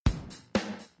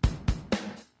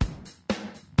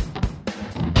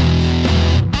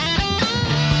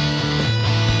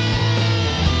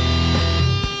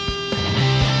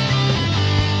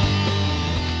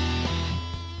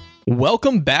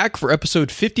welcome back for episode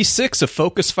 56 of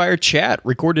Focus Fire Chat,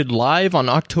 recorded live on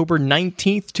October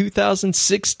 19th,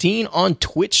 2016 on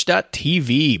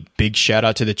twitch.tv. Big shout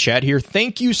out to the chat here.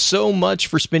 Thank you so much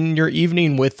for spending your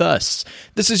evening with us.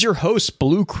 This is your host,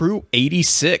 Blue Crew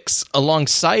 86.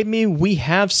 Alongside me, we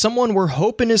have someone we're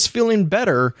hoping is feeling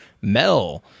better,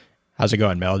 Mel. How's it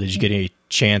going, Mel? Did you get any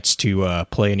chance to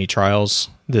play any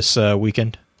trials this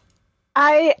weekend?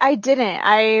 I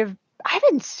didn't. I've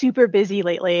been super busy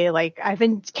lately. Like, I've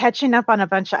been catching up on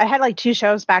I had like 2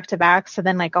 shows back to back. So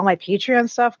then like all my Patreon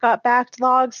stuff got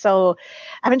backlogged. So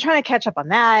I've been trying to catch up on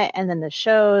that and then the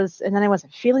shows. And then I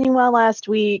wasn't feeling well last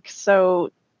week.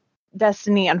 So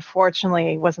Destiny,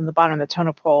 unfortunately, was in the bottom of the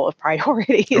totem pole of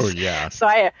priorities. Oh, yeah. So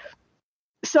I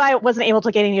wasn't able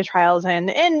to get any trials in.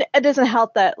 And it doesn't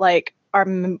help that like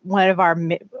one of our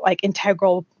like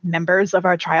integral members of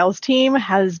our trials team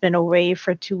has been away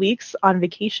for 2 weeks on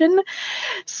vacation.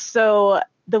 So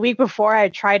the week before I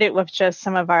tried it with just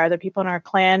some of our other people in our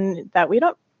clan that we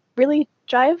don't really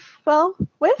jive well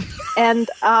with. And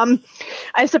I'm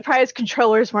surprised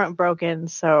controllers weren't broken.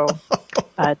 So,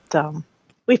 but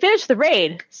we finished the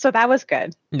raid. So that was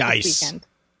good. Nice.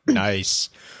 Nice.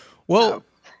 Well,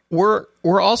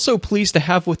 we're also pleased to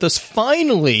have with us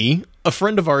finally a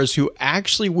friend of ours who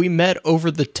actually we met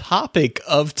over the topic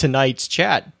of tonight's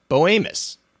chat, Bo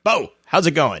Amos. Bo, how's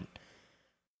it going?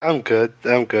 I'm good.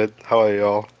 How are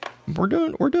y'all? We're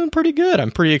doing pretty good. I'm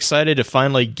pretty excited to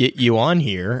finally get you on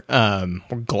here.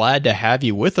 We're glad to have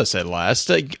you with us at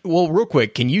last. Well, real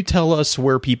quick, can you tell us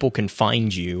where people can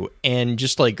find you and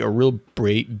just like a real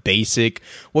basic,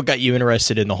 what got you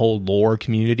interested in the whole lore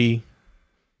community?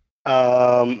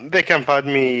 They can find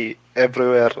me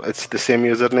everywhere. It's the same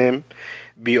username,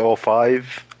 BO5.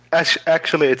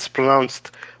 Actually, it's pronounced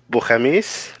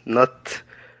Bohamis, not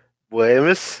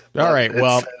Boemis. All right,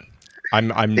 well, I'm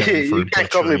known for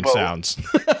butchering sounds.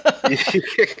 You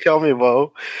can call me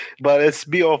Bo, but it's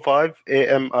BO5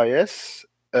 AMIS,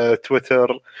 Twitter,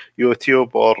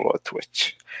 YouTube, or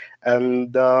Twitch.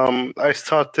 And I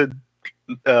started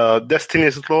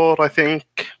Destiny's lore, I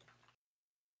think.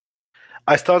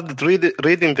 I started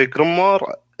reading the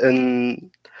Grimoire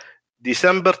in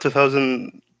December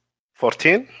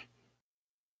 2014,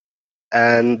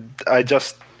 and I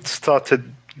just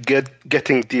started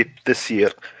getting deep this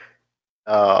year.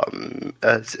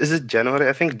 Is it January?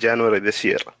 I think January this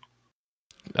year.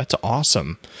 That's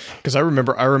awesome. Because I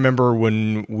remember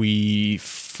when we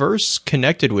first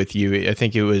connected with you, I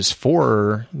think it was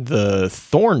for the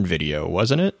Thorn video,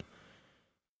 wasn't it?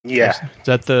 Yeah. Is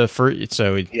that the first?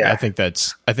 So yeah. I think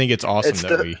it's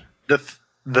awesome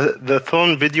the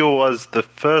Thorn video was the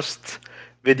first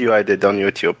video I did on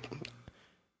YouTube.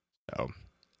 So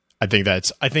I think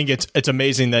it's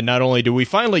amazing that not only do we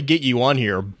finally get you on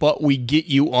here, but we get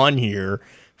you on here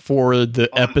for the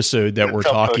episode that we're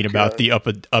talking about, the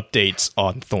updates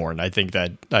on Thorn. I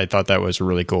thought that was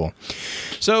really cool.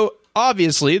 So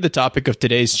obviously, the topic of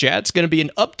today's chat is going to be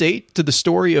an update to the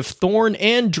story of Thorn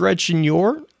and Dredgen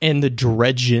Yor and the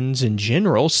Dredgens in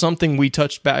general, something we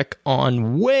touched back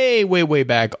on way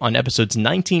back on episodes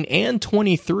 19 and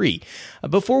 23.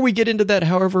 Before we get into that,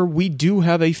 however, we do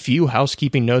have a few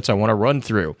housekeeping notes I want to run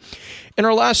through. In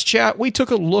our last chat, we took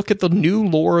a look at the new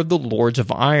lore of the Lords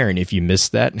of Iron. If you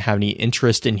missed that and have any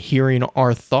interest in hearing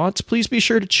our thoughts, please be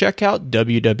sure to check out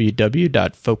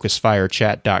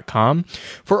www.focusfirechat.com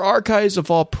for archives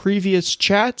of all previous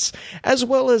chats, as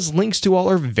well as links to all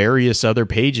our various other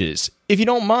pages. If you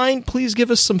don't mind, please give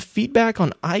us some feedback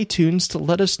on iTunes to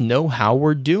let us know how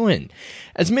we're doing.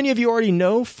 As many of you already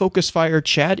know, Focus Fire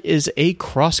Chat is a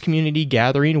cross-community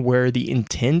gathering where the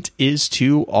intent is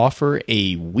to offer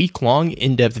a week-long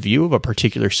in-depth view of a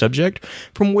particular subject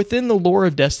from within the lore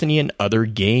of Destiny and other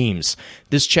games.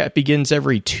 This chat begins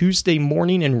every Tuesday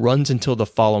morning and runs until the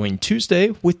following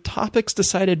Tuesday, with topics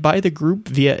decided by the group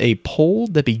via a poll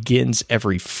that begins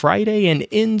every Friday and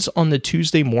ends on the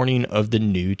Tuesday morning of the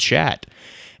new chat.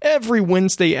 Every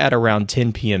Wednesday at around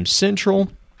 10 p.m. Central,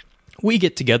 we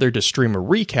get together to stream a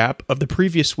recap of the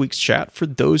previous week's chat for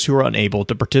those who are unable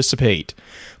to participate.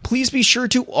 Please be sure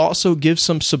to also give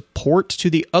some support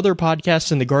to the other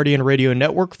podcasts in the Guardian Radio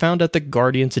Network found at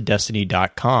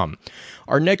theguardiansofdestiny.com.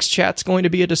 Our next chat's going to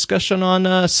be a discussion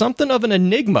on something of an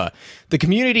enigma. The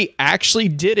community actually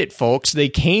did it, folks. They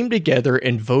came together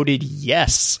and voted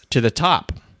yes to the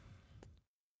top.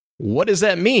 What does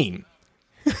that mean?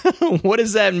 What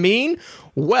does that mean?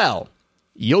 Well,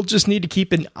 you'll just need to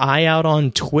keep an eye out on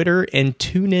Twitter and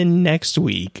tune in next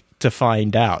week to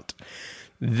find out.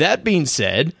 That being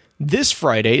said, This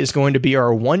Friday is going to be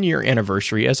our 1-year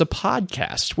anniversary as a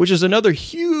podcast, which is another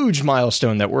huge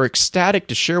milestone that we're ecstatic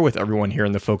to share with everyone here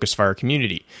in the Focus Fire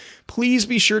community. Please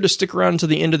be sure to stick around to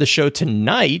the end of the show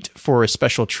tonight for a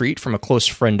special treat from a close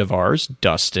friend of ours,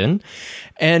 Dustin.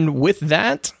 And with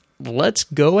that, let's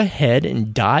go ahead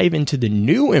and dive into the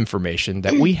new information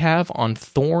that we have on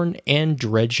Thorn and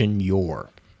Dredgen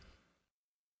Yor.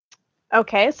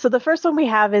 Okay, so the first one we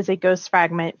have is a ghost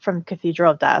fragment from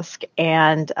Cathedral of Dusk,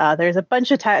 and there's a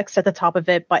bunch of text at the top of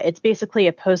it, but it's basically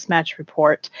a post-match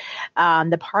report.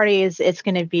 The parties, it's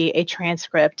going to be a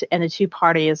transcript, and the two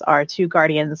parties are two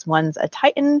guardians. One's a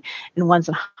Titan, and one's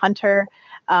a Hunter.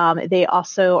 They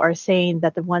also are saying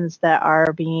that the ones that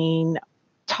are being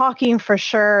talking for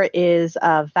sure is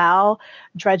Val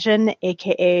Dredgen,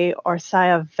 a.k.a.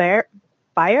 Orsaya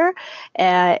Fire,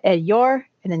 and Yor,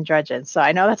 and then Dredgen. So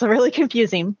I know that's really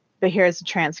confusing, but here's the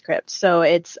transcript. So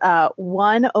it's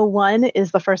 101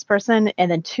 is the first person, and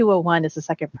then 201 is the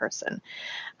second person.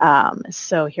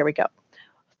 So here we go.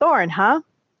 Thorn, huh?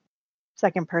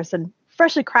 Second person.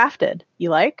 Freshly crafted. You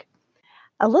like?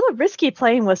 A little risky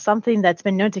playing with something that's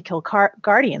been known to kill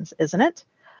guardians, isn't it?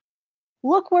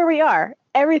 Look where we are.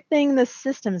 Everything in the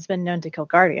system's been known to kill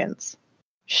guardians.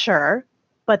 Sure,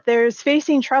 but there's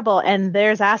facing trouble, and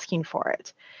there's asking for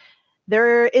it.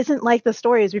 There isn't like the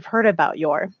stories we've heard about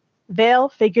Yor. Vale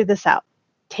figured this out.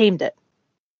 Tamed it.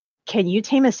 Can you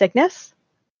tame a sickness?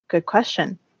 Good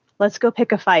question. Let's go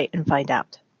pick a fight and find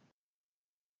out.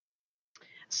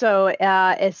 So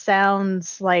it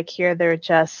sounds like here they're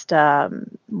just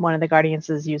one of the guardians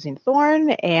is using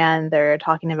Thorn, and they're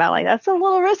talking about like, that's a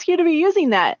little risky to be using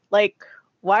that. Like,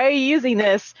 why are you using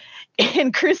this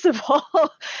in Crucible?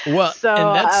 Well, so,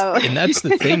 and that's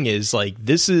the thing is like,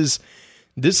 this is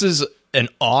an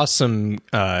awesome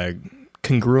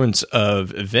congruence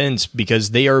of events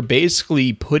because they are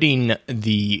basically putting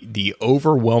the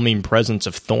overwhelming presence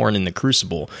of Thorn in the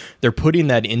Crucible. They're putting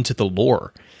that into the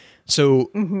lore. So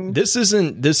this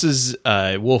is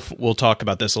we'll talk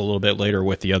about this a little bit later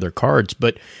with the other cards,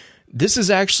 but this is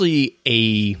actually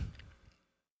a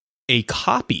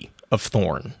copy of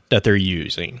Thorn that they're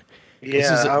using.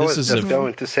 Yeah, I was just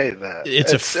going to say that.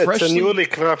 It's a newly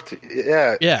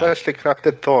crafted, freshly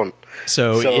crafted Thorn.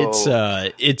 So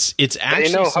it's actually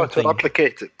they know how to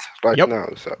replicate it now.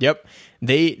 So. Yep,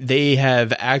 they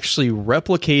have actually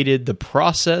replicated the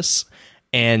process,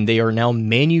 and they are now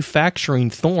manufacturing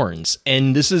thorns.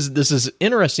 And this is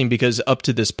interesting because up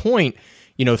to this point,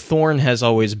 you know, Thorn has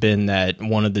always been that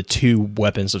one of the two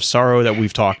weapons of sorrow that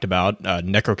we've talked about,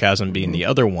 Necrochasm being the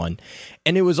other one.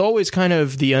 And it was always kind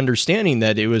of the understanding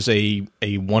that it was a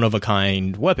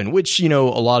one-of-a-kind weapon, which, you know,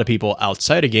 a lot of people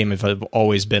outside of game have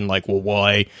always been like, well,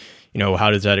 why? You know,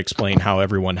 how does that explain how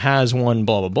everyone has one,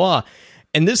 blah, blah, blah.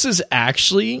 And this is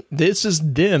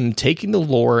them taking the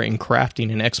lore and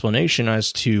crafting an explanation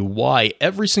as to why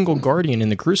every single Guardian in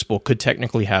the Crucible could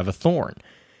technically have a Thorn.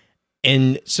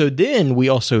 And so then we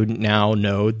also now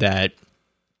know that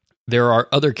there are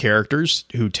other characters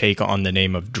who take on the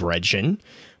name of Dredgen,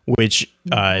 which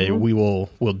we'll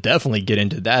definitely get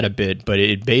into that a bit, but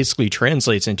it basically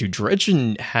translates into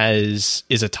Dredgen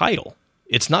is a title.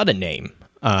 It's not a name,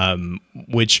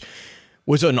 which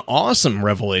was an awesome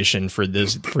revelation for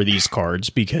these cards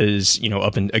because, you know,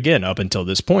 up until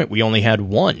this point, we only had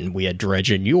one. We had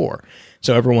Dredgen Yor.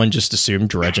 So everyone just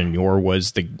assumed Dredgen Yor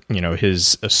was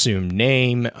his assumed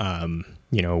name,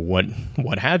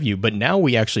 what have you. But now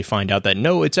we actually find out that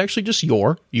no, it's actually just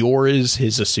Yor. Yor is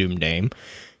his assumed name.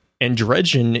 And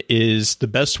Dredgen is the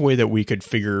best way that we could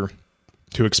figure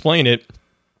to explain it.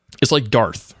 It's like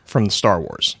Darth from Star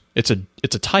Wars. It's a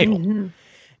title.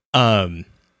 Mm-hmm.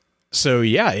 So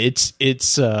yeah, it's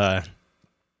and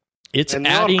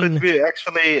adding could be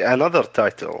actually another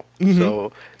title. Mm-hmm.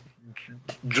 So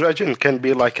Dredgen can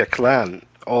be like a clan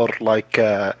or like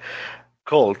a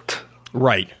cult.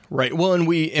 Right. Well, and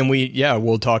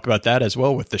we'll talk about that as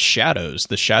well with the Shadows.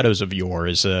 The Shadows of Yor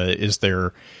is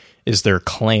their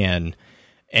clan,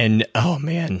 and oh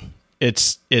man,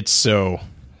 it's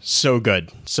so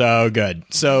good. So the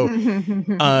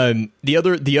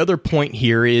other point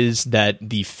here is that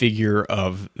the figure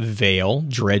of Vale,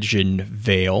 Dredgen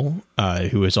Vale,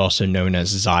 who is also known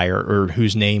as Zyre, or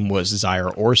whose name was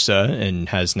Zyre Orsa and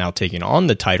has now taken on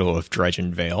the title of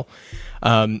Dredgen Vale,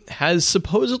 has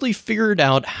supposedly figured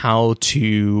out how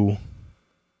to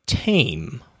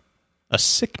tame a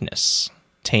sickness,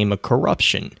 tame a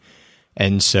corruption.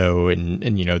 And so,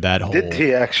 and you know, that whole... Did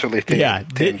he actually tame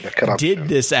the corruption? Did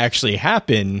this actually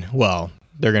happen? Well,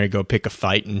 they're going to go pick a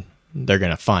fight and they're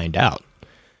going to find out.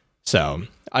 So,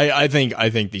 I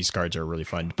think these cards are really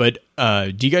fun. But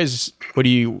do you guys? What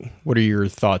are your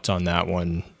thoughts on that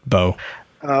one, Bo?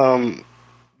 The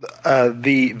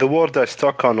word I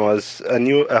stuck on was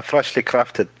a freshly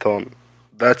crafted Thorn.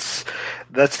 That's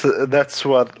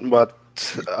what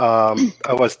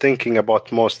I was thinking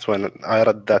about most when I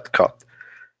read that card.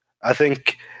 I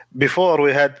think before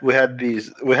we had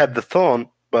the Thorn,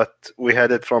 but we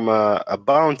had it from a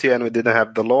bounty, and we didn't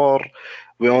have the lore.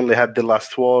 We only had the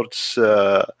Last Words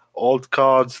old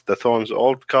cards, the Thorn's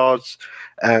old cards,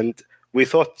 and we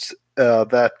thought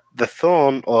that the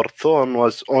Thorn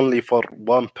was only for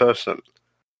one person,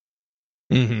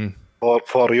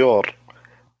 for your.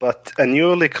 But a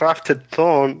newly crafted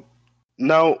Thorn.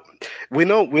 Now we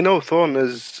know Thorn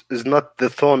is not the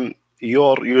Thorn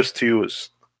you're used to use.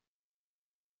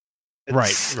 It's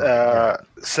right.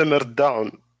 Simmered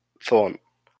down Thorn.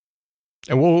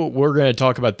 And we're going to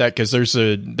talk about that because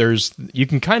there's you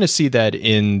can kind of see that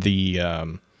in the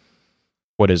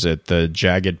what is it, the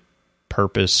Jagged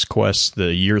Purpose quest,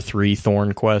 the Year 3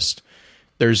 Thorn quest.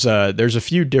 There's a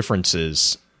few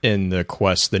differences in the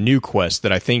quest, the new quest,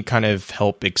 that I think kind of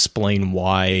help explain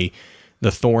why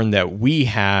the Thorn that we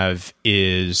have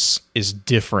is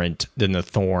different than the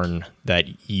Thorn that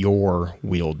you're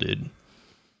wielded.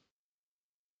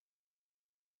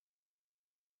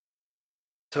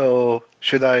 So,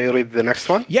 should I read the next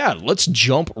one? Yeah, let's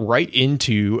jump right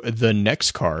into the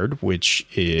next card, which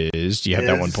is... Do you have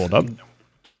that one pulled up?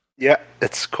 Yeah,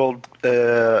 it's called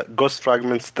Ghost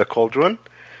Fragments, the Cauldron.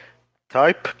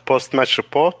 Type, Post-Match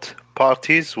Report.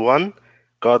 Parties, 1.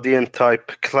 Guardian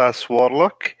type, Class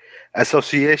Warlock.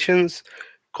 Associations,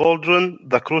 Cauldron,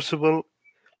 The Crucible,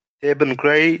 Eben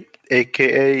Grey,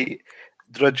 a.k.a.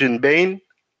 Dredgen Bane,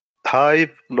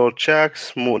 Hive, Lord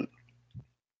Shaxx, Moon.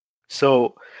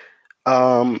 So,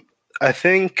 I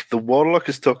think the Warlock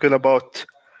is talking about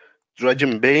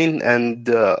Dredgen Bane and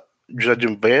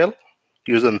Dredgen Vale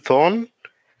using Thorn,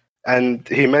 and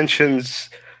he mentions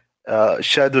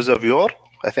Shadows of Yore,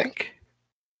 I think.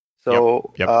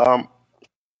 So, Yep.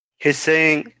 He's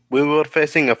saying, we were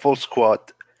facing a full squad.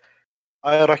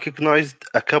 I recognized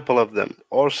a couple of them,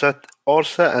 Orsa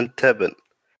and Tebin,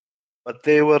 but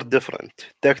they were different,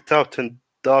 decked out in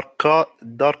dark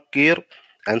gear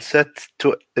and set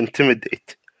to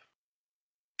intimidate.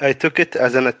 I took it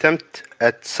as an attempt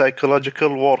at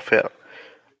psychological warfare,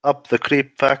 up the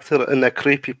creep factor in a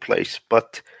creepy place,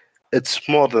 but it's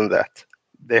more than that.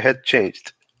 They had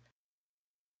changed.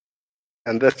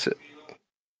 And that's it.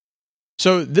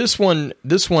 So this one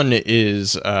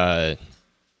is well,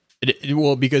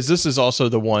 because this is also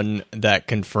the one that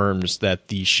confirms that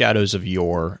the Shadows of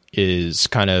Yore is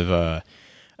kind of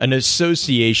an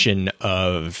association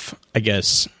of, I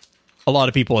guess, a lot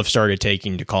of people have started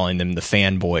taking to calling them the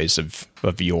fanboys of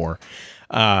Yore,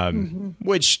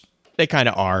 which they kind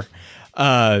of are.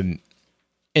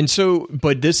 And so,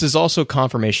 but this is also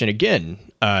confirmation again.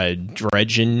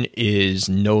 Dredgen is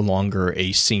no longer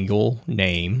a single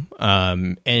name,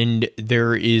 and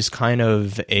there is kind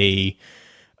of a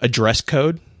dress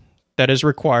code that is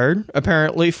required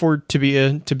apparently to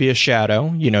be a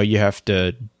shadow. You know, you have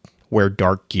to wear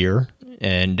dark gear,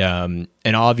 and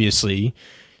obviously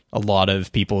a lot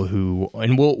of people who,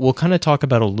 and we'll kind of talk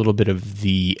about a little bit of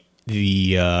the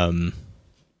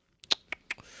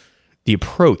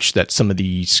approach that some of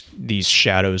these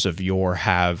Shadows of Yore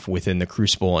have within the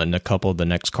Crucible and a couple of the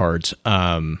next cards,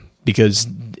 because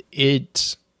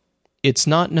it's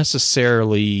not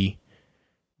necessarily,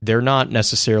 they're not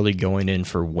necessarily going in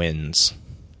for wins,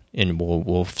 and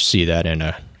we'll see that in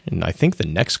I think the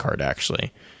next card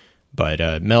actually.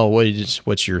 But Mel,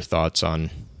 what's your thoughts on?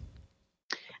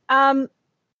 I'm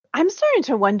starting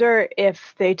to wonder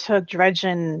if they took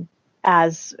Dredgen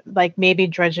as, like, maybe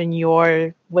Dredgen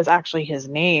Yore was actually his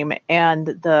name, and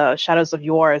the Shadows of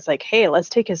Yore is like, hey, let's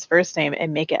take his first name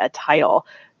and make it a title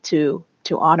to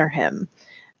honor him.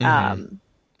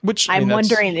 Which I'm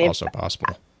wondering if also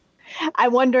possible.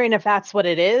 I'm wondering if that's what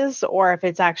it is, or if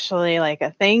it's actually like a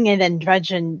thing. And then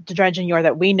Dredgen Yore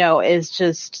that we know is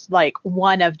just like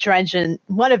one of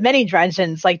many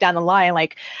Dredgens, like down the line.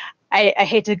 Like, I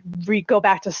hate to go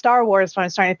back to Star Wars, but I'm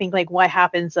starting to think, like, what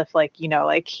happens if, like, you know,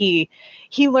 like he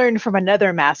learned from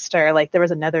another master, like there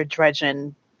was another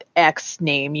Dredgen X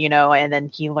name, you know, and then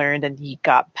he learned and he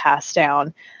got passed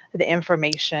down the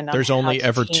information. There's only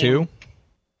ever two.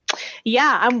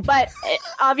 Yeah, but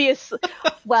obviously,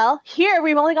 well, here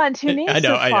we've only gotten two names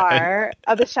so far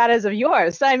of the Shadows of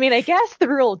Yore. So, I mean, I guess the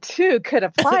rule 2 could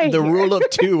apply. The rule of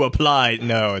 2 applied.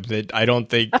 No, I don't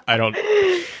think.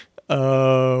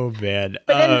 Oh man!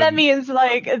 But then that means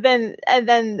like then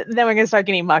we're gonna start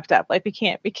getting mucked up. Like we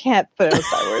can't throw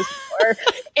Star Wars more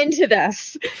into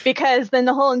this, because then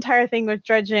the whole entire thing with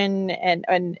Dredgen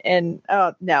and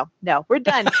oh no, we're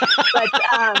done. But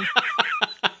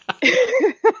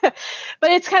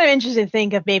but it's kind of interesting to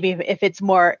think of maybe if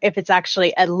it's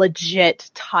actually a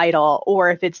legit title, or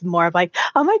if it's more of like,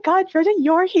 oh my god, Dredgen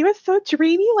Yor, he was so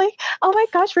dreamy. Like, oh my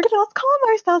gosh, we're gonna all call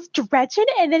ourselves Dredgen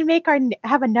and then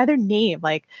have another name.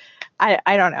 Like,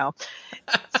 I don't know.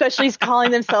 Especially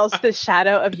calling themselves the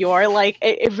Shadow of Yor. Like,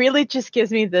 it really just gives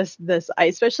me this.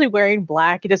 Especially wearing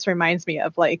black, it just reminds me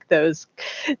of like the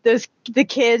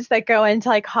kids that go into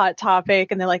like Hot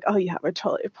Topic and they're like, oh yeah, we're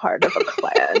totally part of a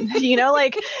clan. You know,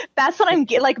 like that's what I'm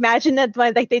like. Imagine that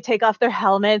like they take off their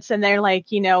helmets and they're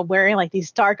like, you know, wearing like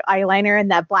these dark eyeliner and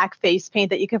that black face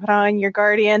paint that you can put on your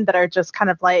Guardian that are just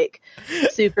kind of like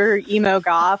super emo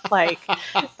goth. Like,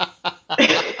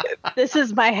 this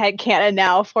is my headcanon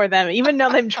now for them, even though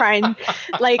I'm trying,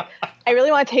 like, I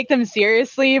really want to take them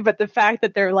seriously, but the fact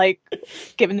that they're like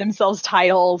giving themselves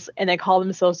titles and they call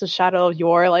themselves the Shadow of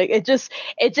Yor, like it just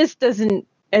doesn't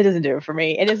do it for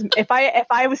me. It is, if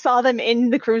I saw them in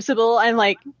the Crucible, I'm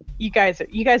like, you guys are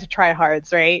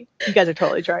tryhards, right? You guys are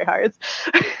totally tryhards.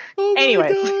 Oh my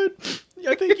Anyways. God.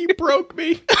 I think you broke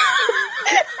me.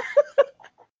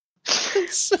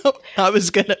 So I was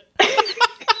gonna.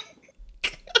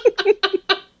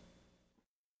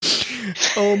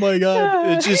 Oh my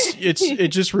god! It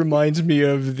just reminds me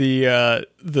of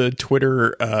the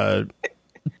Twitter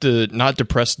the not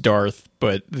depressed Darth,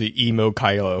 but the emo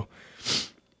Kylo.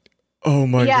 Oh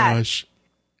my gosh!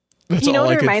 That's you know all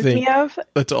what I it could reminds think. me of?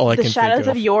 That's all I can The think Shadows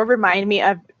of Yor remind me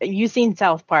of, you've seen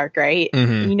South Park, right?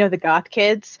 Mhm. You know the goth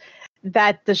kids.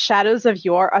 That the Shadows of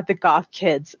Yor are the goth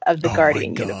kids of the Oh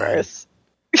Guardian my God. universe.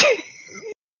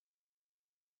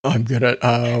 I'm gonna.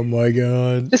 Oh my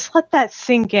god! Just let that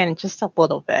sink in just a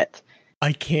little bit.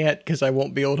 I can't because I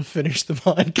won't be able to finish the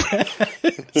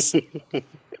podcast.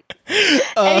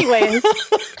 Anyways,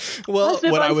 well, let's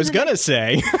move what on I to was the gonna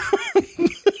say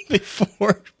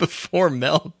before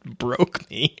Mel broke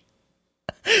me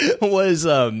was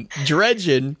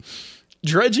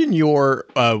Dredgen Yor,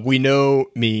 we know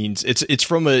means it's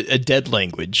from a dead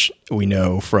language. We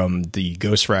know from the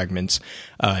Ghost Fragments.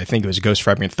 I think it was Ghost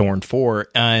Fragment Thorn 4,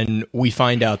 and we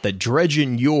find out that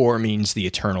Dredgen Yor means the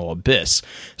eternal abyss.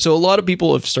 So a lot of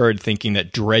people have started thinking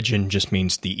that Dredgen just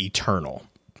means the eternal.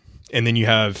 And then you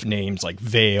have names like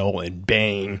Vale and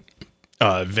Bane.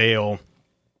 Vale,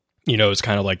 you know, is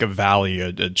kind of like a valley,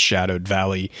 a shadowed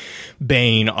valley.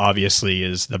 Bane, obviously,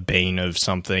 is the bane of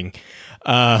something.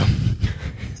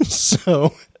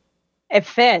 So it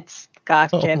fits,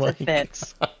 goth kids. It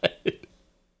fits. God.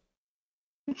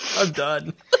 I'm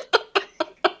done.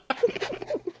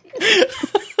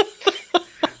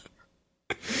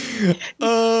 Do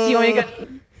you want me to go?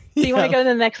 Do you want to go to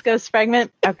the next Ghost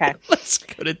Fragment? Okay. Let's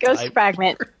go to Ghost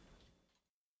Fragment.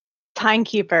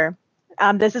 Timekeeper.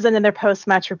 This is another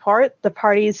post-match report. The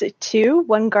parties two.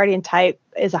 One Guardian type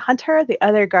is a Hunter. The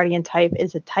other Guardian type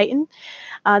is a Titan.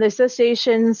 The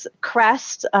association's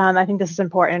crest. I think this is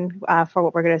important for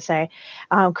what we're going to say.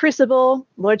 Crucible.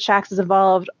 Lord Shaxx is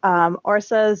involved.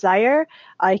 Orsa Zaire,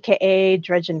 aka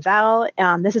Dredgen Val.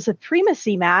 This is a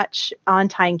primacy match on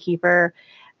Timekeeper.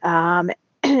 And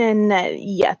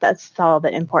yeah, that's all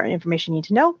the important information you need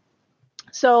to know.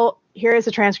 So here is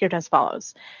a transcript as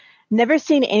follows. Never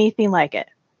seen anything like it.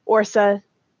 Orsa,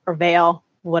 or Vale,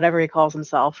 whatever he calls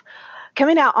himself,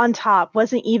 coming out on top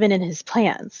wasn't even in his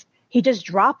plans. He'd just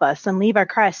drop us and leave our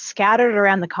crest scattered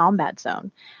around the combat zone.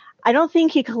 I don't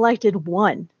think he collected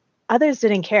one. Others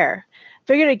didn't care.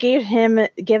 Figured it gave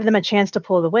them a chance to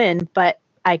pull the win, but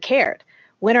I cared.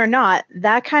 Win or not,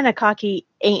 that kind of cocky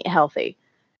ain't healthy.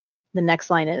 The next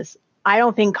line is, I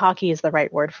don't think cocky is the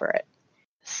right word for it.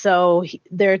 So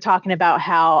they're talking about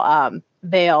how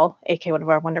Vale, aka one of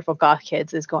our wonderful goth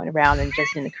kids, is going around and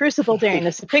just in the Crucible during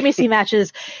the supremacy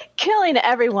matches, killing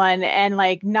everyone and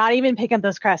like not even picking up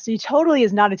those crests. He totally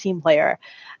is not a team player.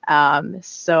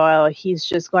 So he's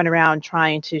just going around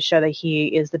trying to show that he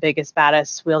is the biggest,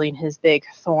 baddest, wielding his big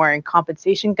thorn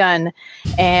compensation gun.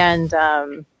 And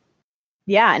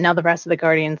yeah, and now the rest of the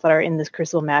Guardians that are in this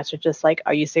Crucible match are just like,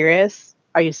 are you serious?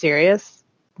 Are you serious?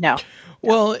 No.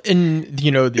 Well, and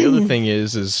you know, the other thing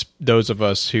is those of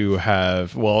us who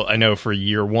have, well, I know for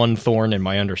year 1 Thorn, and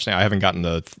my understanding, I haven't gotten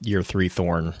the year 3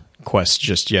 Thorn quest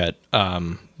just yet,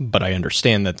 but I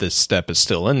understand that this step is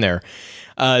still in there.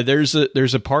 There's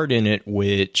a part in it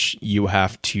which you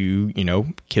have to, you know,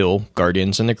 kill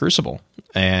Guardians in the Crucible,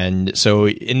 and so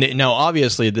now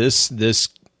obviously this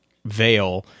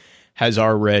Vale has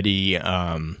already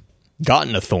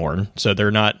gotten a thorn, so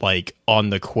they're not like on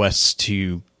the quest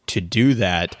to do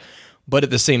that. But at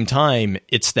the same time,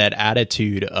 it's that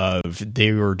attitude of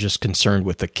they were just concerned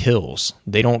with the kills.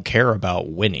 They don't care about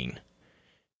winning.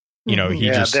 You know,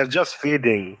 they're just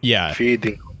feeding. Yeah,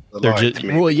 feeding. They're just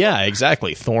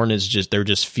exactly. Thorn is just they're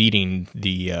just feeding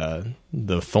the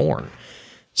thorn.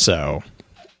 So,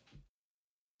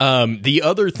 the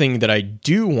other thing that I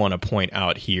do want to point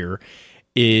out here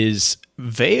is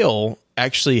Vale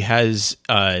actually has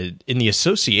in the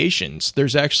associations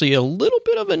there's actually a little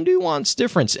bit of a nuanced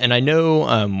difference, and I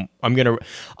know I'm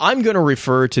gonna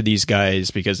refer to these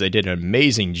guys because they did an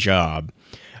amazing job,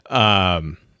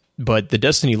 but the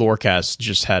Destiny Lorecast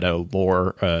just had a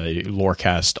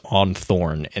lorecast on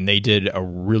Thorn, and they did a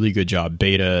really good job.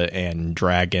 Beta and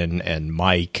Dragon and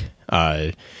Mike,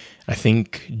 I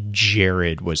think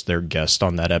Jared was their guest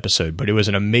on that episode, but it was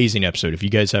an amazing episode. If you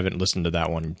guys haven't listened to that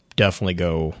one, definitely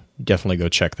go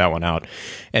check that one out.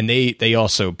 And they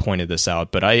also pointed this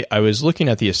out, but I was looking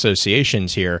at the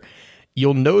associations here.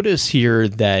 You'll notice here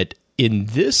that in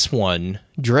this one,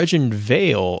 Dredgen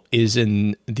Vale is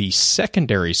in the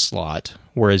secondary slot,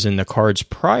 whereas in the cards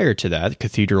prior to that,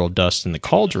 Cathedral Dust and the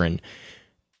Cauldron,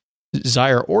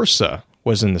 Zyre Orsa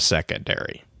was in the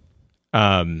secondary.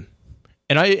 And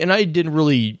I didn't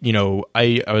really,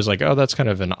 I was like, oh, that's kind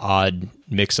of an odd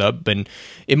mix-up, and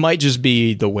it might just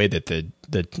be the way that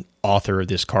the author of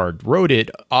this card wrote it,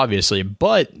 obviously.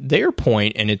 But their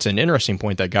point, and it's an interesting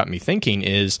point that got me thinking,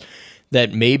 is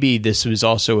that maybe this was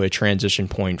also a transition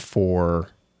point for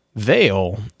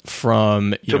Vale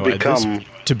from to become a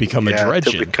Dredgen. To become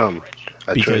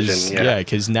a Dredgen,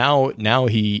 because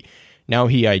now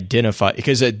he identifies,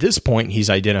 because at this point he's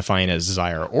identifying as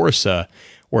Zyre Orsa.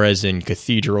 Whereas in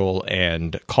Cathedral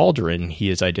and Cauldron, he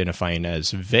is identifying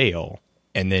as Vale,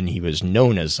 and then he was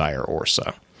known as Zyre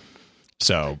Orsa.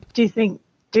 So, do you think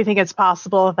it's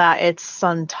possible that it's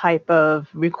some type of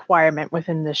requirement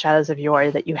within the Shadows of Yore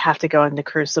that you have to go into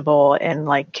Crucible and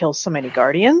like kill so many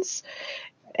Guardians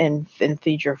and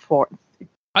feed your fort?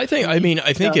 I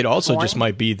think it also just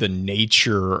might be the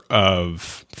nature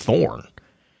of Thorn.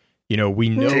 We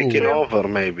know take it over,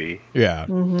 maybe. Yeah,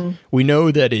 we know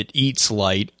that it eats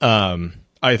light.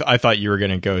 I thought you were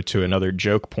going to go to another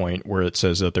joke point where it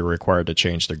says that they're required to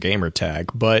change their gamer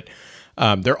tag, but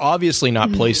they're obviously not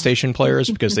PlayStation players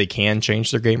because they can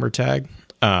change their gamer tag.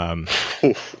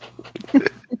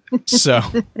 So,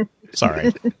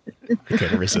 sorry,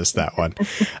 couldn't resist that one.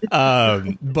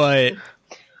 But.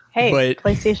 Hey,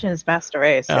 PlayStation is master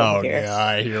race.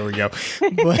 Here we go.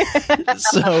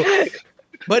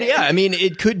 But yeah, I mean,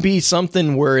 it could be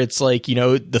something where it's like,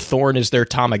 the Thorn is their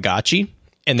Tamagotchi,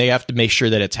 and they have to make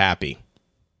sure that it's happy.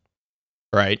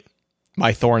 Right?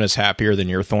 My Thorn is happier than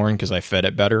your Thorn because I fed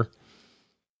it better.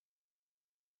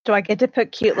 Do I get to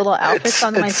put cute little outfits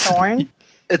on my Thorn?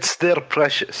 It's their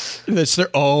precious.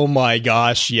 Oh my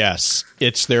gosh, yes.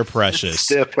 It's their precious. It's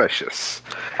their precious.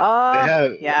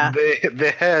 Yeah.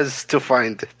 They has to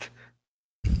find it.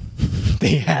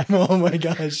 They have, oh my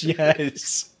gosh,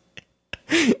 yes.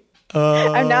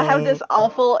 I now have this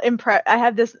awful I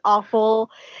have this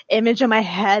awful image in my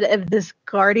head of this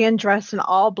Guardian dressed in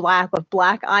all black with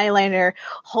black eyeliner,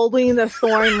 holding the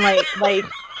Thorn like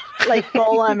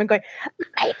Golem and going,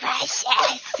 "My precious,"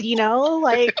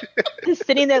 just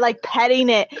sitting there like petting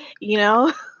it,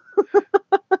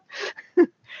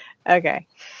 Okay.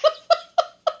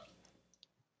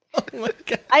 Oh my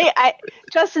God. I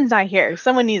Justin's not here.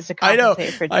 Someone needs to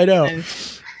compensate for Justin. I know.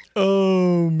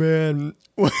 Oh man.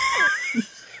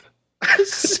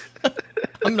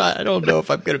 I don't know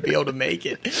if I'm going to be able to make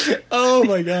it. Oh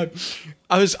my God.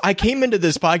 I came into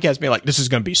this podcast being like, this is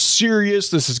going to be serious.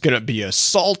 This is going to be a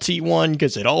salty one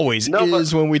because it always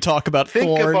is when we talk about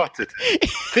Thorn.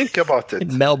 Think about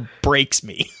it. Mel breaks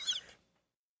me.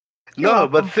 No,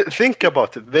 but think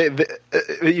about it.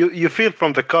 You feel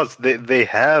from the cards, they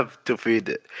have to feed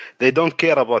it. They don't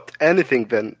care about anything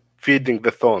than feeding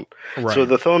the Thorn. Right. So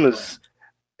the Thorn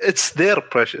it's their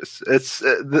precious. It's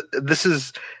this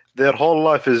is their whole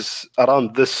life is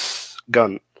around this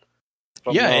gun.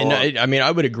 Yeah, and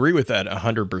I would agree with that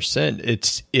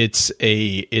 100%.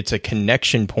 It's a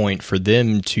connection point for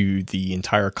them to the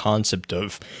entire concept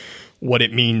of what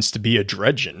it means to be a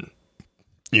Dredgen.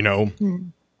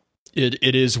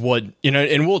 It is what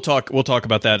and we'll talk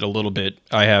about that a little bit.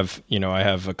 I have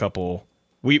a couple.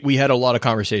 We had a lot of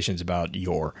conversations about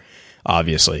Yore,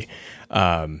 obviously.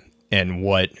 and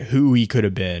who he could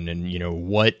have been, and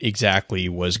what exactly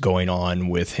was going on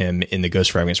with him in the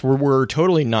Ghost Fragments. We're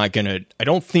totally not gonna. I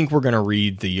don't think we're gonna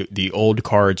read the old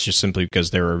cards just simply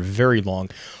because they're very long.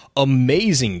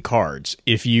 Amazing cards.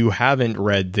 If you haven't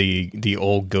read the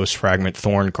old Ghost Fragment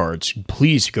Thorn cards,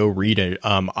 please go read it.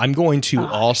 I'm going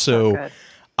to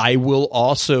I will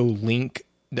also link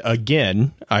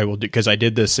again. I will do, because I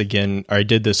did this again. I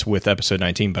did this with episode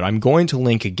 19, but I'm going to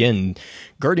link again.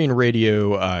 Guardian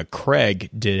Radio Craig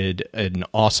did an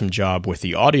awesome job with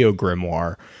the audio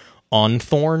grimoire on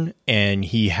Thorn, and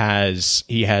he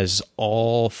has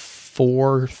all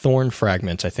 4 Thorn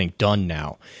fragments, I think, done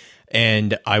now.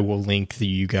 And I will link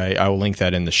I will link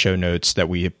that in the show notes that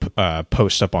we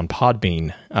post up on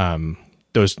Podbean.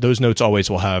 Those notes always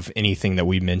will have anything that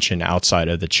we mention outside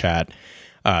of the chat,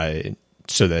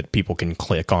 so that people can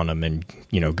click on them and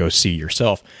go see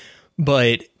yourself.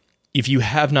 But if you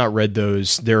have not read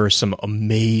those, there are some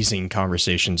amazing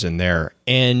conversations in there,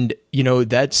 and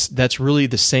that's really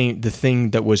the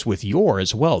thing that was with Yor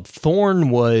as well.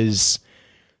 Thorn was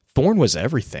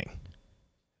everything.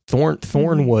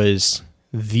 Thorn was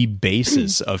the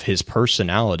basis of his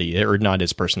personality, or not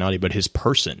his personality, but his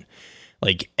person.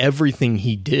 Like, everything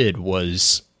he did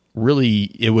was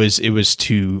really, it was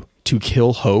to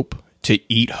kill hope, to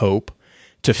eat hope,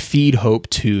 to feed hope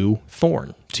to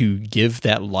Thorn, to give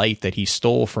that light that he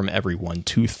stole from everyone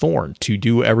to Thorn. To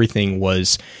do everything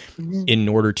was in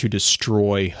order to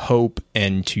destroy hope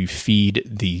and to feed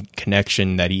the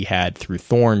connection that he had through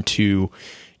Thorn to,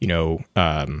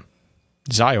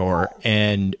 Xior.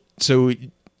 And so,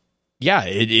 yeah,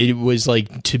 it was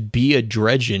like, to be a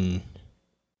Dredgen,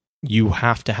 you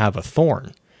have to have a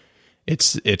Thorn.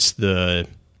 It's the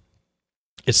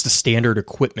standard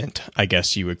equipment, I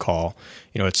guess you would call.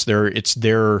 It's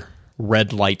their red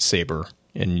lightsaber.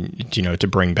 And to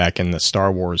bring back in the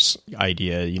Star Wars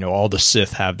idea, all the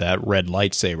Sith have that red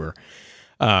lightsaber.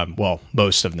 Well,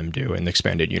 most of them do in the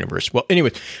expanded universe. Well,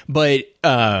 anyway, but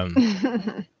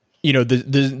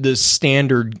the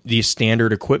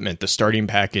standard equipment, the starting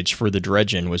package for the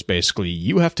Dredgen was basically,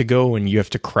 you have to go and you have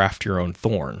to craft your own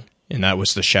Thorn. And that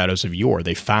was the Shadows of Yor.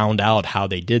 They found out how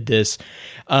they did this.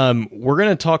 We're going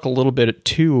to talk a little bit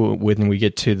too when we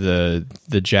get to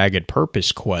the Jagged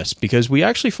Purpose quest, because we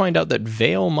actually find out that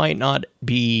Vale might not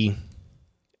be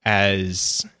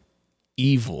as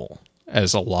evil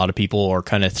as a lot of people are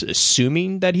kind of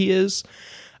assuming that he is.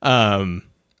 And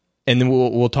then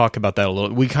we'll talk about that a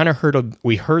little. We kind of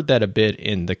heard that a bit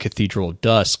in the Cathedral of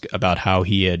Dusk about how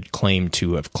he had claimed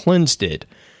to have cleansed it,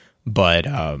 but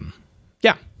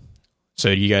yeah. So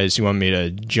you want me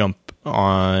to jump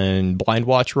on Blind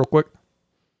Watch real quick?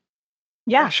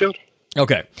 Yeah, sure.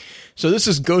 Okay. So this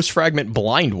is Ghost Fragment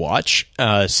Blind Watch.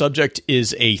 Subject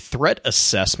is a threat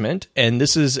assessment, and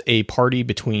this is a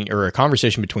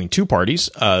conversation between 2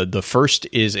 parties. The first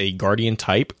is a Guardian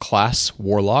type class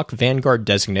Warlock Vanguard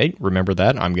designate. Remember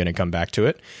that. I'm going to come back to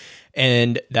it.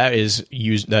 And that is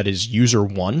user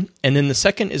 1. And then the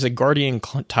second is a Guardian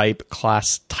type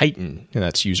class Titan, and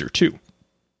that's user 2.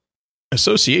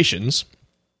 Associations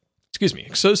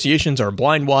are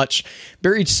Blind Watch,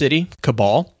 Buried City,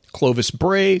 Cabal, Clovis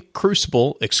Bray,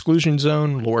 Crucible, Exclusion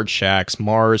Zone, Lord Shaxx,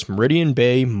 Mars, Meridian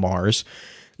Bay, Mars,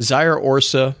 Zyre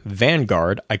Orsa,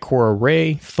 Vanguard, Ikora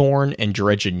Rey, Thorn, and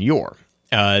Dredgen Yor.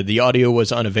 The audio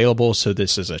was unavailable, so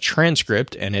this is a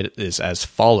transcript, and it is as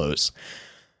follows.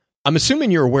 I'm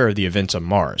assuming you're aware of the events on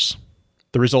Mars.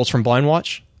 The results from Blind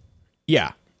Watch?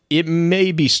 Yeah, it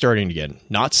may be starting again.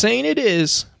 Not saying it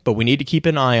is, but we need to keep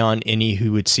an eye on any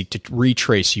who would seek to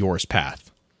retrace Yor's path.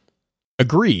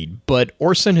 Agreed, but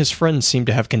Orsa and his friends seem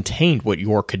to have contained what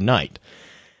Yor could night.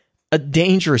 A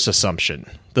dangerous assumption.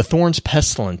 The Thorn's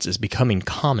pestilence is becoming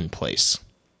commonplace.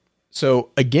 So,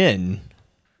 again,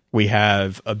 we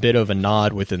have a bit of a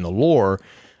nod within the lore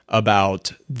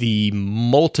about the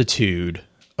multitude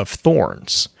of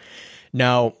thorns.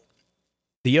 Now,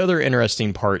 the other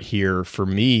interesting part here for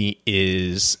me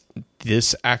is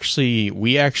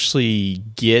we actually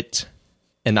get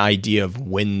an idea of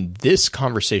when this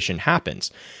conversation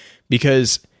happens,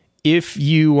 because if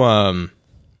you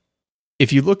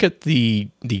look at the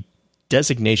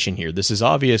designation here, this is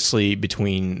obviously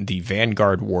between the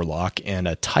Vanguard Warlock and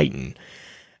a Titan.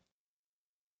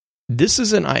 This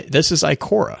is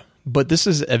Ikora, but this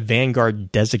is a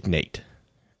Vanguard designate.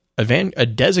 A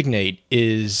designate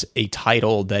is a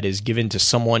title that is given to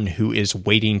someone who is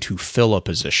waiting to fill a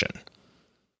position.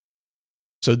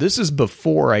 So this is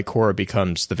before Ikora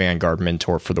becomes the Vanguard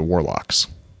mentor for the Warlocks.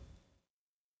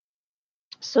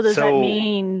 So does that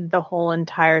mean the whole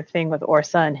entire thing with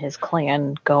Orsa and his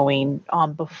clan going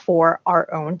on before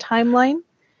our own timeline?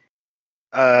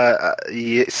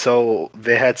 So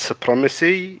they had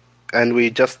supremacy, and we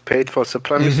just paid for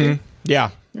supremacy. Yeah.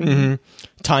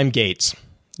 Time gates.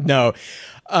 No.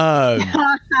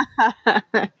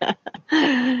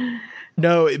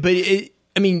 No, but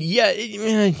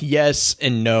yes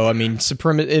and no. I mean,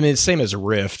 same as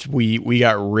Rift. We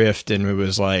got Rift, and it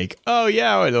was like, oh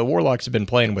yeah, the Warlocks have been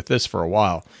playing with this for a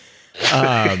while.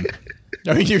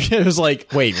 It was like,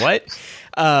 wait, what?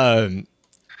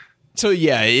 So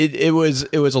yeah, it was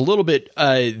a little bit.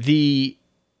 The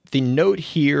note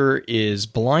here is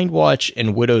Blind Watch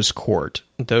and Widow's Court.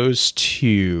 Those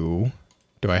two.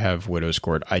 Do I have Widow's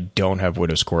Court? I don't have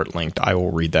Widow's Court linked. I will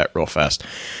read that real fast.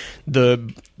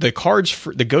 The cards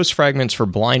for the Ghost Fragments for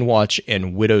Blind Watch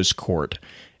and Widow's Court.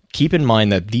 Keep in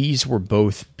mind that these were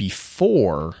both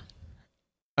before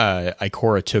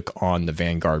Ikora took on the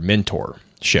Vanguard Mentor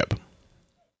ship.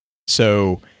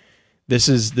 So this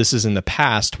is in the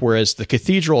past, whereas the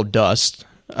Cathedral Dusk,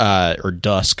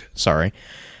 sorry.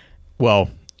 Well,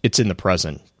 it's in the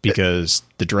present because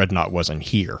the Dreadnought wasn't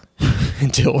here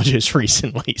until just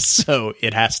recently, so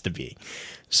it has to be.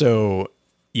 So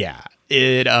yeah,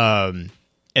 it and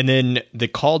then the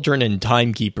Cauldron and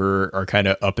Timekeeper are kind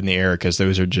of up in the air because I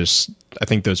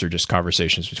think those are just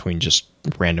conversations between just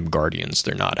random Guardians.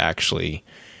 They're not actually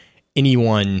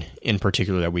anyone in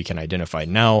particular that we can identify.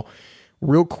 Now,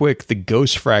 real quick, the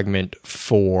Ghost Fragment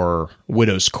for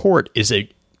Widow's Court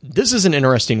this is an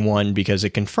interesting one because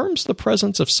it confirms the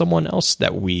presence of someone else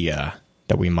that we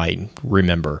might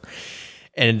remember.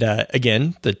 And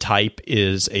again, the type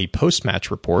is a post-match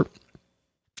report.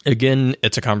 Again,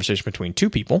 it's a conversation between two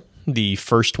people. The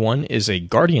first one is a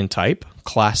Guardian type,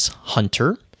 class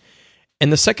Hunter.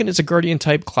 And the second is a Guardian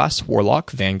type, class Warlock,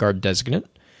 Vanguard Designate.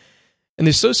 And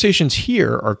the associations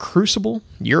here are Crucible,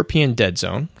 European Dead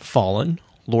Zone, Fallen,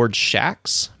 Lord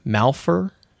Shaxx, Malphur,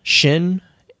 Shin,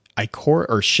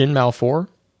 Shin Malphur,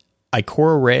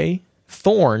 Ikora Rey,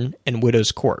 Thorn, and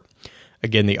Widow's Court.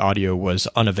 Again, the audio was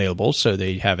unavailable, so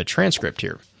they have a transcript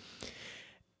here.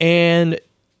 And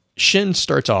Shin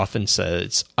starts off and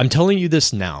says, "I'm telling you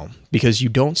this now because you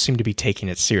don't seem to be taking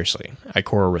it seriously."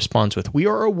 Ikora responds with, "We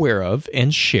are aware of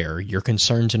and share your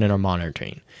concerns and are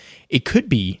monitoring. It could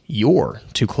be you're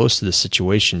too close to the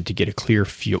situation to get a clear,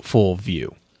 full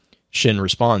view." Shin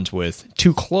responds with,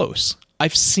 "Too close.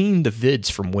 I've seen the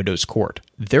vids from Widow's Court.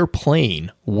 They're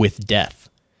playing with death."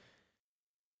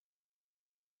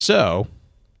 So,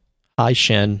 hi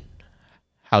Shin.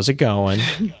 How's it going?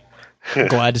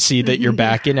 Glad to see that you're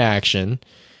back in action.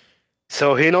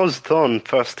 So he knows Thorn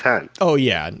firsthand. Oh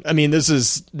yeah. I mean, this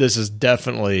is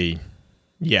definitely,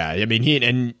 yeah. I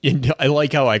mean, and I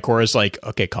like how Ikora's like,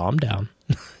 okay, calm down.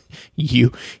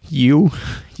 you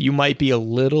might be a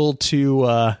little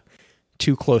too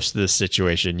close to this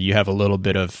situation. You have a little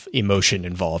bit of emotion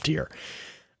involved here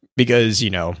because,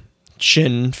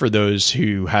 Shin, for those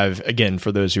who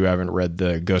haven't read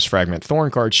the Ghost Fragment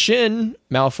Thorn card, Shin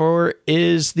Malphur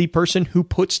is the person who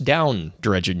puts down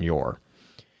Dredgen Yor.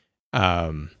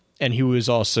 And he was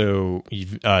also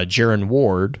Jaren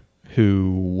Ward,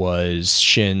 who was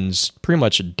Shin's pretty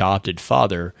much adopted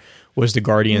father, was the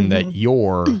guardian that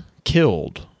Yor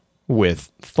killed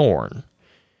with Thorn.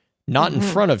 Not in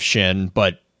front of Shin,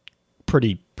 but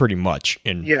pretty much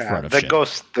in front of Shin.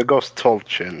 The ghost told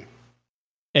Shin.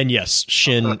 And yes,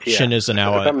 Shin is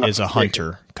a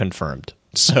hunter, confirmed.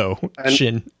 So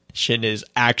Shin is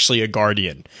actually a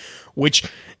guardian, which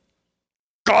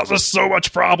causes so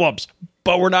much problems.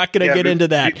 But we're not going to get into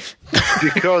that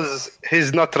because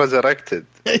he's not resurrected.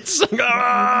 It's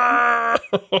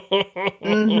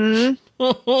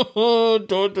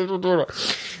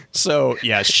So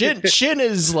yeah, Shin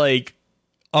is like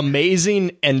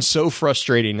amazing and so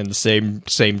frustrating in the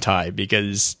same time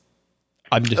because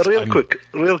real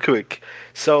quick.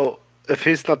 So if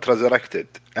he's not resurrected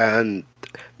and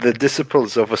the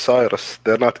disciples of Osiris,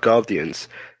 they're not guardians,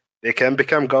 they can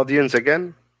become guardians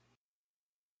again?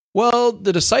 Well,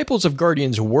 the disciples of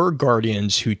Guardians were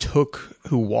guardians who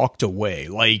walked away.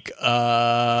 Like,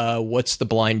 what's the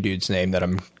blind dude's name that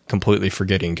I'm completely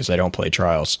forgetting because I don't play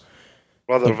Trials?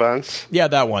 Brother Vance? Yeah,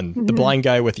 that one. The blind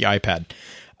guy with the iPad.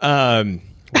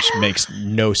 Which makes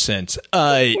no sense.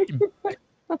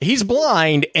 He's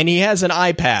blind and he has an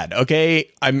iPad, okay?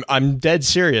 I'm dead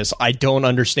serious. I don't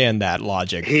understand that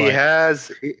logic. He has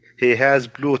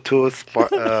Bluetooth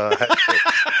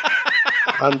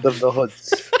under the hood.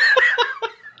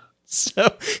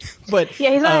 So, but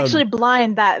yeah, he's not actually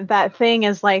blind. That thing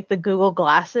is like the Google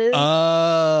glasses.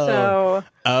 Oh,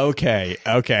 so okay,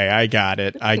 I got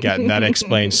it. That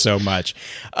explains so much.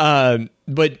 But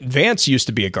Vance used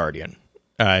to be a guardian.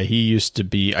 He used to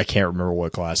be, I can't remember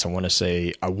what class. I want to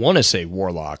say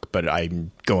Warlock, but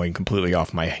I'm going completely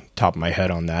off my top of my head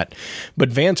on that. But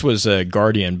Vance was a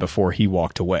Guardian before he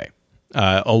walked away.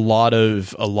 A lot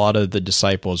of the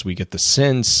disciples, we get the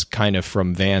sense kind of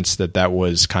from Vance that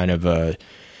was kind of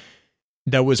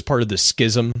that was part of the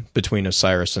schism between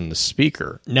Osiris and the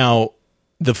Speaker. Now,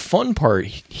 the fun part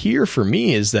here for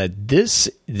me is that this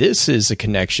is a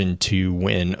connection to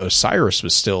when Osiris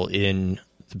was still in.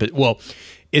 But well,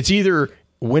 it's either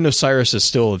when Osiris is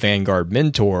still a Vanguard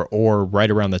mentor or right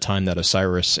around the time that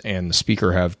Osiris and the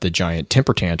Speaker have the giant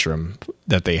temper tantrum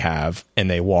that they have and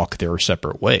they walk their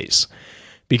separate ways.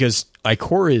 Because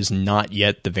Ikora is not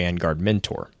yet the Vanguard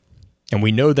mentor. And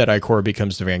we know that Ikora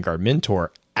becomes the Vanguard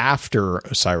mentor after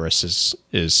Osiris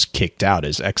is kicked out,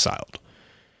 is exiled.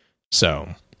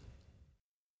 So,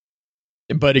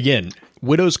 but again,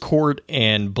 Widow's Court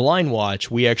and Blind Watch,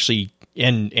 we actually,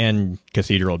 and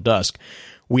Cathedral of Dusk,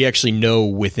 we actually know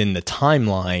within the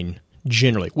timeline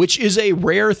generally, which is a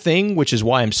rare thing, which is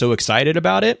why I'm so excited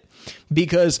about it,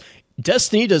 because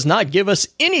Destiny does not give us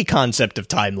any concept of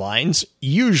timelines,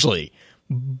 usually,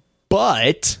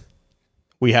 but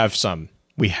we have some.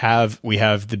 We have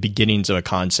the beginnings of a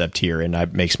concept here, and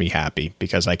that makes me happy,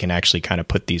 because I can actually kind of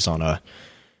put these on a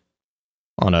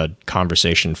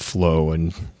conversation flow,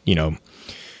 and, you know.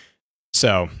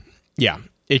 So, yeah.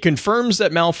 It confirms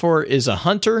that Malphur is a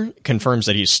hunter, confirms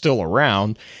that he's still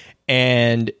around,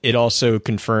 and it also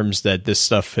confirms that this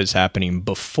stuff is happening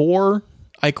before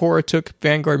Ikora took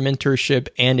Vanguard mentorship,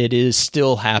 and it is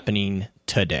still happening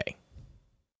today.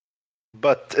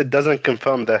 But it doesn't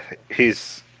confirm that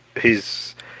he's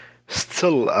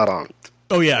still around.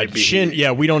 Oh yeah, Shin.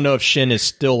 Yeah, we don't know if Shin is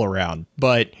still around,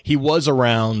 but he was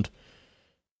around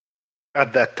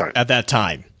at that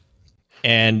time.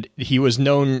 And he was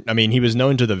known. I mean, he was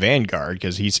known to the Vanguard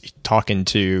because he's talking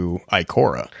to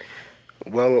Ikora.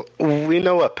 Well, we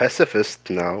know a pacifist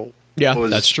now. Yeah,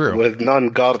 that's true. With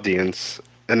non-Guardians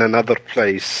in another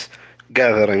place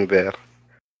gathering there.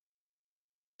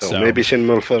 So maybe Shin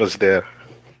Malphur is there.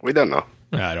 We don't know.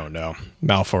 I don't know.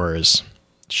 Malphur is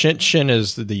Shin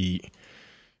is the.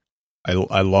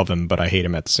 I love him, but I hate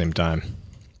him at the same time.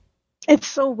 It's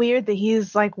so weird that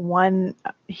he's like one.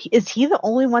 Is he the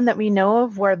only one that we know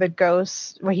of where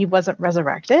he wasn't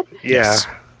resurrected? Yeah, yes.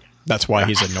 That's why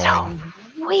he's annoying.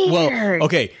 So weird. Well,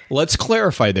 okay, let's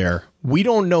clarify there. We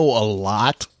don't know a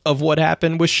lot of what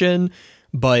happened with Shin,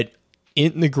 but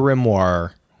in the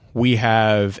grimoire, we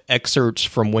have excerpts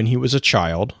from when he was a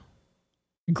child,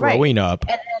 growing up,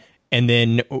 and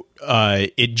then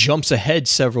it jumps ahead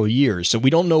several years. So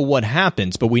we don't know what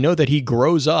happens, but we know that he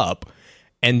grows up,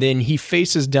 and then he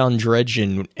faces down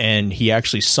Dredgen, and he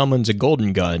actually summons a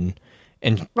golden gun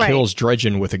and kills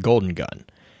Dredgen with a golden gun.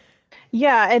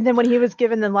 Yeah, and then when he was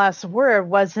given the last word,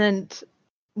 wasn't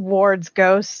Ward's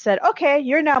ghost said, "Okay,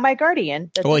 you're now my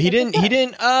guardian." Well, he didn't.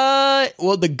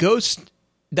 Well, the ghost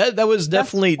that was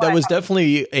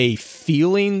definitely a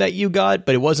feeling that you got,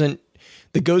 but it wasn't.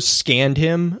 The ghost scanned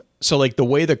him, so like the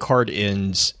way the card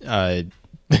ends,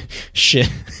 Shin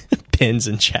pins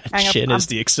in chat. Shin is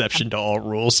the exception to all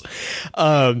rules.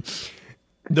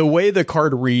 The way the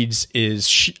card reads is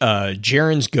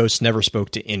Jaren's ghost never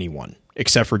spoke to anyone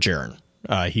except for Jaren.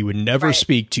 He would never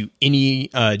speak to any.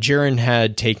 Jaren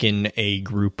had taken a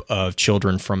group of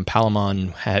children from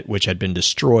Palamon, which had been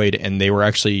destroyed, and they were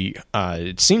actually.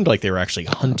 It seemed like they were actually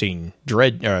hunting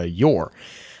Yor.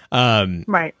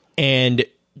 Right. And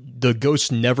the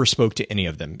ghost never spoke to any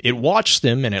of them. It watched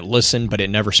them and it listened, but it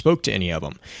never spoke to any of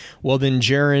them. Well, then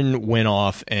Jaren went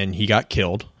off and he got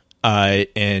killed.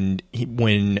 And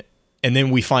then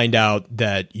we find out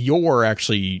that Yor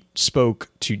actually spoke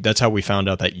to. That's how we found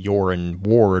out that Yor and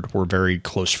Ward were very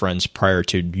close friends prior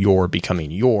to Yor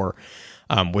becoming Yor,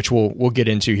 which we'll get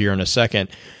into here in a second.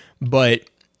 But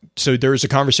so there's a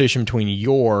conversation between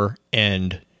Yor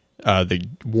and the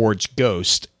Ward's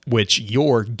ghost, which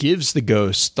Yor gives the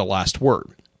ghost the last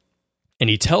word, and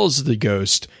he tells the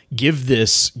ghost, give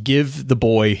the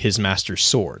boy his master's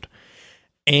sword."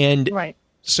 And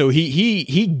so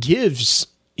he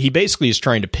basically is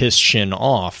trying to piss Shin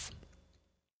off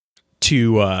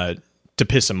to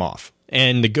piss him off.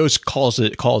 And the ghost calls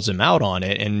him out on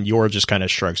it, and Yor just kind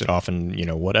of shrugs it off and,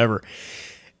 whatever.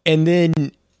 And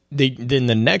then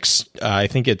the next, I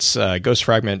think it's Ghost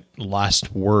Fragment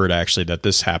last word actually that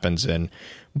this happens in,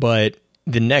 but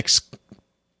the next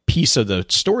piece of the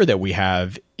story that we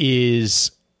have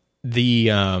is the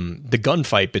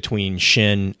gunfight between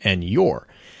Shin and Yor.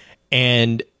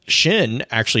 And Shin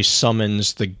actually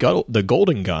summons the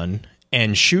golden gun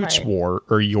and shoots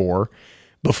Yor,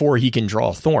 before he can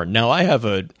draw Thorn. Now, I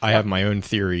have my own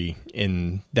theory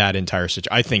in that entire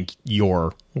situation. I think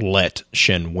Yor let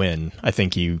Shin win. I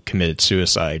think he committed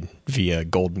suicide via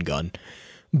Golden Gun.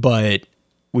 But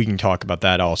we can talk about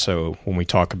that also when we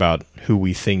talk about who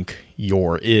we think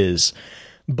Yor is.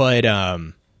 But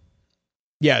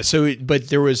yeah, so but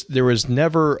there was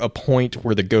never a point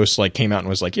where the ghost like came out and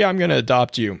was like, "Yeah, I'm going to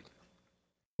adopt you."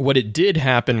 What it did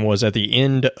happen was at the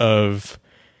end of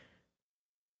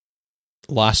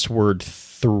Last Word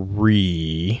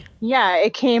 3. Yeah,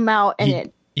 it came out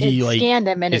and it scanned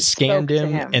him and it scanned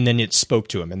him and then it spoke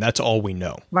to him, and that's all we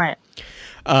know. Right.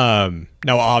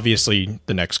 Now obviously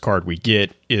the next card we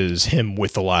get is him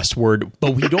with the last word,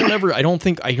 but we don't ever I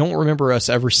don't remember us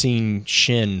ever seeing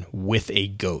Shin with a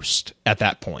ghost at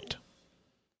that point.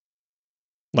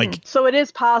 Like so it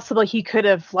is possible he could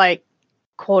have like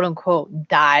quote unquote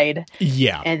died.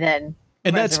 Yeah. And then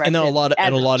a lot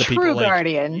of people like,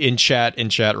 in chat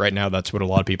right now, that's what a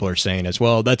lot of people are saying as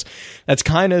well. That's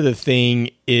kind of the thing,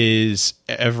 is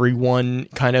everyone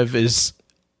kind of is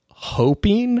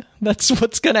hoping that's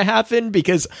what's going to happen,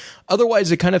 because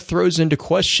otherwise it kind of throws into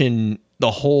question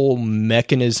the whole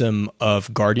mechanism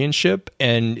of guardianship.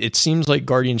 And it seems like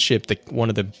guardianship, one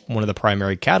of the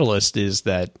primary catalysts is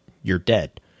that you're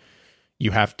dead.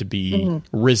 You have to be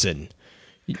risen.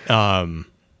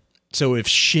 So if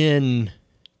Shin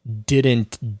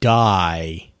didn't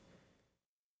die,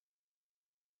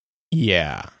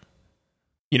 yeah,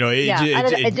 you know,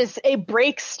 it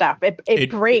breaks stuff.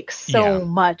 It breaks so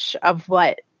much of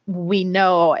what we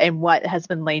know and what has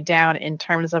been laid down in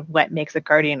terms of what makes a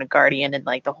guardian, and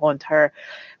like the whole entire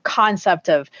concept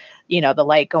of, you know, the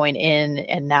light going in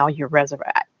and now you're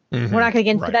resurrected. Mm-hmm. We're not going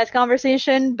to get into that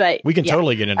conversation, but we can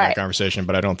totally get into that conversation,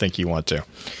 but I don't think you want to.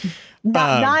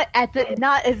 Not at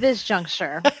this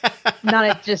juncture. Not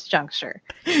at this juncture.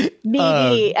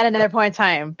 Maybe at another point in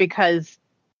time, because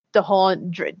the whole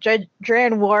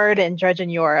Dran Ward and Dredge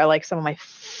and Yor are like some of my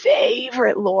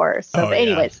favorite lore. So,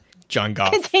 anyways, John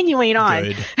Goff. Continuing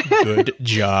on. Good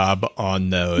job on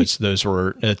those.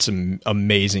 That's an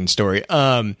amazing story.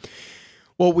 Well,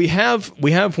 we have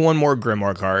one more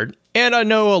Grimoire card. And I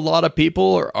know a lot of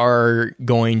people are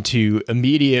going to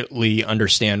immediately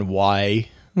understand why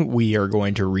we are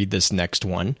going to read this next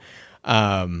one.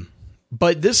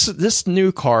 But this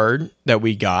new card that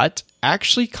we got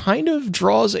actually kind of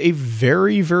draws a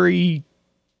very, very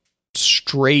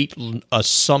straight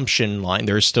assumption line.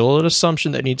 There's still an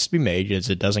assumption that needs to be made, as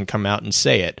it doesn't come out and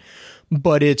say it,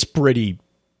 but it's pretty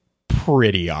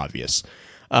obvious.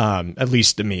 At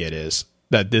least to me it is,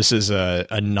 that this is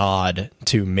a nod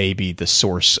to maybe the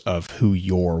source of who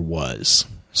Yor was.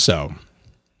 So,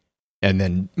 and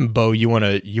then Bo, you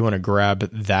wanna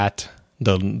grab that,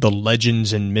 the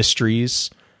legends and mysteries.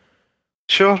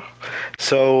 Sure.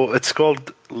 So it's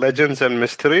called Legends and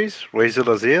Mysteries, Razel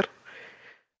Azir.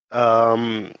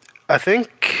 I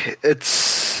think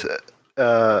it's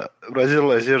Razel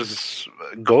Azir's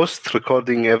ghost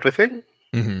recording everything,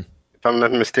 if I'm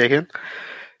not mistaken.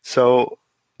 So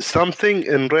something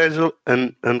in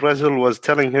Razel was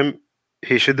telling him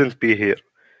he shouldn't be here.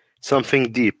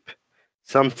 Something deep,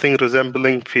 something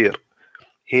resembling fear.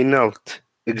 He knelt,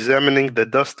 examining the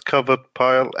dust-covered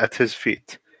pile at his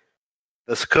feet.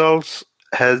 The skulls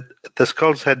had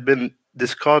been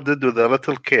discarded with a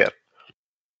little care.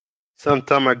 Some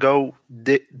time ago,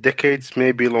 decades,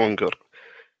 maybe longer.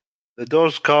 The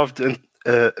doors carved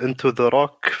into the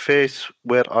rock face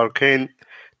were arcane,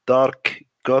 dark,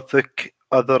 gothic,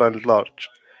 other and large.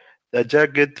 The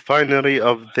jagged finery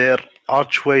of their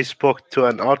archway spoke to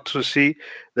an artistry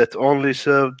that only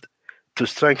served to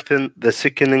strengthen the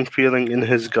sickening feeling in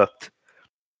his gut.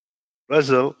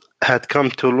 Razel had come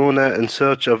to Luna in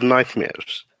search of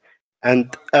nightmares,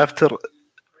 and after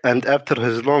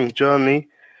his long journey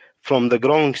from the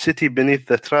growing city beneath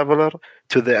the traveler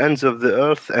to the ends of the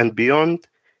earth and beyond,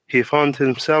 he found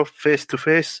himself face to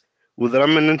face with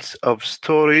remnants of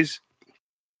stories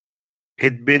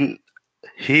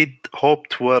he'd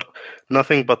hoped were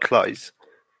nothing but lies.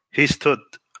 He stood,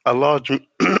 a large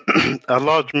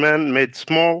man made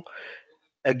small,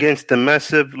 against a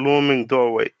massive looming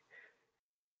doorway.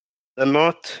 The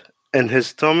knot in his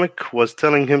stomach was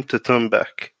telling him to turn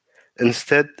back.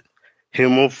 Instead, he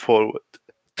moved forward,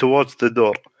 towards the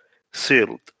door,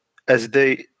 sealed, as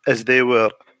they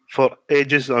were, for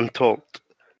ages untold.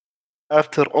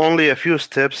 After only a few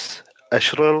steps, a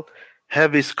shrill,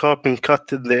 heavy scarping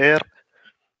cut in the air,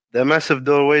 the massive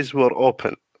doorways were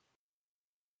open.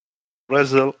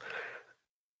 Razel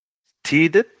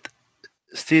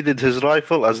steadied his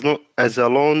rifle as a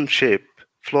lone shape,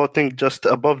 floating just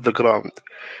above the ground,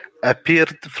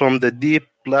 appeared from the deep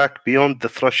black beyond the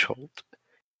threshold.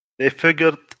 They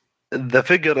figured the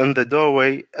figure in the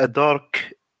doorway, a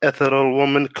dark, ethereal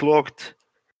woman cloaked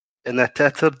in a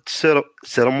tattered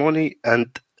ceremony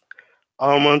and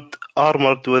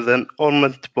armored with an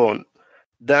ornament bone,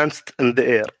 danced in the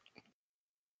air.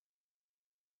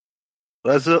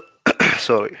 Razel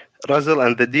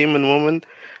and the demon woman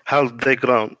held their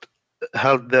ground,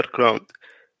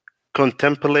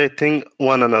 contemplating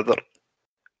one another.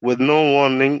 With no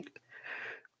warning,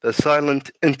 the silent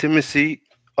intimacy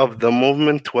of the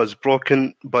movement was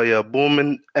broken by a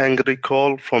booming, angry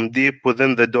call from deep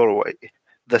within the doorway.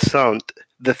 The sound,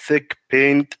 the thick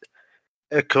pain,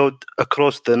 echoed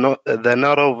across the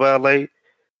narrow valley,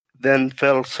 then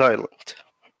fell silent.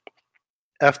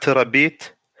 After a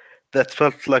beat that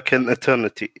felt like an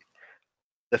eternity,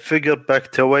 the figure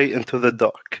backed away into the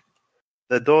dark.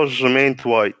 The doors remained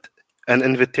wide, an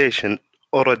invitation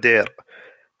or a dare.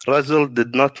 Razel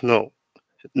did not know,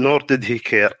 nor did he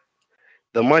care.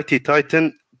 The mighty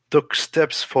titan took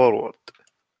steps forward.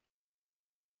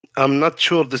 I'm not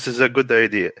sure this is a good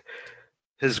idea.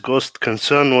 His ghost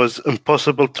concern was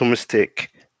impossible to mistake.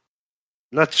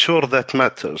 Not sure that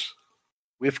matters.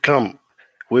 We've come.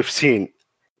 We've seen.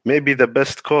 Maybe the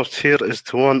best course here is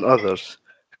to warn others.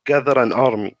 Gather an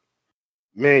army.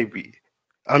 Maybe.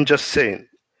 I'm just saying.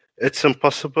 It's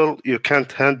impossible. You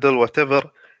can't handle whatever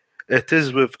it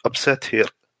is we've upset here.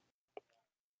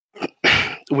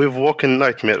 We've woken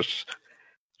nightmares.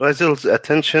 Razel's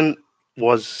attention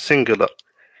was singular.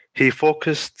 He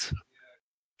focused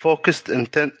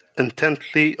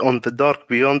intently on the dark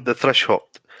beyond the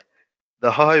threshold.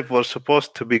 The hive was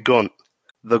supposed to be gone.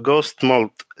 The ghost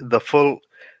mulled the full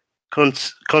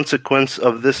consequence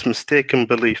of this mistaken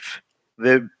belief.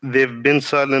 They've been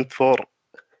silent for...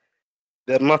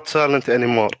 They're not silent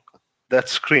anymore. That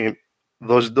scream,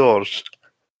 those doors,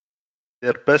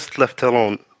 they're best left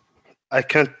alone. I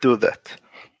can't do that.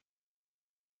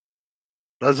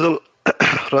 Razel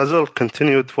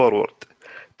continued forward,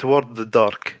 toward the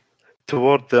dark,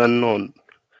 toward the unknown.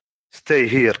 Stay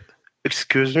here.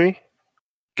 Excuse me?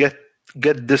 Get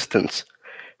distance.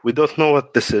 We don't know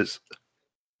what this is.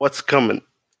 What's coming?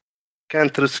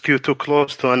 Can't risk you too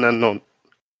close to an unknown.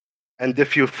 And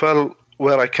if you fell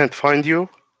where I can't find you,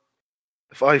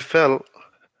 if I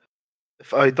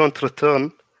don't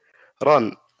return,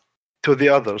 run to the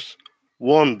others.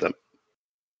 Warn them.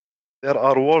 There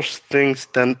are worse things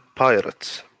than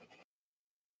pirates.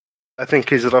 I think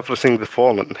he's referencing the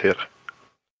Fallen here.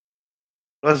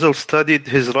 Razel steadied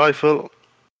his rifle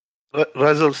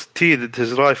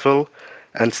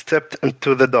and stepped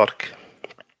into the dark.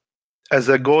 As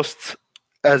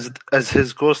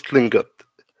his ghost lingered.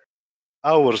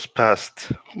 Hours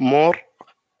passed. More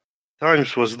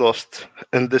times was lost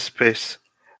in this space,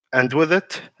 and with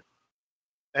it,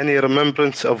 any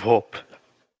remembrance of hope,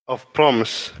 of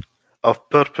promise, of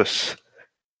purpose,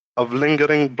 of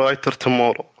lingering brighter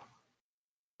tomorrow.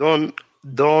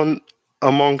 Dawn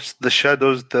amongst the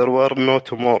shadows there were no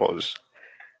tomorrows.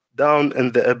 Down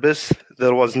in the abyss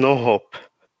there was no hope.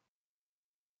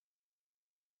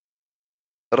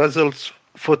 Razel's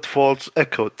footfalls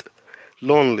echoed,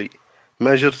 lonely,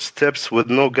 measured steps with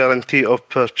no guarantee of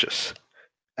purchase.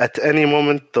 At any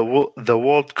moment the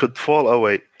world could fall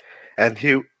away, and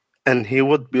he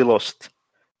would be lost.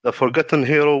 The forgotten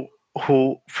hero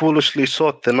who foolishly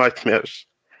sought the nightmares.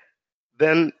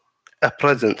 Then a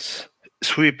presence,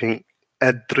 sweeping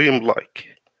and dreamlike.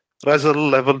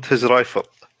 Razel leveled his rifle.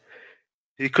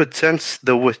 He could sense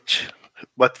the witch,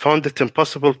 but found it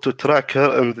impossible to track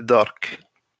her in the dark.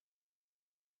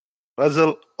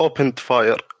 Razel opened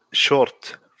fire,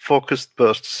 short, focused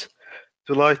bursts,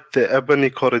 to light the ebony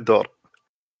corridor.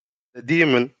 The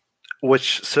demon,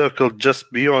 which circled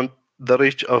just beyond the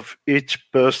reach of each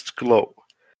burst glow.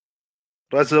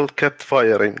 Razel kept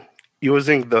firing,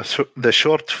 using the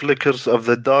short flickers of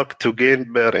the dark to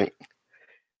gain bearing.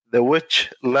 The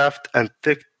witch laughed and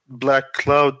thick black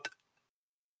cloud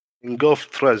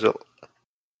engulfed Razel.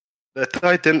 The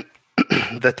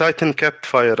Titan kept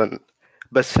firing,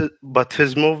 but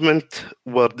his movement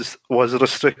was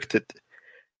restricted.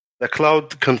 The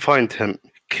cloud confined him,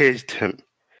 caged him.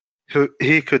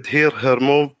 He could hear her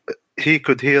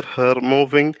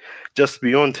moving just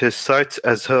beyond his sights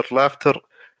as her laughter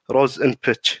rose in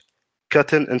pitch,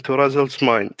 cutting into Razel's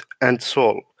mind and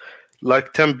soul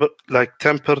like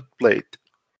tempered blade.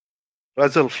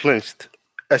 Razel flinched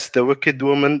as the wicked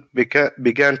woman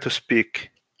began to speak.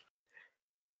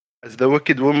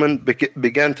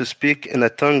 Began to speak in a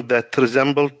tongue that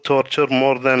resembled torture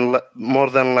more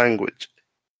than language.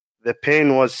 The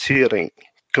pain was searing,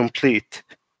 complete.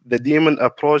 The demon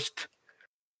approached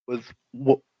with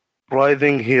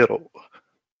writhing hero.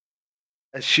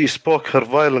 As she spoke, her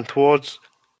violent words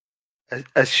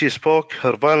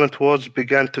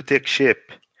began to take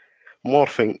shape,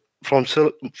 morphing from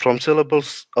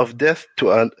syllables of death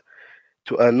to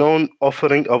a known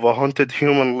offering of a haunted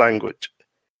human language.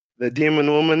 The demon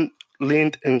woman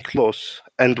leaned in close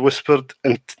and whispered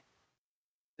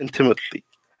intimately.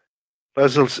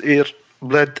 Razel's ear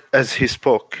bled as he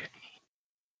spoke.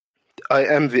 I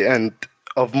am the end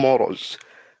of Moros,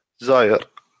 Zaire,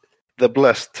 the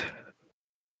blessed,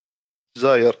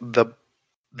 Zaire, the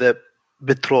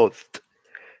betrothed.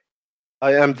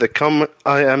 I am the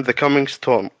coming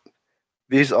storm.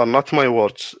 These are not my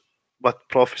words, but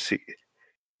prophecy.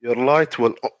 Your light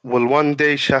will one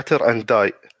day shatter and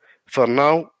die. For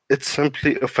now, it's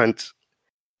simply offense.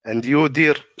 And you,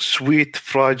 dear, sweet,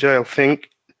 fragile thing,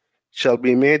 shall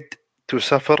be made to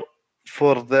suffer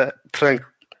for the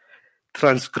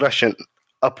transgression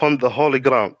upon the holy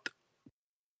ground.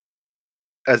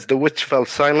 As the witch fell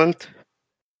silent,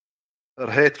 her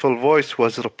hateful voice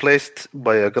was replaced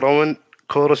by a growing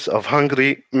chorus of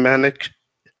hungry, manic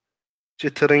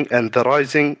chittering and the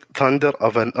rising thunder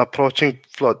of an approaching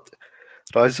flood.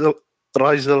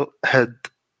 Razel had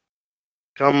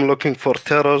come looking for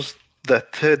terrors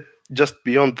that hid just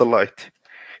beyond the light.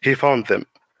 He found them.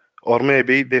 Or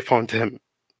maybe they found him.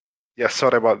 Yeah,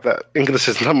 sorry about that. English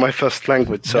is not my first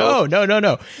language. So. No.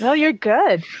 No, you're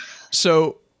good.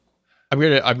 So I'm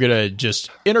gonna just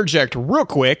interject real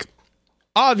quick.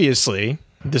 Obviously,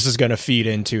 this is going to feed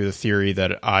into the theory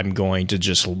that I'm going to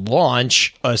just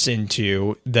launch us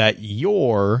into, that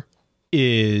Yor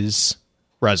is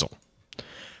Razel.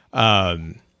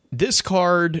 This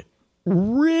card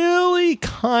really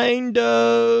kind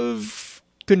of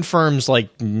confirms like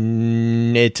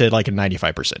it to like a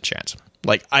 95% chance.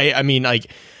 Like I mean, like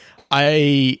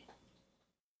I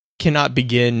cannot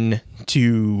begin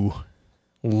to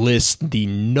list the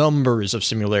numbers of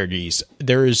similarities.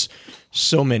 There's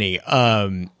so many.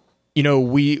 I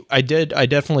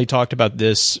definitely talked about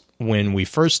this when we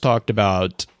first talked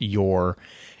about Yor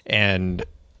and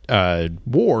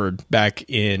Ward back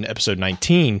in episode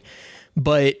 19.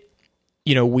 But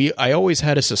I always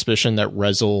had a suspicion that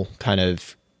Razel kind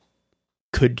of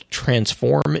could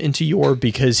transform into Yor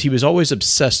because he was always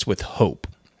obsessed with hope.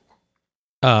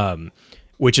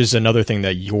 Which is another thing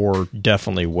that Yor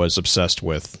definitely was obsessed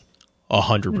with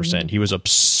 100%. Mm-hmm. He was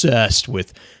obsessed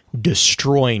with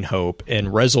destroying hope, and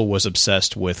Razel was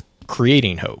obsessed with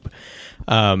creating hope.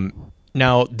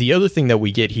 Now, the other thing that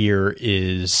we get here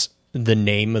is the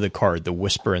name of the card, the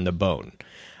Whisper in the Bone.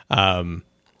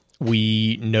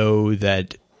 We know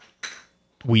that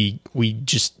we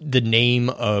just, the name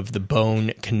of the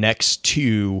bone connects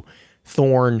to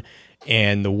Thorn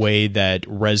and the way that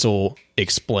Razel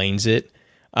explains it.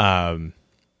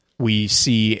 We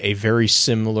see a very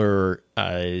similar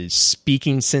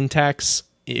speaking syntax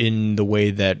in the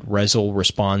way that Razel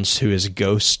responds to his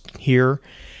ghost here.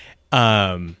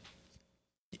 And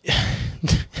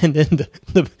then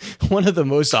the one of the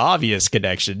most obvious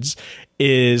connections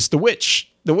is the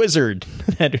wizard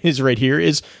that is right here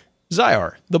is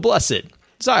Zaire, the blessed,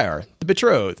 Zaire, the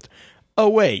betrothed. Oh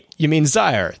wait, you mean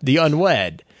Zaire, the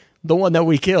unwed, the one that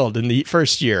we killed in the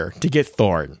first year to get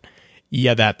Thorn.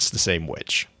 Yeah, that's the same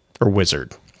witch or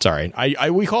wizard. Sorry,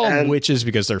 we call them witches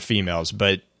because they're females,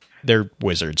 but they're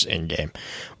wizards in game.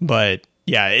 But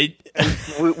yeah,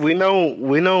 we know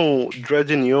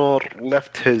Dredgen Yor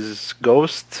left his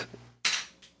ghost.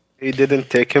 He didn't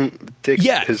take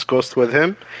his ghost with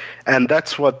him, and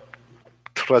that's what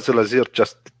Razel Azir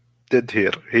just did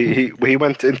here. He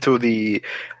went into the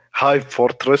Hive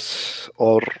Fortress,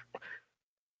 or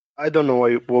I don't know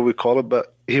what we call it,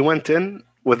 but he went in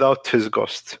without his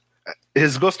ghost.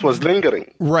 His ghost was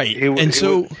lingering, right?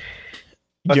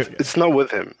 But it's not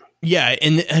with him. Yeah,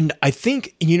 and I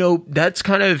think that's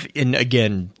kind of, and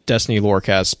again, Destiny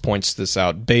Lorecast points this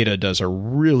out. Beta does a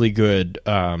really good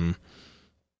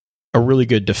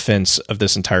defense of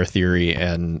this entire theory,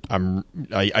 and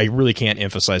I really can't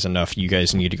emphasize enough. You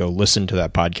guys need to go listen to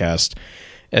that podcast.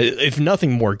 If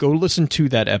nothing more, go listen to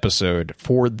that episode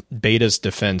for Beta's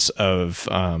defense of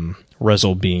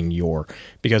Razel being Yor,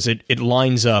 because it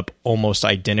lines up almost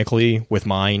identically with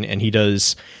mine, and he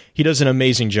does an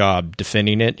amazing job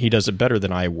defending it. He does it better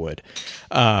than I would.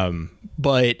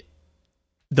 But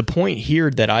the point here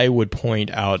that I would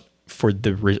point out for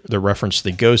the reference to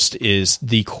the ghost is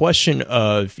the question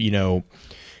of,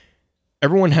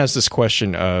 everyone has this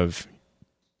question of,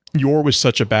 Yor was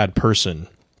such a bad person,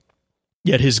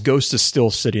 yet his ghost is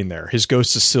still sitting there. His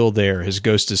ghost is still there. His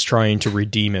ghost is trying to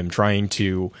redeem him, trying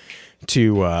to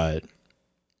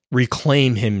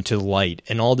reclaim him to light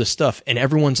and all this stuff. And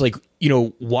everyone's like,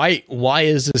 why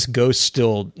is this ghost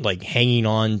still like hanging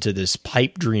on to this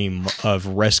pipe dream of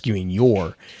rescuing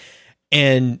Yor?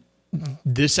 And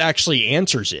this actually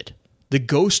answers it. The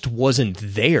ghost wasn't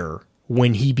there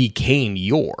when he became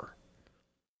Yor.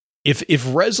 If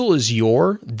Rezyl is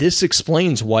Yor, this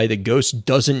explains why the ghost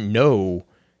doesn't know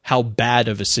how bad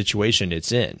of a situation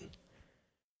it's in.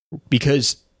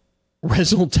 Because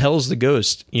Rezyl tells the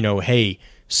ghost, hey,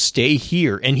 stay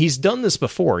here. And he's done this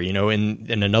before, in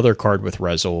another card with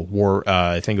Rezyl, War,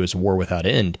 I think it was War Without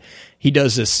End. He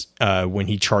does this when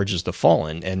he charges the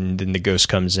Fallen, and then the ghost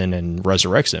comes in and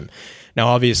resurrects him. Now,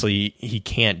 obviously,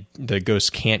 the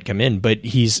ghost can't come in, but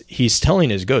he's telling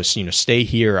his ghost, stay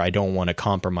here. I don't want to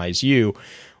compromise you.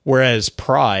 Whereas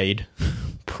Pride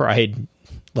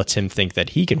lets him think that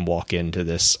he can walk into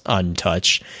this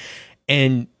untouched,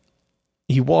 and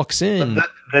he walks in.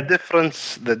 The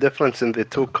difference in the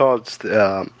two cards,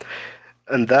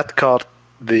 in that card,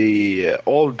 the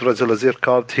old Rezyl Azzir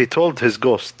card, he told his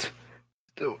ghost,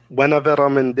 whenever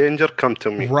I'm in danger, come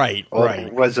to me. Right.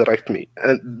 Resurrect me.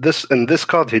 And in this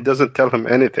card, he doesn't tell him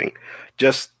anything.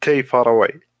 Just stay far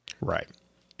away. Right.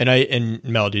 And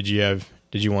Mel, did you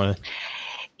want to?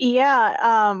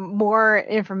 Yeah, more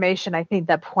information I think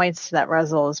that points to that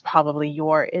Rezyl is probably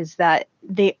Yor is that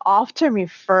they often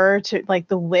refer to like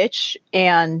the witch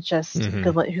and just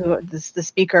the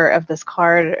speaker of this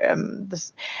card,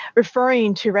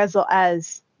 referring to Rezyl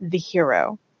as the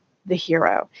hero,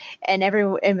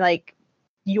 and like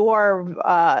Yor,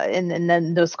 and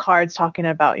then those cards talking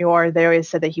about Yor, they always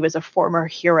said that he was a former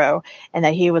hero and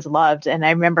that he was loved. And I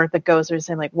remember the ghosts were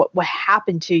saying like, what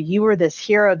happened to you? You were this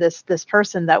hero, this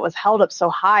person that was held up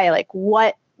so high. Like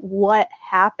what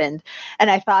happened? And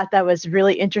I thought that was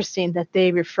really interesting that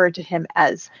they referred to him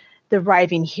as the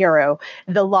riving hero,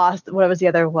 the lost, what was the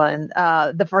other one?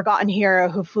 The forgotten hero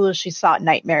who foolishly sought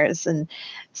nightmares. And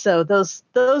so those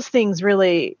things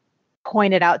really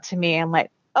pointed out to me. I'm like,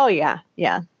 oh yeah,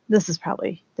 this is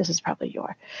probably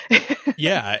Yor.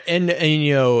 Yeah, and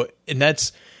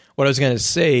that's what I was going to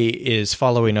say is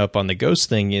following up on the ghost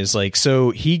thing is like,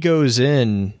 so he goes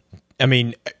in. I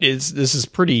mean, this is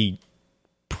pretty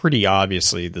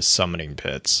obviously the summoning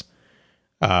pits.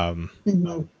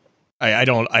 Mm-hmm. I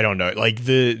don't know. Like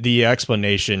the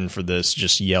explanation for this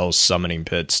just yells summoning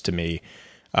pits to me.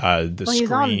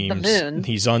 He's on the moon.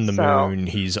 He's on the moon.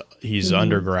 He's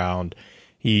underground.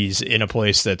 He's in a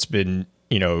place that's been,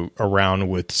 around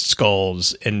with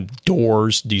skulls and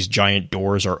doors. These giant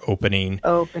doors are opening.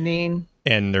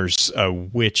 And there's a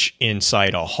witch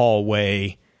inside a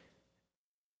hallway.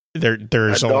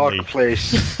 There's a only dark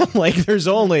place. like there's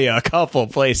only a couple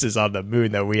places on the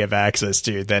moon that we have access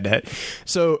to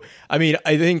so I mean,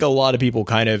 I think a lot of people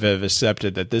kind of have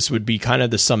accepted that this would be kind of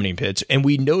the summoning pits, and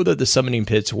we know that the summoning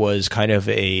pits was kind of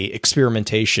a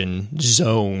experimentation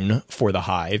zone for the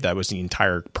Hive. That was the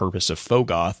entire purpose of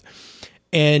Fogoth.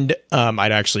 And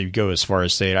I'd actually go as far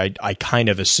as say I kind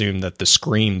of assume that the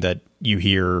scream that you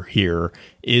hear here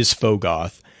is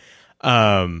Fogoth.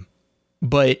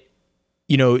 But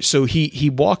so he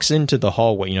walks into the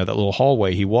hallway, that little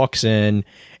hallway. He walks in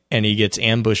and he gets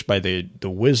ambushed by the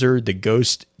wizard, the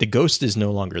ghost. The ghost is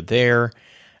no longer there,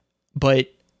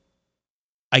 but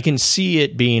I can see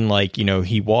it being like,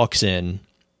 he walks in,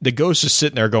 the ghost is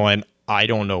sitting there going, I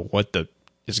don't know what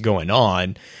is going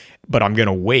on, but I'm going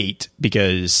to wait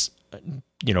because,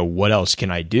 what else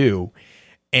can I do?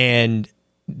 And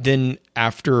then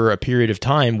after a period of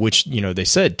time, which, they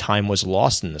said time was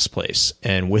lost in this place,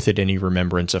 and with it any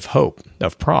remembrance of hope,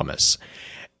 of promise.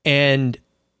 And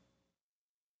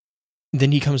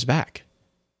then he comes back.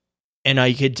 And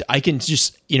I can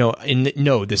just,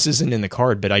 no, this isn't in the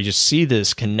card, but I just see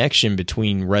this connection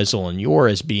between Rezyl and Yor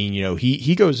as being,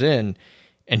 he goes in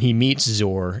and he meets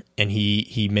Zor and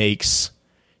he makes,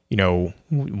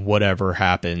 whatever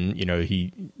happened,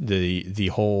 the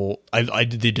whole,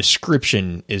 the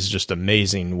description is just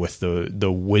amazing with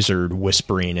the wizard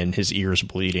whispering and his ears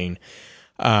bleeding.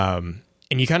 And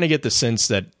you kind of get the sense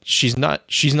that she's not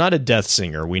a death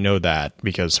singer. We know that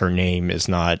because her name is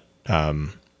not,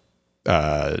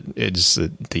 it's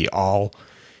the Al.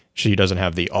 She doesn't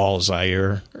have the Al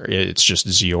Zaire. It's just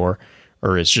Zior,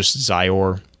 or it's just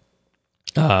Zior.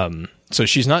 So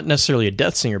she's not necessarily a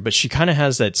death singer, but she kind of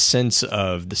has that sense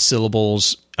of the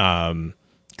syllables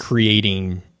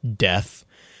creating death,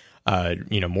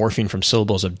 morphing from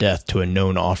syllables of death to a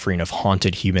known offering of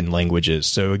haunted human languages.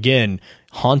 So again,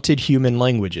 haunted human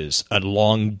languages, a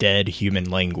long dead human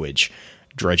language.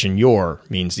 Dredgen Yor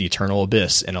means the eternal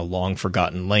abyss in a long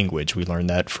forgotten language. We learned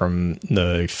that from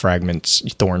the fragments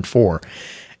Thorn 4.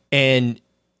 And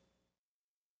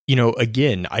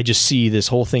again, I just see this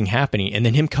whole thing happening, and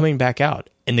then him coming back out,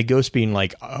 and the ghost being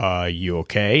like, you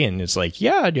okay? And it's like,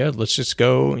 yeah, let's just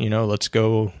go, let's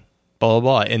go, blah, blah,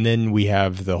 blah. And then we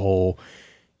have the whole,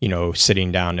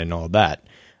 sitting down and all that.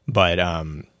 But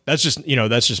that's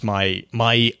just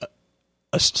my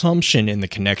assumption in the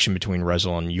connection between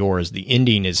Rezyl and yours. The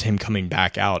ending is him coming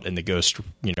back out and the ghost,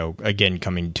 again,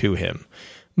 coming to him.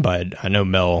 But I know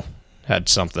Mel had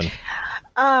something.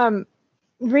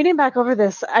 Reading back over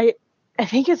this, I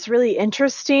think it's really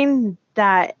interesting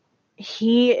that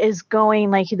he is going,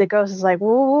 like, the ghost is like,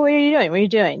 well, what are you doing? What are you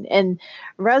doing? And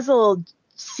Rezyl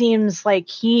seems like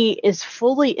he is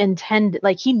fully intended,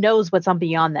 like he knows what's on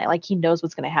beyond that, like he knows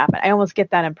what's going to happen. I almost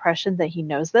get that impression that he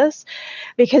knows this,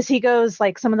 because he goes,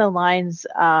 like, some of the lines,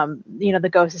 the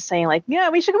ghost is saying, like, yeah,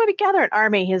 we should go together, an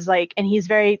army. He's like, and he's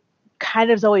very kind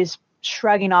of always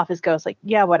shrugging off his ghost, like,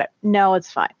 yeah, whatever, no,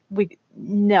 it's fine,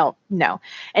 no.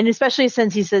 And especially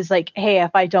since he says, like, hey,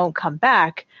 if I don't come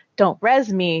back, don't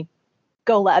res me,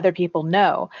 go let other people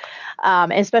know.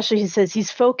 Especially he says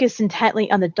he's focused intently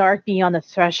on the dark beyond the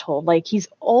threshold. Like he's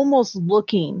almost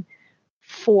looking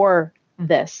for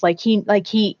this. Like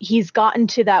he's gotten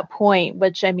to that point,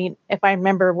 which, I mean, if I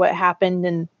remember what happened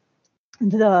in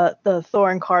the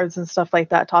Thorn cards and stuff like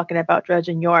that, talking about Dredge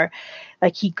and Yor,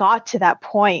 like he got to that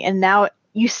point, and now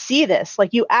you see this,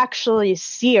 like you actually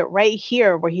see it right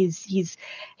here, where he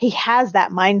has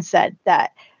that mindset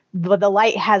that the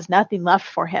light has nothing left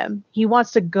for him. He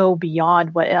wants to go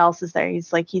beyond what else is there.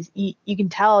 He's like, you can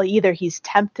tell either he's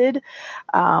tempted,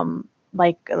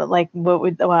 like what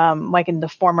would like in the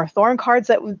former Thorn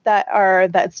cards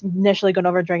that's initially going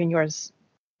over Dragon Yor's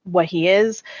what he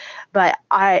is, but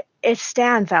it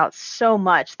stands out so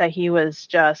much that he was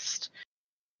just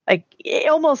like,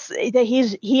 almost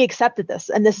that he accepted this,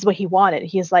 and this is what he wanted.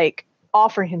 He's like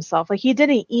offering himself, like he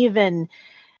didn't even,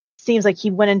 seems like he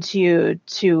went into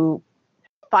to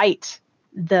fight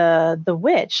the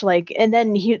witch, like, and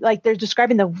then he, like, they're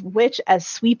describing the witch as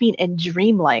sweeping and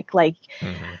dreamlike. Like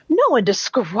no one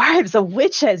describes a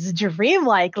witch as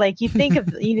dreamlike. Like you think of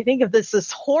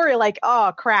this horror, like,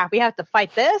 oh crap, we have to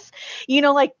fight this,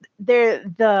 like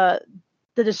the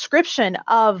description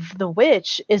of the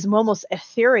witch is almost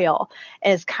ethereal,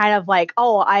 is kind of like,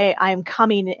 oh, I'm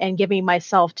coming and giving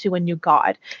myself to a new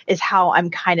god, is how I'm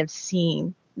kind of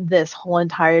seeing this whole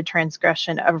entire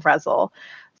transgression of Rezyl.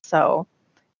 So,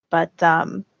 but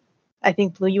I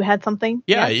think, Blue, you had something?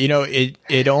 Yeah,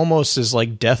 it almost is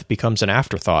like death becomes an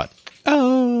afterthought.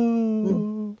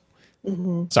 Oh.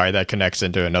 Mm-hmm. Sorry, that connects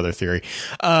into another theory.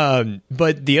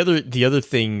 But the other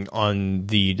thing on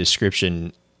the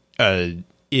description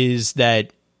is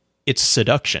that it's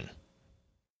seduction.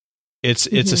 It's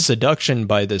a seduction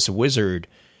by this wizard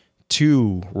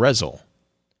to Rezyl.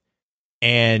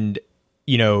 And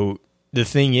the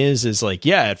thing is like,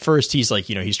 yeah, at first he's like,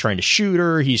 he's trying to shoot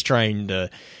her, he's trying to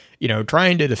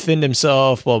defend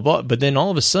himself, blah, blah. But then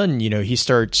all of a sudden, he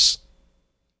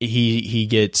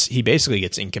basically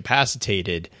gets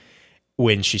incapacitated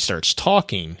when she starts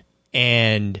talking,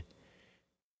 and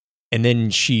then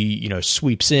she,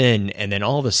 sweeps in, and then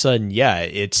all of a sudden, yeah,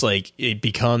 it's like, it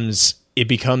becomes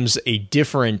a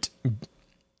different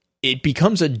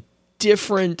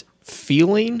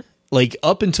feeling. Like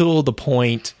up until the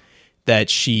point that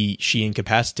she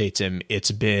incapacitates him,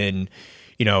 it's been,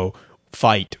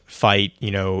 fight,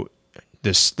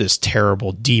 this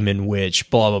terrible demon witch,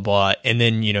 blah, blah, blah. And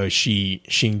then, she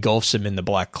engulfs him in the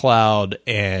black cloud,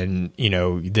 and,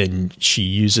 then she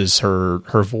uses her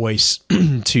voice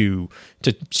to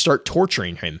start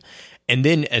torturing him. And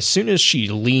then as soon as she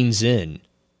leans in,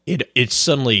 it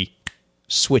suddenly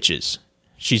switches.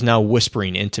 She's now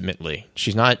whispering intimately.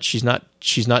 She's not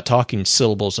talking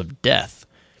syllables of death.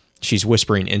 She's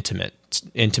whispering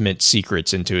intimate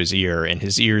secrets into his ear, and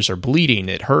his ears are bleeding.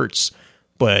 It hurts,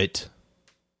 but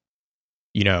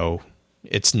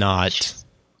it's not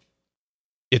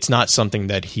something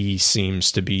that he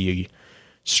seems to be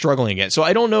struggling against. So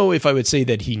I don't know if I would say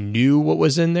that he knew what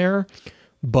was in there,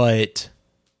 but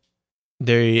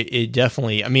it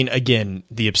definitely, I mean, again,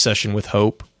 the obsession with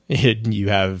hope. You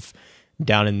have,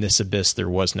 down in this abyss, there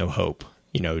was no hope.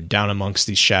 Down amongst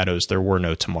these shadows, there were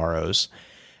no tomorrows.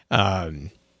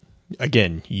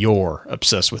 Again, you're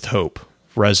obsessed with hope.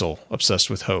 Rezyl, obsessed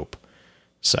with hope.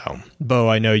 So, Bo,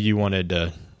 I know you wanted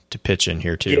to pitch in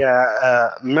here too.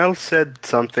 Yeah, Mel said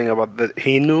something about that.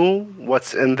 He knew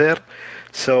what's in there.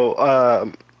 So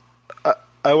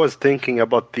I was thinking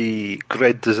about the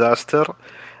Great Disaster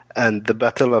and the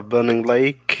Battle of Burning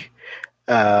Lake.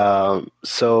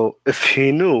 So if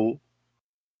he knew,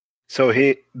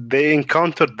 they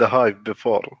encountered the Hive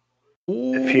before,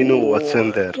 If you know what's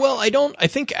in there. Well, I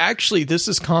think actually this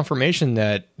is confirmation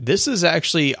that this is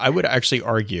actually, I would actually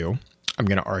argue, I'm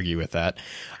going to argue with that.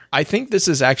 I think this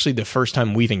is actually the first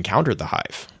time we've encountered the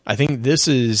Hive. I think this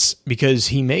is because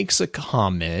he makes a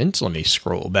comment. Let me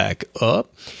scroll back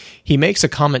up. He makes a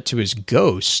comment to his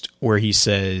ghost where he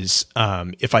says,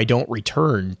 if I don't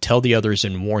return, tell the others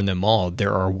and warn them all,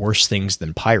 there are worse things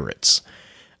than pirates.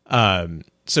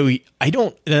 So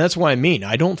that's what I mean.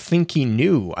 I don't think he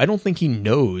knew. I don't think he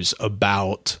knows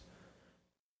about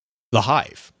the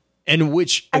Hive, and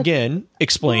which again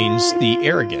explains the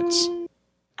arrogance.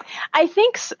 I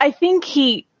think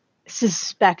he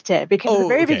suspected because at the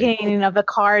very beginning of the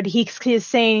card, he's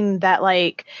saying that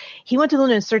like he went to the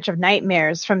moon in search of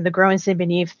nightmares from the growing sin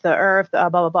beneath the earth, blah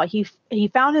blah blah. He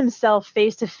found himself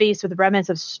face to face with remnants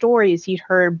of stories he'd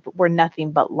heard were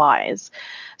nothing but lies.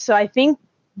 So I think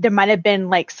there might have been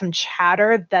like some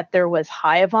chatter that there was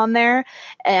Hive on there,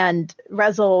 and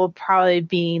Rezyl, probably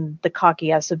being the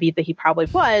cocky SOB that he probably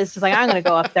was, is like, I'm going to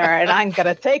go up there and I'm going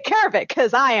to take care of it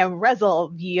because I am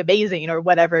Rezyl the Amazing or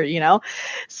whatever, you know?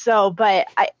 So, but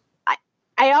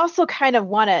I also kind of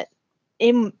want to,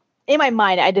 in my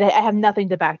mind, I have nothing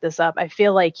to back this up. I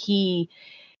feel like he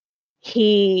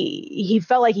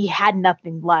felt like he had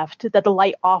nothing left, that the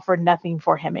light offered nothing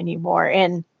for him anymore.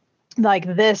 And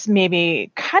like this,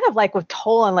 maybe kind of like with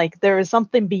Toland, like there was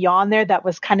something beyond there that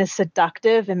was kind of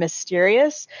seductive and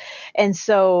mysterious. And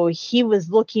so he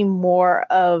was looking more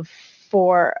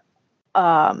for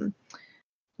not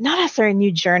necessarily a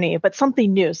new journey, but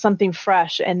something new, something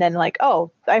fresh. And then like,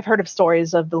 oh, I've heard of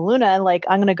stories of the Luna. Like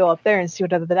I'm going to go up there and see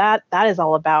what that is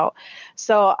all about.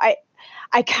 So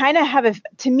I kind of have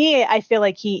to me, I feel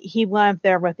like he went up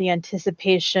there with the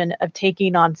anticipation of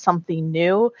taking on something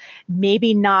new,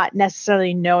 maybe not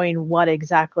necessarily knowing what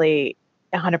exactly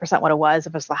 100% what it was,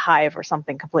 if it's the Hive or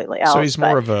something completely else. So he's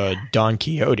more of a Don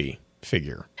Quixote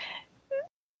figure.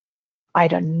 I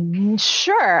don't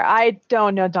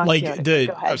know Don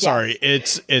Quixote. I'm sorry.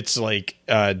 It's like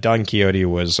Don Quixote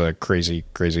was a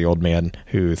crazy old man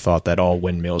who thought that all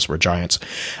windmills were giants.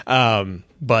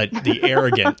 But the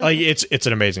arrogant, like it's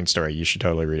an amazing story. You should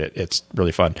totally read it. It's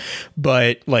really fun.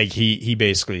 But like he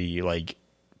basically like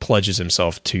pledges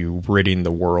himself to ridding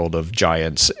the world of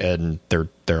giants, and there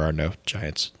are no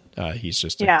giants. He's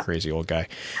just a crazy old guy.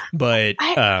 But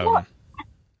I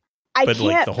can't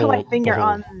like put my finger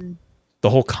on the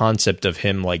whole concept of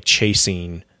him like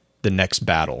chasing the next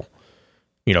battle,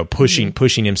 you know,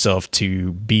 pushing himself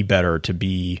to be better, to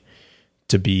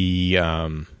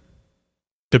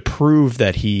prove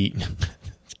that he,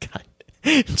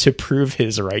 to prove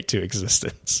his right to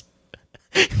existence.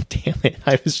 Damn it.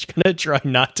 I was going to try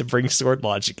not to bring sword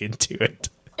logic into it.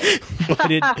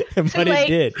 But it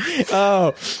did.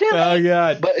 Oh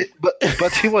God.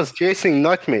 But he was chasing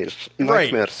nightmares.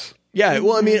 Right. Yeah,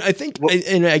 well, I mean, I think,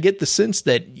 and I get the sense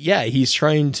that, he's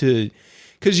trying to,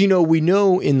 because, you know, we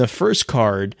know in the first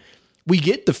card, we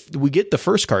get the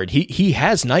first card. He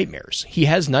has nightmares. He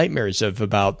has nightmares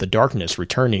about the darkness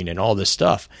returning and all this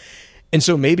stuff. And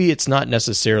so maybe it's not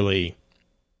necessarily,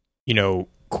 you know,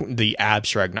 the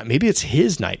abstract, maybe it's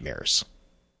his nightmares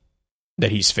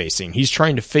that he's facing. He's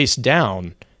trying to face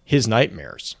down his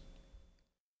nightmares.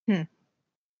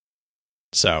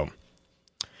 So,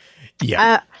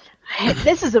 yeah.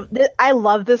 I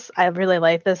love this. I really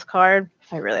like this card.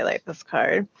 I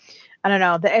don't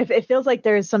know. It feels like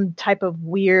there's some type of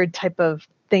weird type of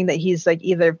thing that he's like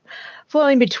either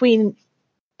flowing between.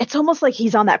 It's almost like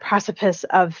he's on that precipice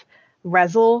of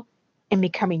Rezyl and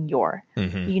becoming Yor.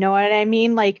 Mm-hmm. You know what I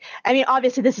mean? Like, I mean,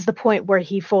 obviously this is the point where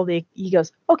he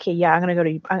goes, okay, yeah, I'm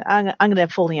going to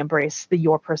fully embrace the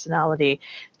Yor personality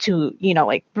to, you know,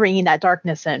 like bringing that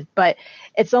darkness in. But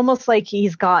it's almost like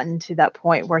he's gotten to that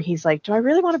point where he's like, do I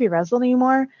really want to be Rezyl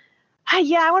anymore?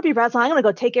 Yeah, I want to be Rezyl. I'm going to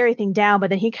go take everything down. But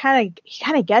then he kind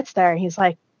of gets there. And he's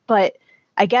like, but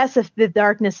I guess if the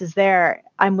darkness is there,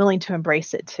 I'm willing to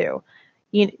embrace it too.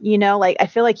 You know, like I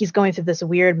feel like he's going through this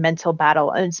weird mental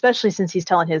battle, and especially since he's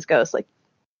telling his ghost, like,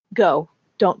 go,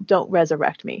 don't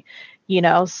resurrect me, you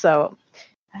know? So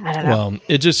I don't know. Well,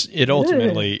 it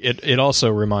ultimately, it also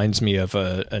reminds me of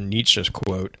a Nietzsche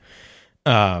quote.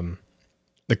 The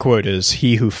quote is,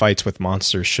 "He who fights with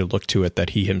monsters should look to it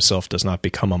that he himself does not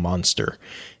become a monster.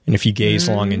 And if you gaze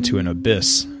long into an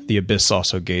abyss, the abyss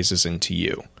also gazes into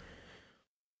you."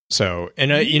 So,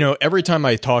 and you know, every time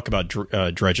I talk about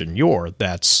Dredgen Yor,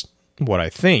 that's what I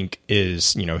think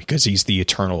is, you know, because he's the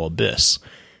eternal abyss.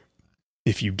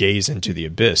 If you gaze into the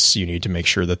abyss, you need to make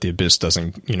sure that the abyss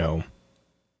doesn't, you know,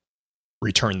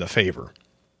 return the favor.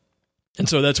 And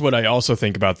so that's what I also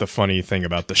think about the funny thing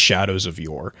about the shadows of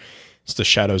Yor. It's the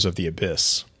shadows of the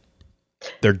abyss.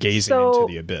 They're gazing into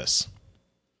the abyss.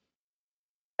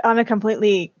 On a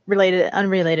completely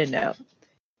unrelated note,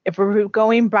 if we're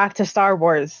going back to Star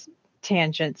Wars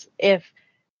tangents,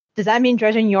 does that mean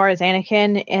Dredgen Yor is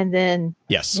Anakin, and then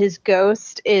yes, his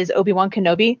ghost is Obi-Wan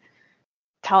Kenobi,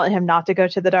 telling him not to go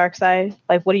to the dark side?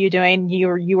 Like, what are you doing?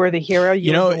 You were the hero.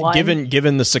 You know, the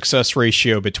given the success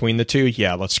ratio between the two,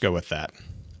 yeah, let's go with that.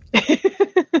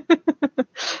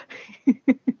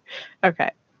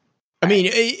 Okay. I mean,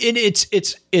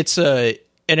 it's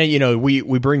and you know,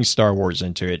 we bring Star Wars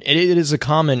into it. It is a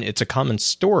common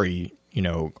story, you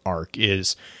know, arc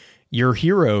is your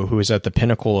hero who is at the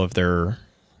pinnacle of their,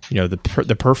 you know, the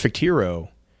perfect hero.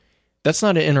 That's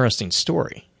not an interesting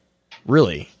story,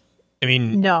 really. I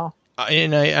mean, no.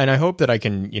 And I hope that I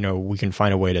can, you know, we can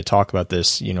find a way to talk about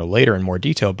this, you know, later in more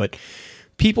detail, but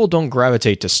people don't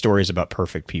gravitate to stories about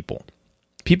perfect people.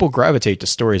 People gravitate to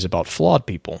stories about flawed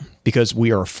people because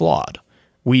we are flawed.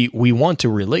 We want to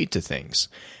relate to things.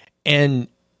 And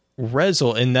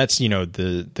Rezyl, and that's, you know,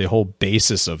 the whole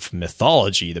basis of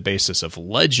mythology, the basis of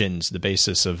legends, the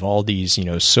basis of all these, you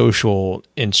know, social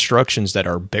instructions that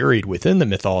are buried within the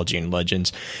mythology and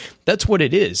legends. That's what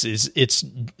it is it's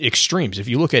extremes. If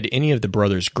you look at any of the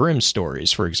Brothers Grimm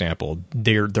stories, for example,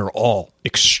 they're all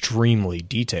extremely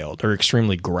detailed. They're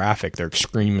extremely graphic. They're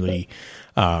extremely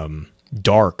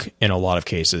dark in a lot of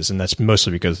cases, and that's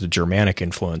mostly because of the Germanic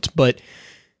influence. But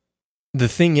the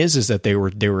thing is that they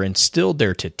were instilled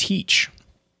there to teach.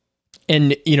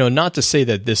 And, you know, not to say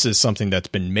that this is something that's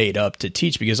been made up to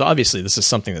teach, because obviously this is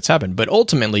something that's happened, but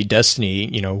ultimately Destiny,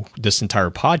 you know, this entire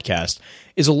podcast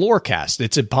is a lore cast.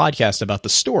 It's a podcast about the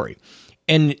story.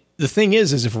 And the thing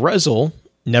is if Rezyl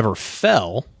never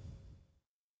fell,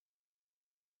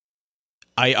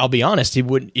 I'll be honest, he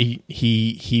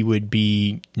would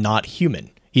be not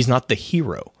human. He's not the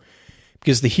hero,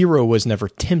 because the hero was never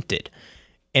tempted.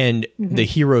 And the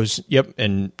hero's,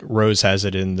 and Rose has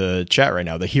it in the chat right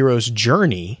now, the hero's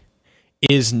journey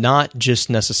is not just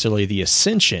necessarily the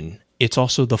ascension, it's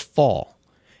also the fall.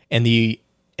 And the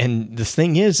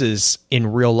thing is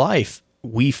in real life,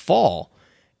 we fall,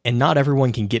 and not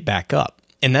everyone can get back up.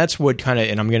 And that's what kind of,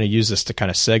 and I'm going to use this to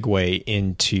kind of segue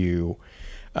into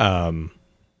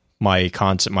my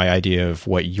concept, my idea of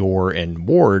what Yor and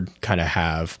Ward kind of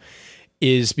have,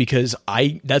 is because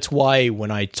that's why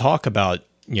when I talk about,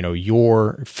 you know,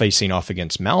 Yor facing off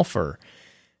against Malphur,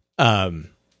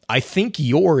 I think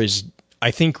Yor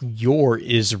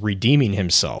is redeeming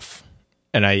himself.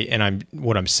 And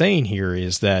what I'm saying here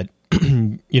is that,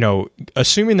 you know,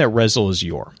 assuming that Rezyl is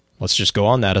Yor, let's just go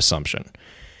on that assumption.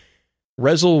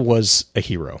 Rezyl was a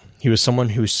hero. He was someone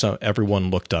who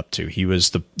everyone looked up to. He was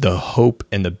the hope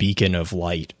and the beacon of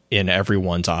light in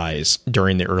everyone's eyes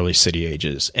during the early City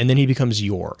Ages. And then he becomes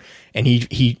Yor, and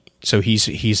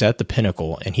he's at the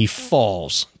pinnacle, and he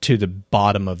falls to the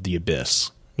bottom of the abyss,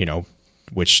 you know,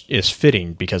 which is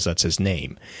fitting because that's his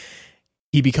name.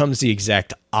 He becomes the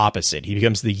exact opposite. He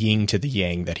becomes the yin to the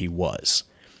yang that he was.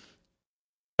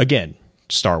 Again,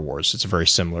 Star Wars, it's a very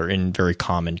similar and very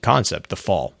common concept, the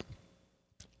fall.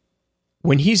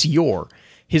 When he's Yor,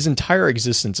 his entire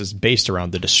existence is based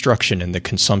around the destruction and the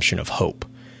consumption of hope.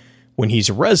 When he's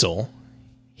Rezyl,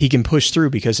 he can push through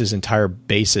because his entire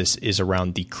basis is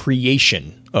around the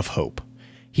creation of hope.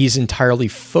 He's entirely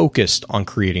focused on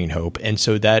creating hope, and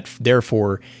so that,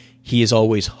 therefore, he is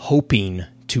always hoping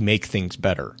to make things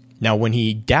better. Now, when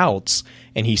he doubts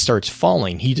and he starts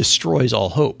falling, he destroys all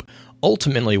hope.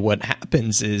 Ultimately, what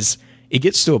happens is it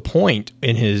gets to a point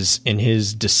in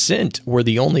his descent where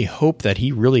the only hope that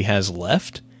he really has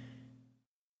left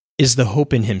is the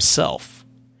hope in himself.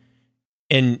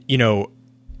 And, you know,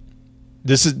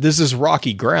 this is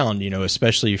rocky ground, you know,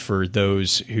 especially for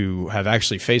those who have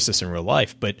actually faced this in real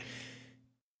life. But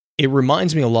it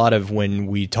reminds me a lot of when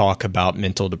we talk about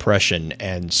mental depression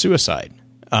and suicide,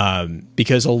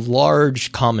 because a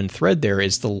large common thread there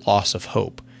is the loss of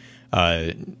hope.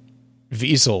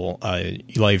 Wiesel,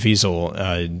 Elie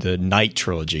Wiesel, the Night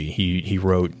trilogy, he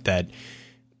wrote that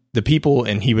the people,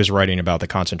 and he was writing about the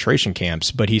concentration camps,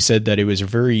 but he said that it was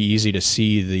very easy to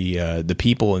see the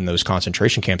people in those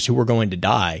concentration camps who were going to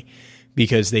die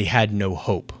because they had no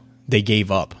hope. They gave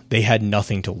up. They had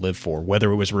nothing to live for,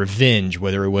 whether it was revenge,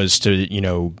 whether it was to, you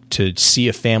know, to see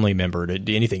a family member, to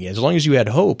do anything. As long as you had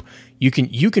hope, you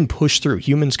can push through.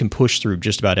 Humans can push through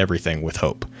just about everything with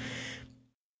hope.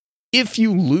 If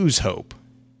you lose hope,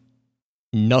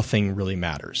 nothing really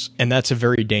matters. And that's a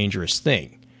very dangerous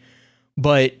thing.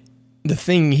 But the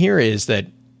thing here is that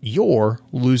Yor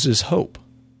loses hope.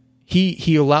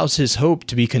 he allows his hope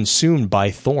to be consumed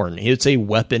by thorn. It's a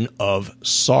weapon of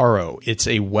sorrow. It's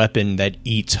a weapon that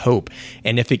eats hope.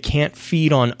 And if it can't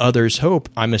feed on others' hope,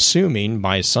 I'm assuming,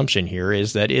 my assumption here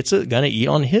is that it's going to eat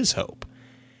on his hope.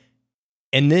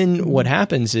 And then what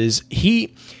happens is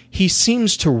he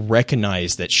seems to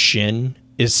recognize that Shin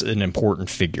is an important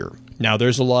figure. Now, there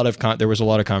was a lot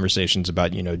of conversations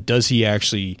about, does he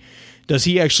actually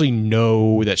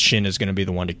know that Shin is going to be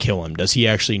the one to kill him? Does he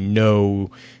actually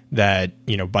know that,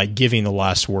 by giving the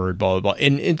last word, blah, blah, blah.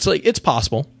 And it's like, it's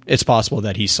possible. It's possible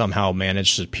that he somehow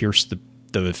managed to pierce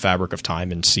the fabric of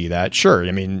time and see that. Sure.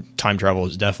 I mean, time travel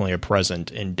is definitely a present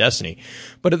in Destiny.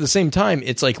 But at the same time,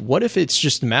 it's like, what if it's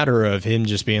just a matter of him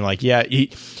just being like, yeah,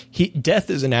 death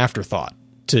is an afterthought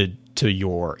to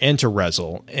Yor and to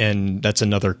Rezyl. And that's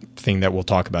another thing that we'll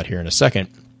talk about here in a second.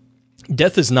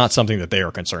 Death is not something that they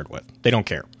are concerned with. They don't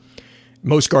care.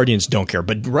 Most Guardians don't care,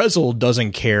 but Rezyl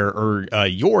doesn't care, or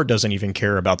Yor doesn't even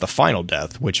care about the final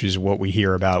death, which is what we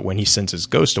hear about when he sends his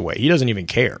ghost away. He doesn't even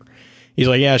care. He's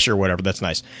like, yeah, sure, whatever, that's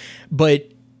nice.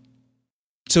 But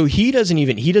so he doesn't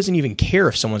even care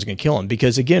if someone's going to kill him,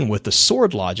 because again, with the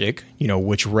sword logic,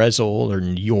 which Rezyl or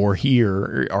Yor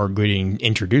here are getting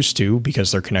introduced to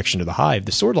because their connection to the Hive,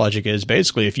 the sword logic is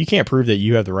basically, if you can't prove that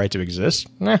you have the right to exist,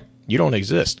 you don't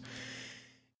exist.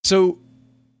 So,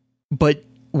 but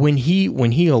when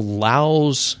he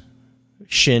allows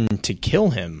Shin to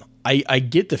kill him, I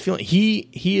get the feeling he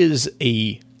is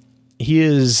the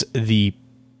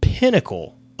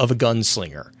pinnacle of a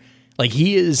gunslinger. Like,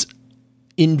 he is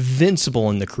invincible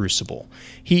in the Crucible.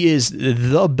 He is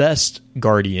the best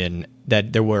Guardian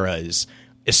that there was,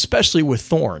 especially with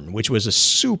Thorn, which was a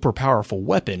super powerful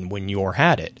weapon when Yor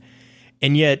had it.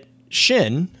 And yet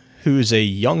Shin, who's a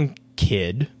young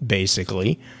kid,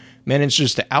 basically,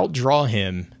 manages to outdraw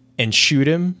him and shoot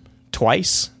him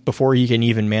twice before he can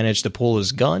even manage to pull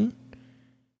his gun.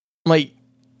 Like,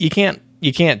 you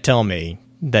can't tell me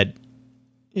that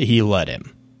he let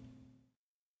him.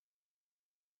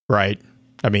 Right?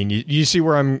 I mean, you see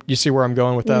where I'm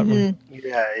going with that one?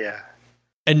 Yeah.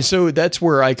 And so that's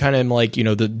where I kind of am like,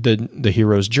 the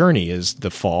hero's journey is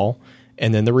the fall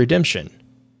and then the redemption.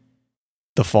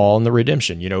 The fall and the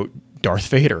redemption. Darth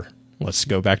Vader. Let's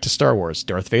go back to Star Wars.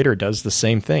 Darth Vader does the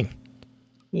same thing.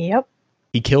 Yep.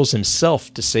 He kills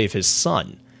himself to save his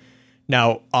son.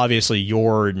 Now, obviously,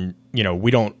 I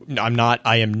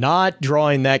am not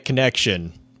drawing that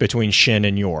connection between Shin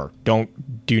and Yor.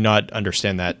 Do not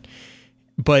understand that.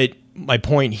 But my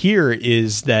point here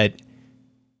is that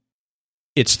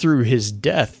it's through his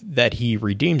death that he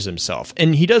redeems himself.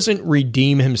 And he doesn't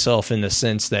redeem himself in the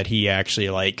sense that he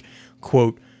actually, like,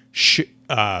 quote,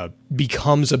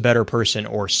 becomes a better person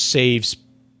or saves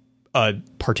a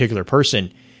particular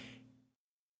person.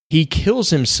 He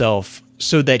kills himself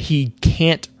so that he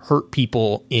can't hurt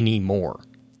people anymore.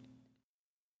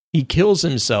 He kills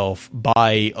himself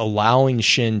by allowing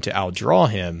Shin to outdraw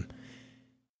him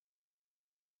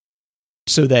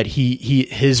so that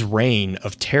his reign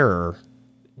of terror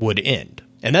would end.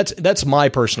 And that's my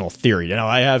personal theory.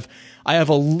 I have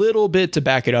a little bit to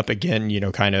back it up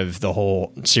again, kind of the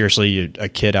whole, seriously, a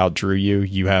kid outdrew you.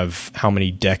 You have how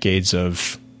many decades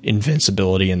of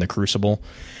invincibility in the Crucible?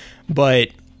 But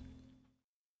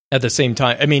at the same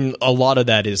time, I mean, a lot of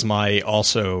that is my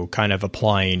also kind of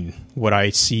applying what I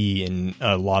see in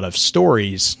a lot of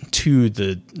stories to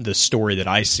the story that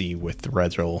I see with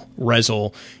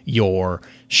Rezyl, Yor,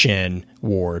 Shin,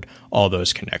 Ward, all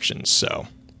those connections. So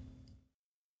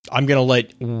I'm gonna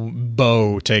let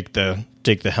Bo take the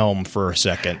helm for a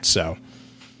second. So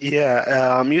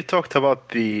yeah, you talked about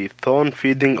the thorn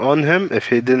feeding on him. If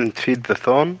he didn't feed the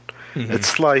thorn,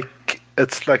 it's like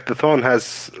the thorn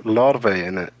has larvae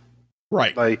in it.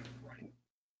 Right. Like,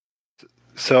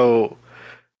 so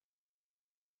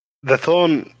the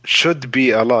thorn should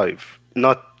be alive,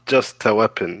 not just a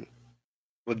weapon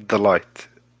with the light.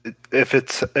 If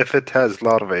it has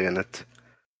larvae in it,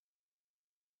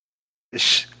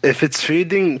 if it's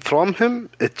feeding from him,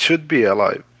 it should be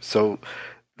alive. So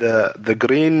the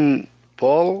green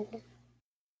ball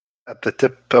at the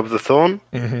tip of the thorn,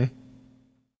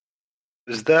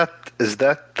 is that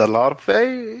the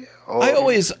larvae? Or?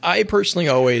 I personally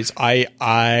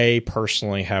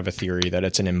have a theory that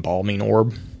it's an embalming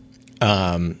orb.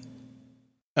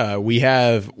 We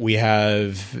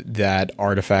have that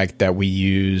artifact that we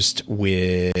used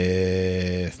with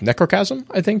Necrochasm,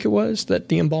 I think it was, that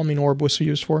the embalming orb was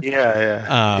used for.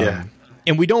 Yeah.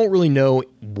 And we don't really know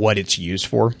what it's used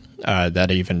for.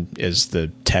 That even is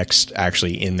the text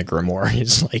actually in the grimoire.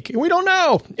 It's like, we don't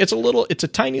know. It's a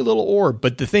tiny little orb,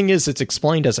 but the thing is, it's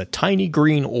explained as a tiny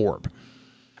green orb.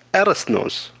 Eris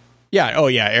knows. Yeah. Oh,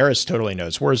 yeah. Eris totally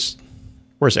knows. Where's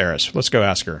Eris? Let's go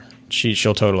ask her.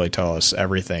 She'll totally tell us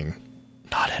everything.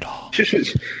 Not at all.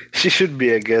 She should be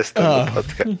a guest on the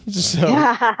podcast. So,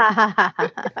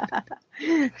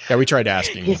 yeah, we tried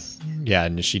asking. Yes. Yeah,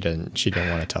 and she didn't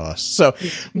want to tell us. So,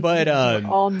 but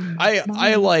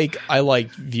I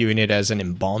like viewing it as an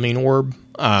embalming orb,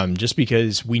 just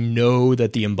because we know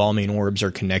that the embalming orbs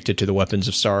are connected to the weapons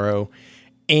of sorrow,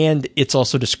 and it's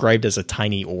also described as a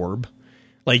tiny orb.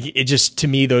 Like, it just, to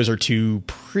me, those are two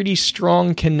pretty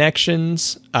strong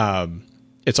connections.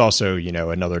 It's also,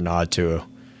 another nod to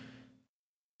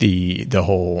the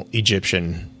whole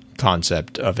Egyptian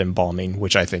concept of embalming,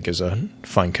 which I think is a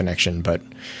fun connection. But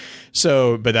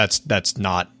that's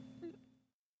not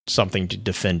something to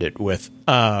defend it with.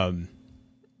 Yeah,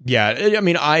 I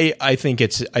mean, I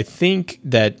think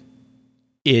that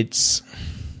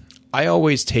I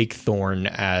always take Thorn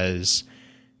as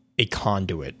a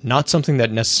conduit, not something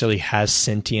that necessarily has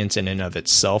sentience in and of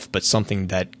itself, but something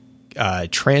that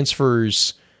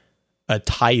transfers a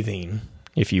tithing,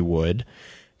 if you would,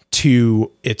 to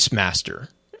its master.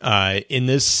 In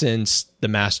this sense, the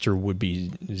master would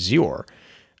be Zior,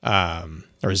 or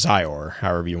Zior,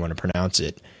 however you want to pronounce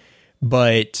it.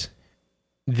 But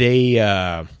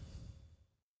they,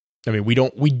 we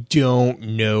don't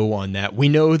know on that. We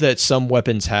know that some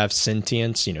weapons have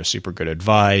sentience, super good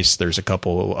advice. There's a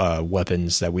couple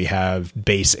weapons that we have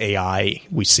base AI.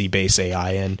 We see base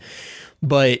AI in,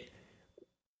 but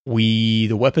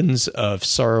the weapons of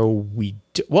sorrow,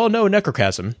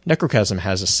 Necrochasm. Necrochasm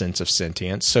has a sense of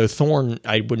sentience. So Thorn,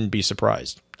 I wouldn't be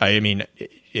surprised. I mean,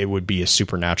 it would be a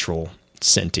supernatural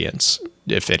sentience,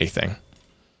 if anything.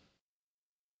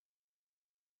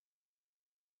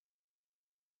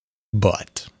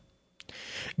 But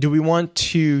do we want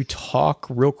to talk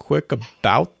real quick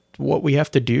about what we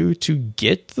have to do to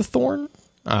get the Thorn?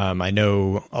 I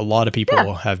know a lot of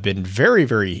people have been very,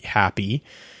 very happy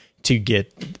to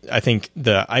get, I think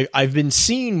I've been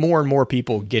seeing more and more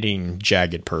people getting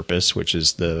Jagged Purpose, which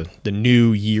is the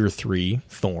new year 3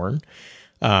 Thorn.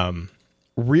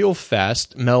 Real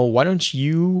fast, Mel, why don't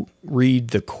you read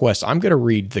the quest? I'm going to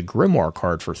read the Grimoire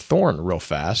card for Thorn real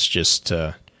fast, just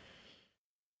to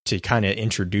kind of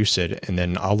introduce it, and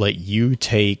then I'll let you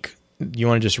you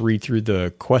want to just read through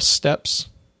the quest steps?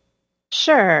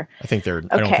 Sure. I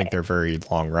don't think they're very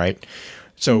long, right?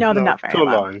 So no, they're not very long.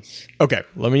 2 lines. Okay,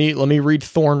 let me read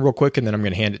Thorn real quick, and then I'm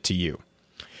going to hand it to you.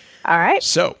 All right.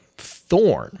 So,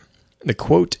 Thorn, the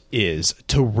quote is,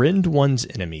 "To rend one's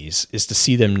enemies is to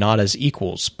see them not as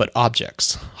equals, but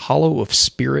objects, hollow of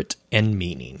spirit and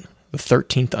meaning. The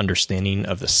 13th understanding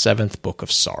of the 7th book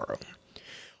of sorrow.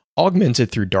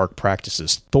 Augmented through dark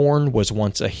practices, Thorn was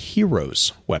once a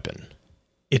hero's weapon.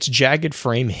 Its jagged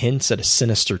frame hints at a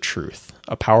sinister truth,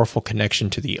 a powerful connection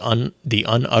to the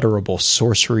unutterable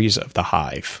sorceries of the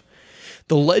Hive.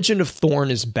 The legend of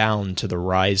Thorn is bound to the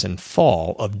rise and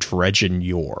fall of Dredgen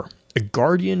Yor, a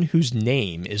guardian whose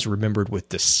name is remembered with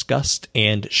disgust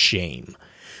and shame.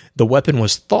 The weapon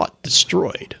was thought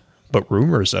destroyed, but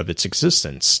rumors of its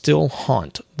existence still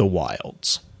haunt the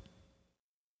wilds."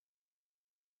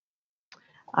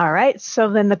 All right. So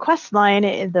then the quest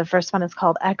line, the first one is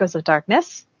called Echoes of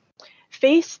Darkness.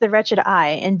 Face the wretched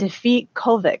eye and defeat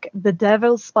Kolvik, the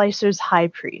Devil Splicer's high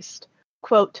priest.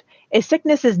 Quote, "A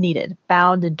sickness is needed,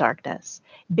 bound in darkness.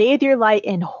 Bathe your light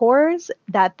in horrors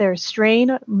that their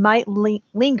strain might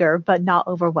linger but not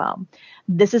overwhelm.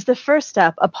 This is the first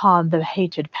step upon the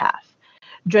hated path.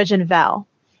 Dredgen Val,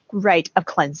 rite of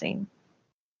cleansing."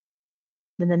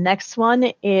 Then the next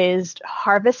one is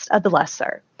Harvest of the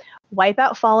Lesser. Wipe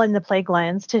out Fallen in the Plague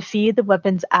Lands to feed the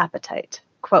weapon's appetite.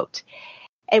 Quote,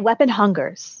 "A weapon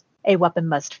hungers, a weapon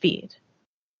must feed.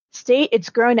 State its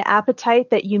growing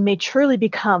appetite that you may truly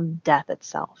become death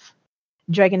itself.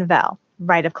 Dragon Val,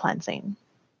 rite of cleansing."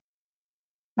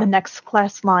 The next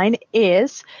quest line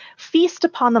is Feast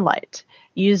upon the Light.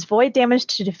 Use void damage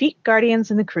to defeat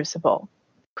guardians in the Crucible.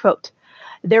 Quote,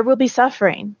 "There will be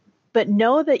suffering, but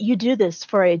know that you do this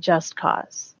for a just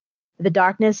cause. The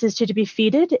darkness is to be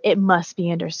defeated, it must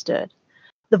be understood.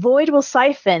 The void will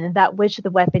siphon that which the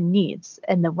weapon needs,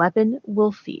 and the weapon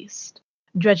will feast.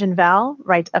 Dredgen Val,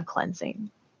 rite of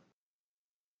cleansing."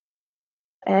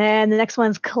 And the next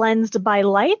one's Cleansed by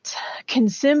Light.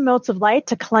 Consume motes of light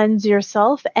to cleanse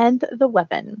yourself and the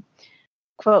weapon.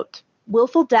 Quote,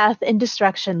 "Willful death and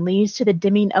destruction leads to the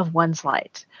dimming of one's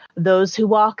light. Those who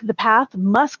walk the path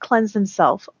must cleanse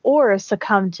themselves or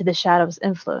succumb to the shadow's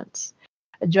influence.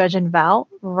 Dredgen Val,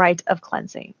 rite of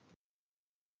cleansing."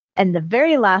 And the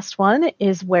very last one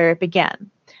is Where It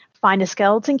Began. Find a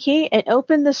skeleton key and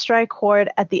open the strike cord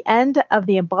at the end of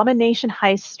the Abomination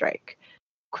Heist strike.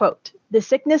 Quote, "The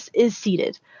sickness is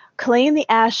seated. Claim the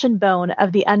ashen bone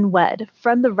of the unwed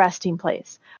from the resting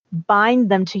place. Bind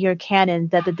them to your cannon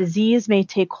that the disease may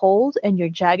take hold and your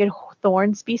jagged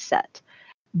thorns be set.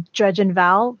 Dredge and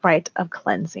vow, rite of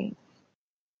cleansing."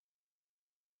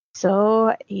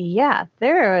 So, yeah,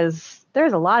 there's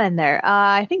a lot in there.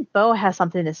 I think Bo has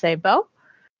something to say. Bo?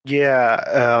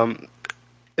 Yeah,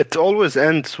 it always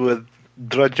ends with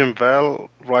Dredge and Val,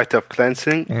 rite of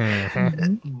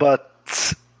cleansing,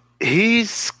 but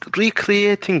he's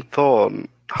recreating Thorn.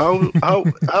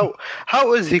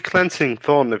 How is he cleansing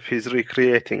Thorn if he's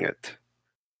recreating it?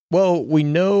 Well, we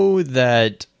know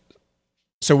that.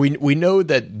 So we know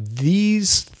that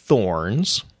these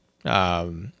thorns,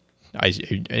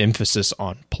 emphasis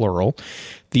on plural,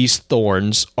 these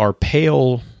thorns are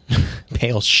pale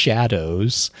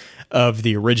shadows of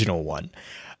the original one.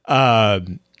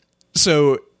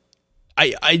 So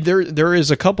there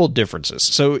is a couple differences.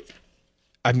 So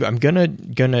I'm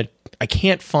gonna I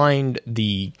can't find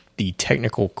the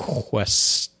technical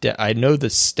quest. I know the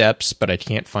steps, but I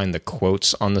can't find the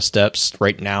quotes on the steps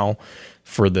right now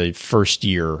for the first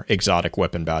year exotic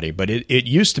weapon bounty. But it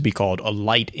used to be called A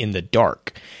Light in the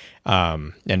Dark,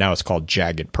 and now it's called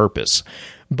Jagged Purpose.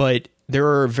 But there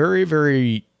are very,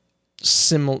 very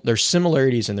there's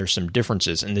similarities and there's some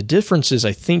differences, and the differences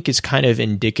I think is kind of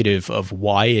indicative of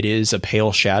why it is a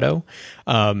pale shadow.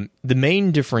 The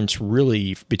main difference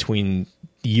really between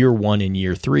year 1 and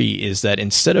year 3 is that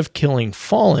instead of killing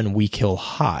Fallen, we kill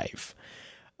Hive,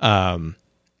 and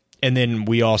then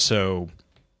we also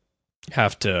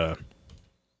have to,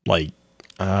 like,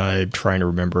 I'm trying to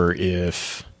remember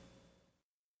if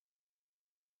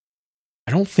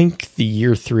I don't think the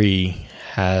year 3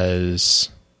 has.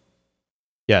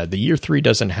 Yeah, the year 3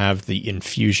 doesn't have the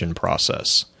infusion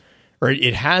process. Or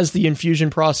it has the infusion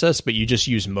process, but you just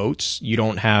use motes. You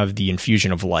don't have the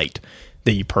infusion of light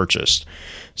that you purchased.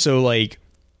 So, like,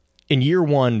 in year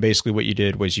 1, basically what you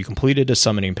did was you completed a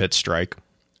summoning pit strike.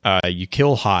 You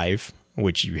kill Hive,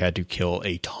 which you had to kill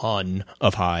a ton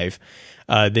of Hive.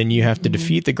 Then you have to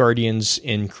defeat the Guardians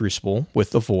in Crucible with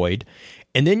the Void.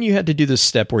 And then you had to do this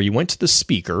step where you went to the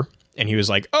Speaker, and he was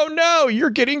like, "Oh no, you're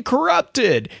getting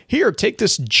corrupted. Here, take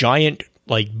this giant,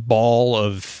 like, ball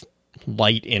of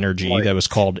light energy that was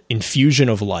called Infusion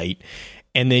of Light."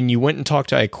 And then you went and talked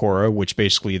to Ikora, which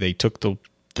basically they took the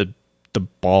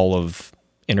ball of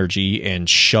energy and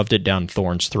shoved it down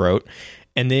Thorn's throat.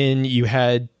 And then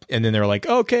they were like,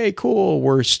 "Okay, cool.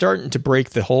 We're starting to break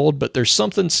the hold, but there's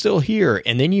something still here."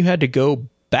 And then you had to go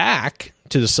back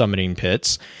to the summoning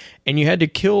pits, and you had to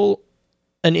kill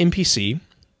an NPC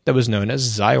that was known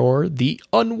as Zyor the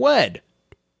Unwed,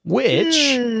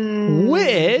 which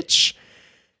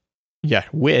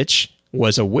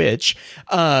was a witch.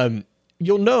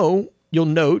 You'll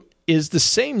note is the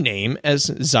same name as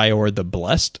Zyor the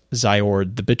Blessed,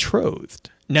 Zyor the Betrothed.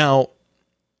 Now,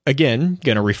 again,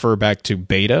 going to refer back to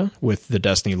Beta with the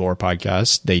Destiny Lore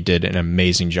podcast. They did an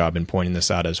amazing job in pointing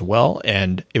this out as well,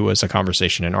 and it was a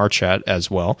conversation in our chat as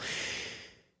well.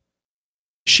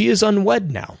 She is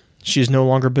unwed now. She is no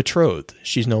longer betrothed.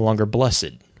 She's no longer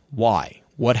blessed. Why?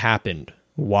 What happened?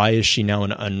 Why is she now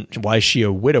why is she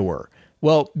a widower?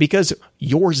 Well, because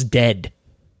Yor's dead.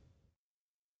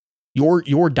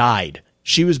 Yor died.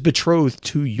 She was betrothed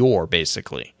to Yor,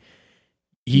 basically.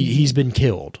 He's been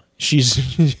killed.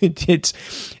 It's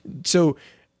so,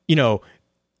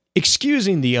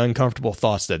 excusing the uncomfortable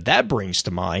thoughts that brings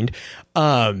to mind.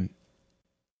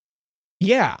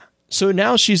 Yeah. So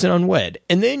now she's an unwed,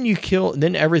 and then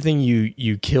then everything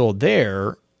you killed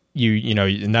there,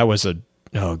 and that was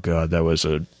that was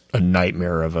a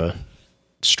nightmare of a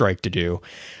strike to do.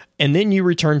 And then you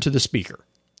return to the Speaker.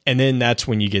 And then that's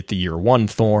when you get the year 1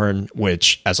 Thorn,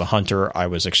 which as a hunter, I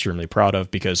was extremely proud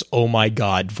of because, oh my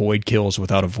God, Void kills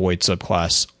without a Void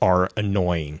subclass are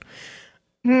annoying.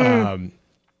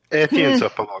 Atheon's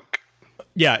Epilogue.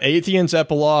 Yeah, Atheon's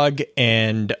Epilogue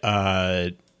and,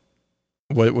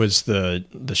 what was the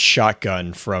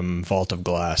shotgun from Vault of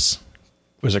Glass?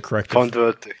 Was it correct? Found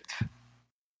Verdict.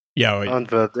 Yeah. Found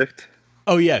Verdict.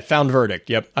 Oh, yeah. Found Verdict.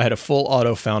 Yep. I had a full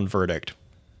auto Found Verdict.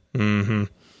 Mm-hmm.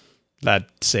 That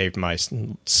saved my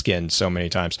skin so many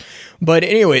times. But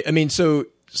anyway, I mean, so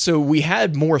we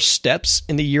had more steps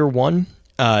in the year 1.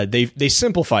 They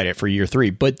simplified it for year 3.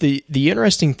 But the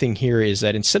interesting thing here is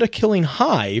that instead of killing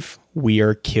Hive, we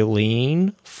are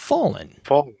killing Fallen.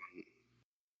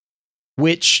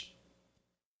 Which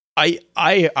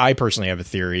I personally have a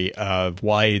theory of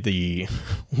why the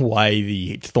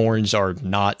thorns are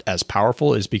not as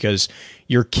powerful is because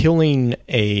you're killing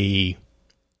an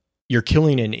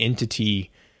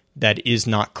entity that is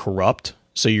not corrupt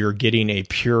so you're getting a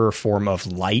pure form of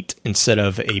light instead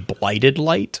of a blighted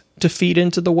light to feed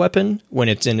into the weapon when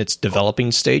it's in its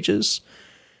developing stages.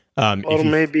 Or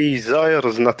maybe Zaire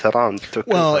is not around.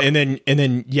 And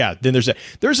then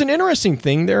there's an interesting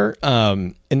thing there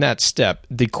in that step.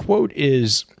 The quote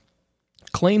is,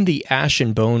 "Claim the ash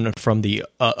and bone from the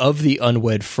of the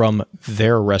unwed from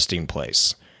their resting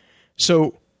place."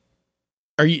 So,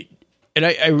 are you? And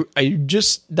I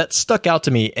just, that stuck out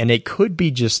to me, and it could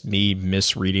be just me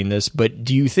misreading this, but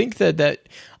do you think that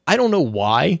I don't know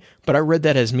why, but I read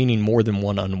that as meaning more than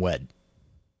one unwed?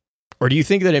 Or do you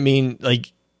think that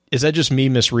is that just me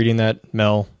misreading that,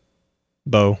 Mel?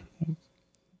 Bo?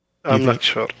 I'm not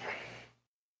sure.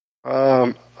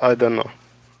 I don't know.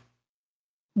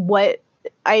 What?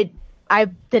 I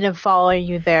didn't follow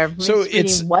you there. So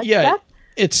it's, what step?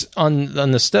 It's on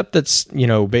the step that's,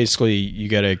 basically you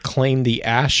got to claim the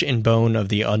ash and bone of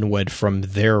the unwed from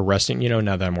their resting.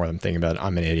 Now that I'm thinking about it,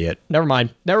 I'm an idiot. Never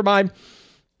mind.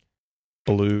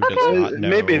 Blue does not know.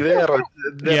 Maybe there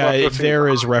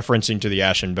is referencing to the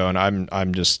ash and bone.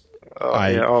 I'm just,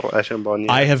 or ash and bone.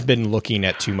 Yeah. I have been looking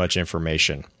at too much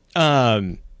information.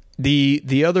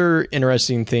 The other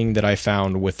interesting thing that I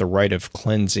found with the rite of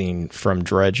cleansing from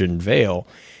Dredge and Vale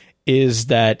is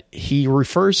that he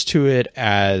refers to it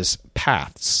as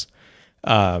paths,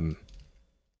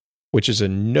 which is a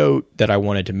note that I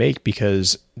wanted to make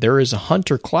because there is a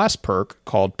hunter class perk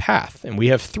called Path, and we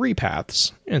have 3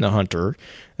 paths in the hunter.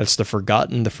 That's the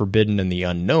Forgotten, the Forbidden, and the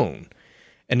Unknown.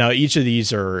 And now each of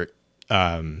these do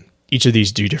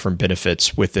different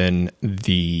benefits within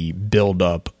the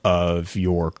buildup of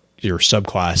your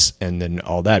subclass and then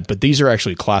all that. But these are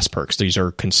actually class perks. These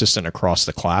are consistent across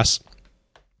the class.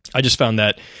 I found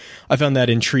that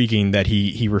intriguing that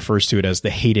he refers to it as the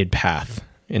hated path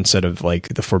instead of like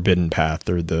the forbidden path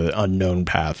or the unknown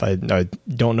path. I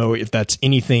don't know if that's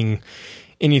anything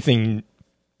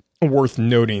worth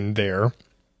noting there.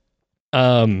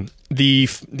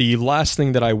 The last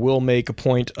thing that I will make a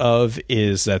point of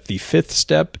is that the 5th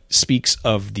step speaks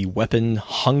of the weapon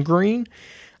hungering.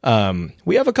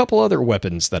 We have a couple other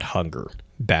weapons that hunger: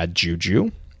 Bad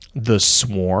Juju, the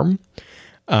Swarm,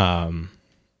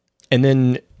 and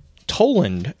then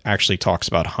Toland actually talks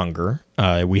about hunger.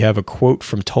 We have a quote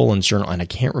from Toland's journal, and I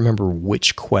can't remember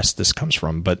which quest this comes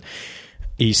from, but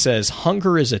he says,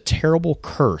 "Hunger is a terrible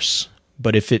curse,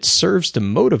 but if it serves to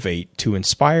motivate, to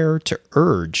inspire, to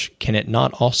urge, can it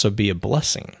not also be a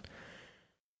blessing?"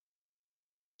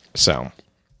 So,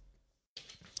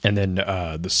 and then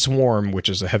the Swarm, which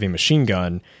is a heavy machine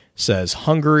gun, says,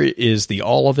 "Hunger is the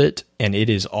all of it, and it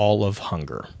is all of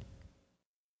hunger."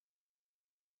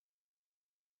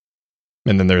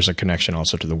 And then there's a connection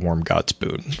also to the Warm God's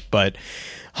Boon. But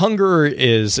hunger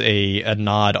is a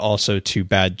nod also to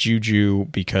Bad Juju,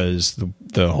 because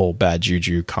the whole Bad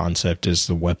Juju concept is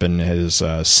the weapon is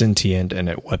sentient, and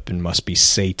that weapon must be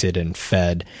sated and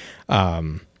fed.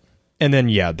 And then,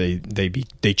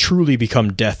 they truly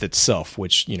become death itself,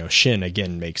 which, Shin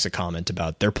again makes a comment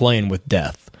about. They're playing with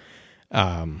death.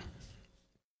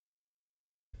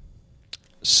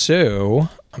 So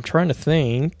I'm trying to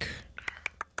think.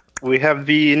 We have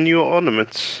the new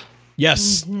ornaments.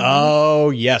 Yes. Mm-hmm.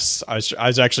 Oh, yes. I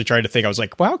was actually trying to think. I was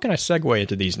like, well, how can I segue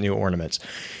into these new ornaments?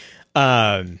 You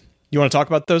want to talk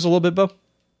about those a little bit, Bo?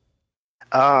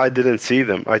 I didn't see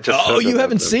them. I just you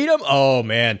haven't seen them? Oh,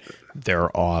 man.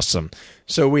 They're awesome.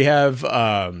 So we have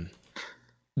the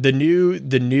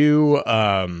new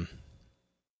I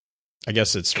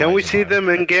guess it's... Can we see them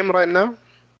in game right now?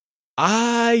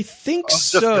 I think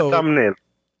so. Just the thumbnail.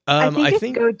 I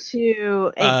think go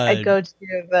to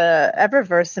the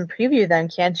Eververse and preview them,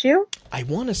 can't you? I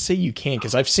want to say you can,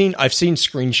 because I've seen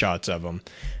screenshots of them.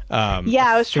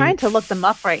 I was trying to look them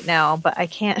up right now, but I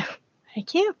can't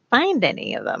find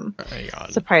any of them.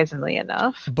 Surprisingly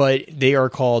enough, but they are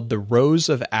called the Rose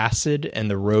of Acid and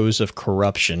the Rose of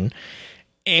Corruption.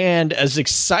 And as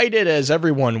excited as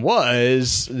everyone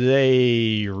was,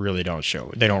 they really don't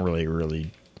show. They don't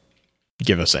really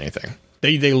give us anything.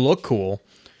 They look cool.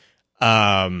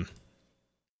 The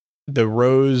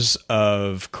Rose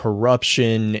of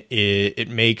Corruption, it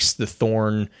makes the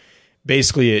thorn,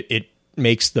 basically it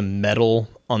makes the metal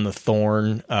on the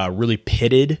thorn really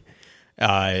pitted.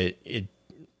 It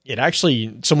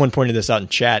actually, someone pointed this out in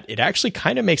chat, it actually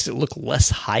kind of makes it look less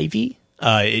hivey.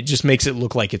 It just makes it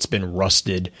look like it's been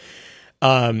rusted.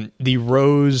 The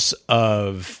Rose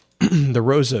of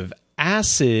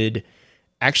Acid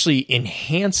actually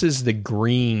enhances the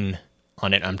green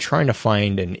on it. I'm trying to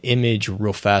find an image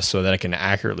real fast so that I can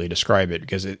accurately describe it,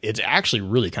 because it's actually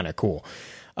really kind of cool.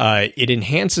 It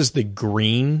enhances the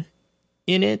green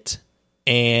in it,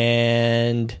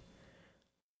 and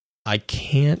I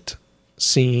can't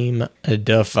seem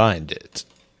to find it.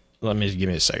 Give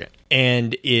me a second.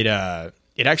 And it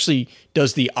actually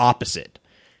does the opposite.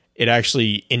 It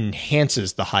actually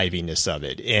enhances the hiviness of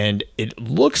it. And it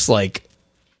looks like,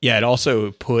 it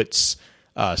also puts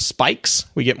spikes.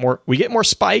 We get more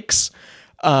spikes.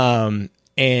 And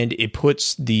it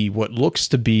puts what looks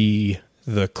to be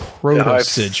the Crota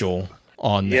sigil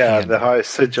on the hand. The high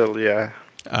sigil,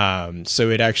 so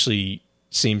it actually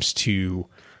seems to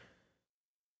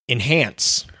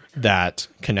enhance that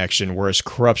connection, whereas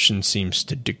corruption seems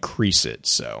to decrease it.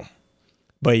 So,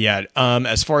 but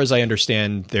as far as I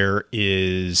understand, there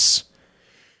is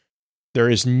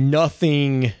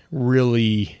nothing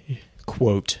really,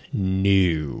 quote,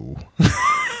 new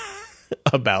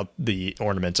about the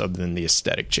ornaments other than the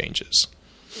aesthetic changes.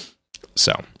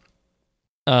 So,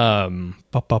 I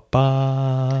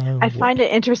find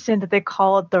it interesting that they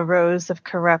call it the Rose of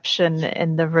Corruption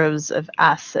and the Rose of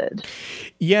Acid.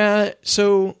 Yeah,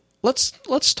 so let's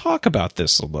talk about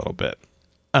this a little bit.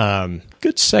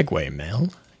 Good segue, Mel.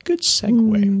 Good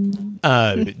segue.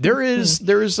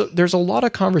 There's a lot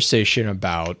of conversation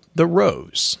about the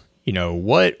rose. You know,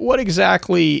 what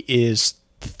exactly is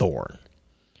thorn?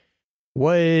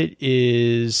 What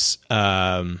is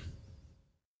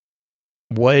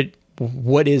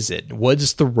what is it? What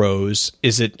is the rose?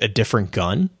 Is it a different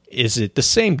gun? Is it the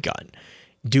same gun?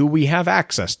 Do we have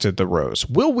access to the rose?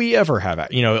 Will we ever have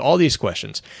it? You know, all these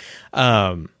questions.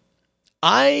 I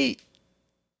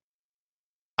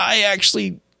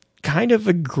actually kind of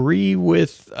agree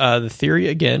with the theory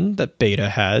again that Beta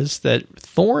has, that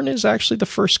Thorn is actually the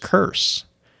first curse.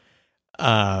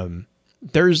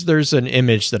 There's an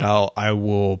image that I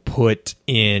will put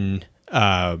in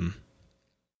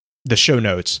the show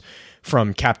notes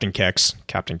from Captain Kex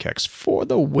for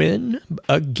the win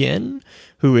again,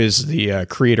 who is the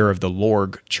creator of the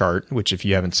Lorg chart, which if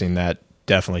you haven't seen that,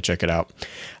 definitely check it out.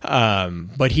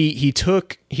 But he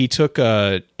took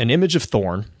an image of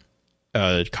Thorn,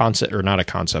 a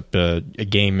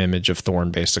game image of Thorn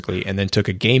basically, and then took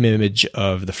a game image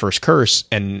of the first curse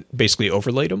and basically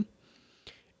overlaid them,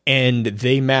 and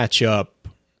they match up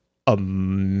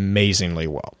amazingly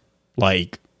well.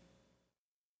 Like,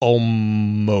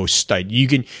 almost, you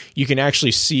can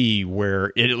actually see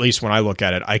where at least when I look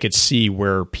at it, I could see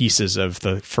where pieces of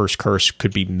the first curse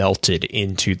could be melted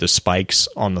into the spikes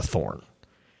on the thorn.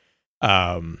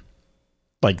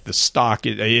 Like the stock,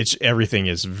 everything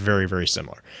is very, very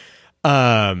similar.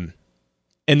 And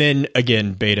then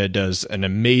again, Beta does an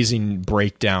amazing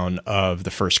breakdown of the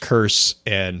first curse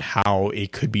and how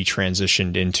it could be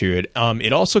transitioned into it.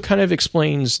 It also kind of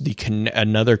explains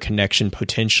another connection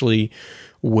potentially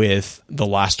with the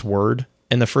last word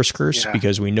in the first curse,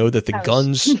 because we know that the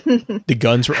guns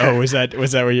were. Oh, was that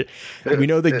where you? We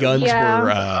know the guns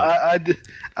were.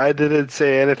 I didn't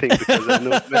say anything because I knew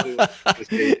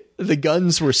the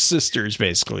guns were sisters.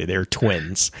 Basically, they're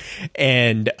twins,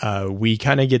 and we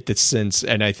kind of get the sense,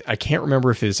 and I can't remember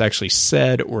if it was actually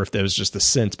said or if that was just the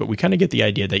sense, but we kind of get the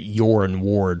idea that Yor and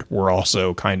Ward were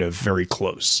also kind of very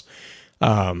close.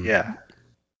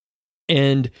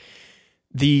 And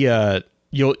the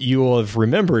You'll have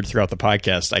remembered throughout the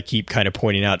podcast, I keep kind of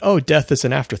pointing out, death is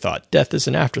an afterthought. Death is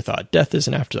an afterthought. Death is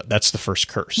an afterthought. That's the first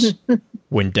curse,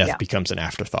 when death becomes an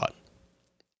afterthought.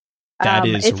 That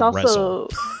is it's also,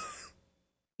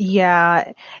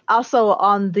 also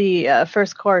on the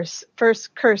first curse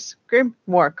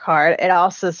Grimoire card, it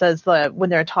also says that when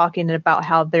they're talking about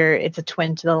how it's a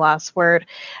twin to the last word,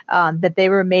 that they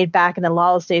were made back in the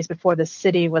lawless days before the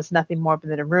city was nothing more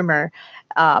than a rumor.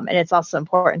 And it's also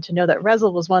important to know that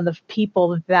Rezyl was one of the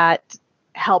people that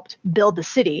helped build the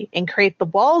city and create the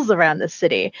walls around the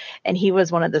city. And he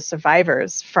was one of the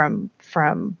survivors from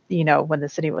when the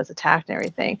city was attacked and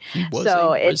everything. He was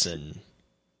a prison.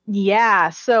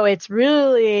 Yeah, so it's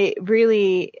really,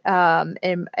 really,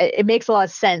 it makes a lot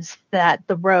of sense that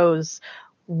the rose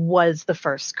was the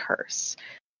first curse.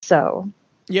 So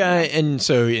yeah, and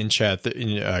so in chat,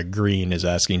 Green is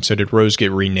asking, so did Rose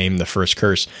get renamed the first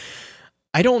curse?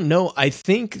 I don't know. I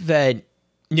think that,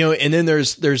 and then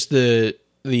there's the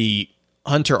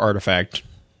hunter artifact,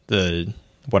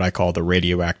 what I call the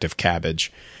radioactive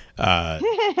cabbage.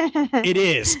 It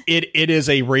is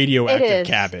a radioactive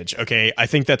cabbage. Okay. I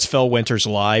think that's Fellwinter's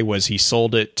lie, was he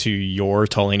sold it to Yor,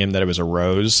 telling him that it was a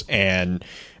rose,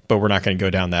 but we're not going to go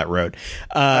down that road.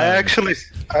 I actually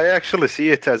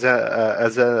see it as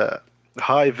a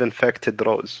hive infected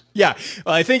rose. Yeah.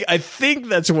 I think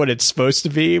that's what it's supposed to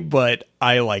be, but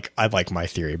I like my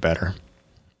theory better.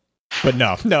 But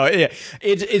no,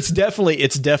 it's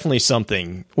definitely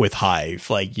something with Hive.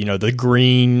 Like, you know, the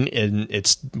green, and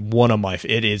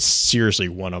it is seriously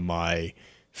one of my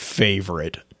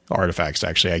favorite artifacts.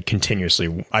 Actually,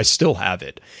 I still have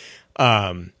it.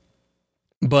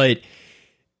 But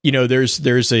you know, there's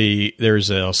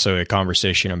also a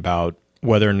conversation about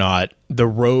whether or not the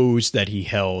rose that he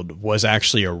held was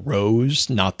actually a rose,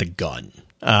 not the gun.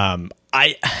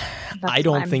 I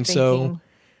don't think so.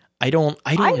 I don't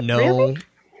know. Really?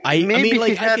 I mean,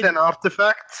 like, he had an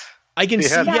artifact. I can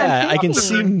see, I can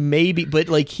see maybe, but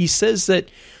like he says that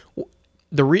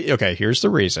okay, here's the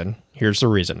reason.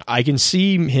 I can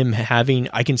see him having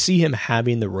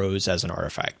the rose as an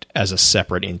artifact, as a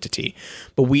separate entity.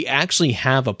 But we actually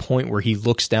have a point where he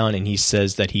looks down and he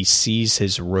says that he sees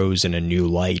his rose in a new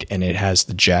light, and it has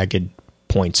the jagged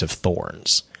points of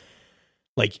thorns.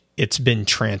 Like, it's been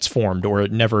transformed, or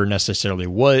it never necessarily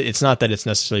was. It's not that it's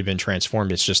necessarily been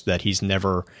transformed. It's just that he's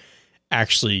never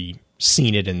actually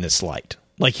seen it in this light.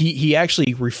 Like, he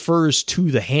actually refers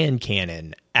to the hand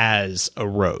cannon as a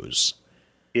rose.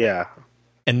 Yeah.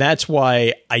 And that's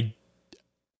why I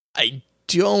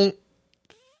don't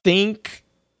think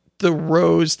the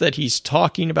rose that he's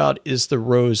talking about is the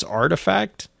rose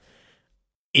artifact.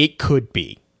 It could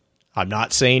be. I'm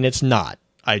not saying it's not.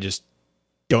 I just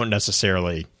don't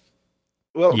necessarily.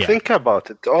 Well, think about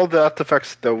it. All the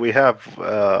artifacts that we have,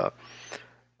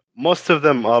 most of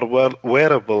them are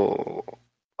wearable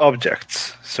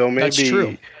objects. So maybe that's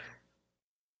true.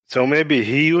 So maybe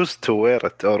he used to wear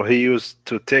it, or he used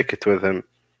to take it with him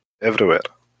everywhere.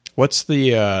 What's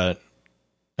the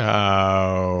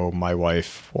my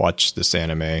wife watched this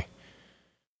anime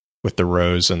with the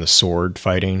rose and the sword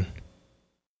fighting.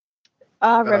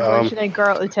 Revolutionary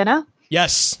Girl Utena?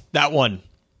 Yes, that one.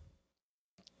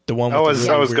 The one with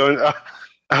I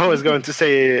was going to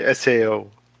say SAO.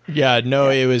 Yeah, no,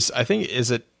 it was, I think,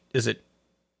 is it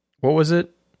what was it?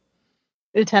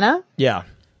 Utena? Yeah.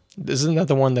 Isn't that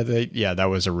the one that that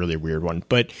was a really weird one.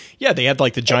 But yeah, they had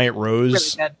like the giant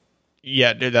rose. Really good.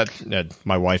 Yeah, that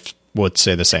my wife would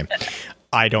say the same.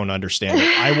 I don't understand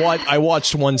it. I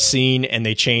watched one scene and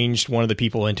they changed one of the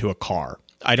people into a car.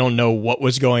 I don't know what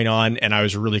was going on, and I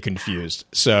was really confused.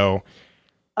 So,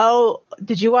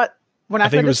 did you watch? We're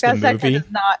not going to discuss that because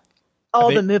it's not.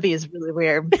 The movie is really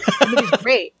weird. The movie's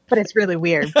great, but it's really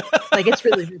weird. Like, it's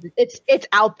really, it's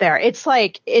out there. It's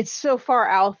like, it's so far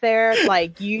out there.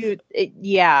 Like,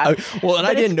 yeah. Well, and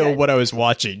I didn't know what I was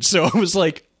watching, so I was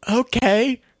like,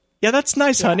 okay, yeah, that's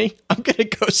nice, honey. I'm gonna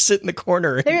go sit in the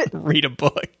corner and read a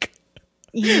book.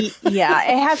 Yeah,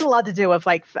 it has a lot to do with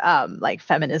like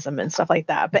feminism and stuff like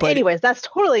that. But anyways, that's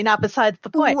totally not besides the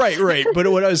point. Right. But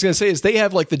what I was gonna say is they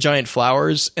have like the giant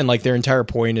flowers, and like their entire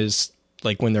point is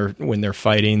like when they're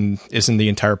fighting, isn't the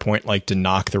entire point like to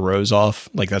knock the rose off?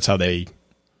 Like that's how they.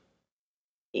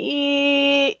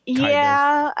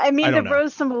 Yeah, I mean the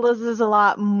rose symbolizes a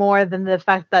lot more than the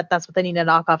fact that that's what they need to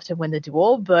knock off to win the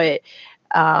duel, but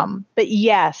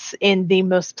yes, in the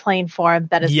most plain form,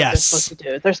 that is what they're supposed to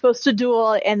do. They're supposed to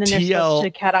duel, and then they're supposed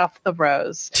to cut off the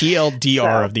rose.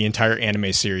 TLDR of the entire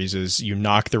anime series is you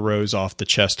knock the rose off the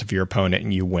chest of your opponent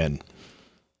and you win.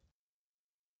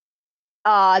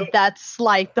 That's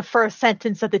like the first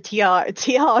sentence of the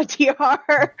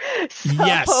TLDR.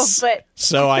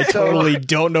 So I totally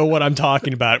don't know what I'm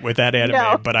talking about with that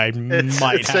anime, but I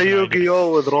might. It's a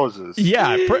Yu-Gi-Oh with roses.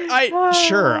 Yeah,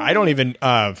 sure. I don't even.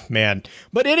 Man.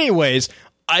 But anyways,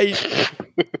 I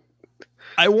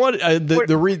want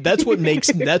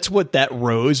that's what that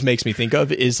rose makes me think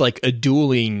of, is like a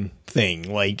dueling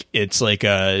thing. Like it's like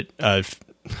a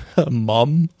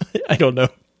mum. I don't know.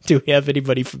 Do we have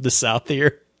anybody from the South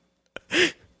here?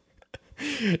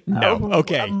 No.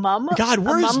 Okay. A mum? God,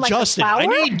 where's Justin? I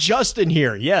need Justin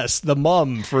here. Yes, the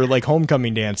mum for like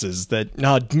homecoming dances.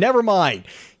 No, never mind.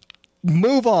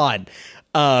 Move on.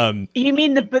 You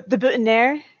mean the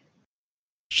boutonniere?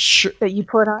 Sure. That you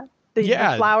put on? The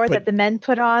flower that the men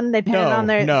put on? They put it on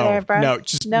their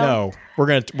breast? No. We're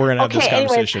gonna have this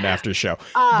conversation after the show.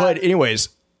 But anyways,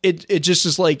 it just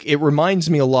is like, it reminds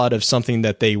me a lot of something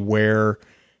that they wear.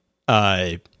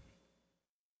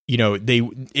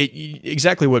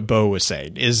 Exactly what Bo was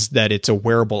saying is that it's a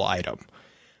wearable item.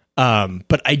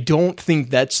 But I don't think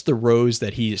that's the rose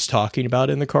that he is talking about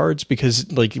in the cards, because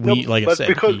I said,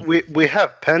 because we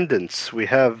have pendants, we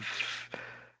have,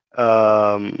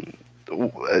 do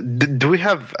we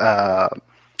have a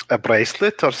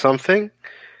bracelet or something?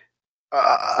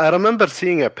 I remember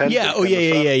seeing a pendant.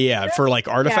 Yeah. For like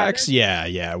artifacts,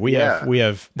 yeah. We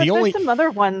have there's some other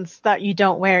ones that you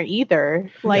don't wear either.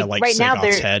 Like right now,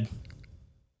 Sagoth's head.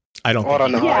 I don't Or think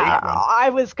an you can Yeah, get one. I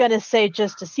was gonna say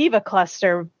just a SIVA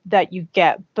cluster that you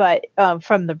get, but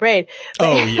from the braid.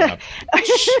 Oh yeah,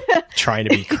 trying to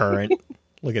be current.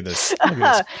 Look at this. Look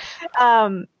at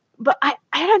this. But I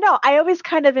don't know. I always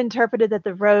kind of interpreted that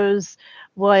the rose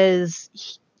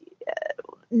was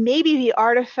maybe the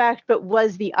artifact, but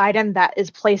was the item that is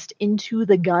placed into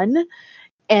the gun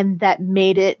and that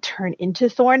made it turn into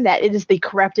Thorn. That it is the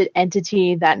corrupted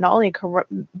entity that not only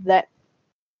that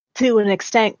to an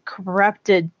extent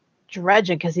corrupted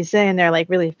Dredgen, because he's sitting there like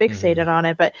really fixated on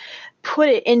it, but put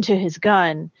it into his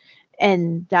gun,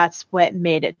 and that's what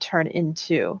made it turn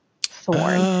into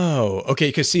Thorn. Oh, okay.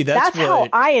 Because see, that's how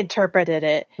I interpreted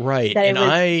it. Right, and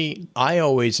I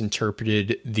always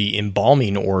interpreted the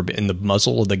embalming orb in the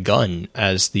muzzle of the gun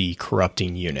as the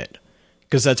corrupting unit,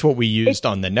 because that's what we used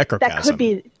on the necrochasm. That could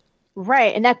be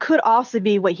right, and that could also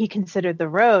be what he considered the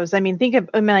rose. I mean,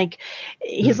 like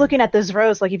he's looking at this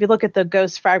rose. Like if you look at the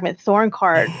Ghost Fragment Thorn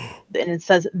card, and it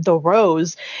says the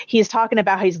rose, he's talking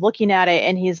about how he's looking at it,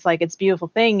 and he's like, it's a beautiful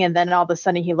thing, and then all of a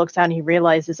sudden he looks down and he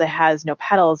realizes it has no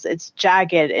petals. It's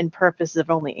jagged and purpose of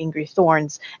only angry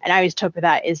thorns. And I always took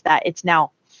that is that it's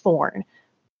now Thorn,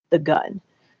 the gun.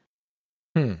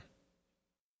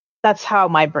 That's how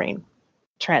my brain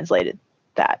translated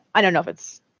that. I don't know if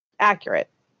it's accurate.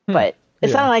 But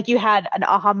it sounded like you had an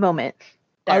aha moment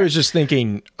there. I was just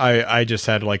thinking, I just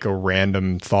had like a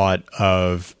random thought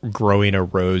of growing a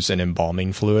rose in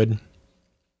embalming fluid.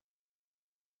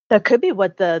 That could be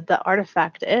what the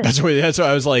artifact is. That's what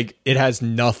I was like, it has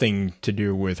nothing to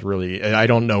do with really, I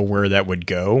don't know where that would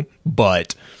go,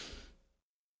 but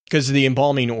because the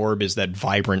embalming orb is that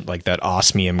vibrant, like that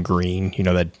osmium green,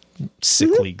 that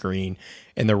sickly green,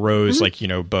 and the rose, like,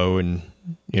 bow and,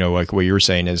 like what you were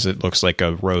saying is it looks like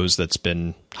a rose that's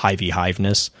been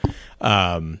hiveness.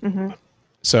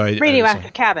 So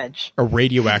radioactive cabbage. A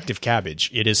radioactive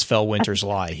cabbage. It is Fellwinter's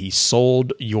lie. He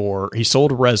sold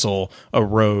Rezel a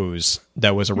rose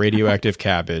that was a radioactive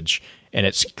cabbage, and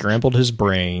it scrambled his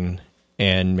brain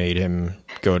and made him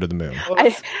go to the moon.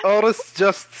 Or it's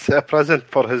just a present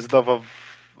for his love of,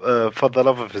 for the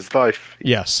love of his life.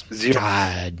 Yes.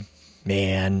 God,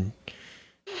 man.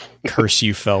 Curse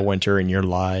you, Fellwinter, and your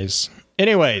lies.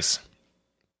 Anyways.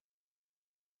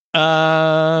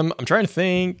 I'm trying to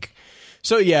think.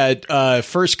 So yeah,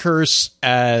 first curse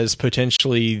as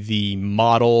potentially the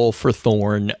model for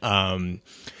Thorn.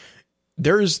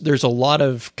 There's a lot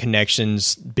of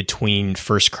connections between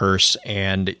first curse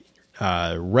and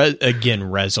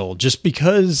Rezel, just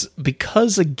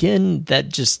because again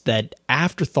that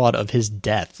afterthought of his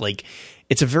death, like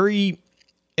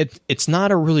it's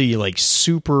not a really like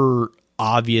super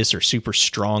obvious or super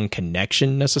strong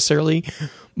connection necessarily,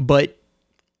 but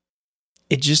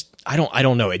it just I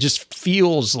don't know, it just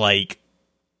feels like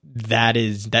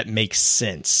that makes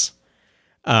sense.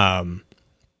 Yeah.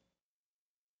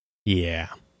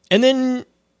 And then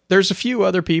there's a few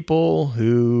other people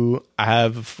who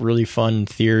have really fun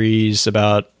theories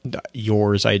about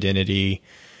Yor's identity.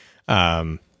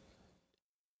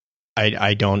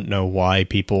 I don't know why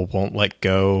people won't let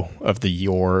go of the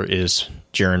Yor is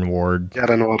Jaren Ward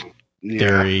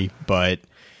theory, but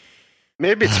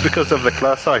maybe it's because of the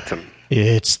class item.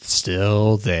 It's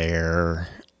still there.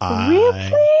 Really?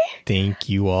 I think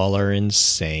you all are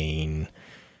insane.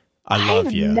 I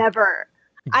love you. I've never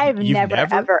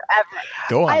ever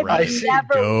go on. I've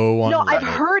never, go on. No, I've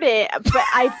heard it, but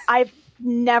I've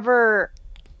never.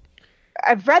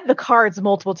 I've read the cards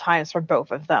multiple times for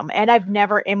both of them, and I've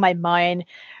never in my mind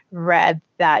read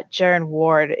that Jaren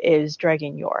Ward is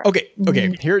Dragon Yor. Okay.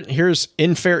 Here's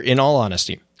in all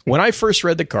honesty, when I first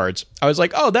read the cards, I was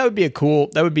like, oh, that would be a cool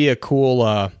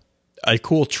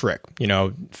trick,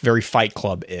 very Fight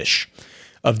Club-ish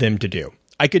of them to do.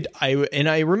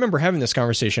 I remember having this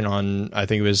conversation on, I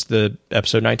think it was the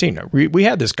episode 19. We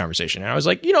had this conversation, and I was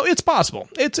like, it's possible.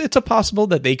 It's a possible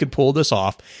that they could pull this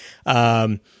off.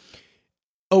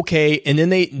 Okay, and then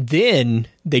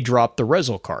they dropped the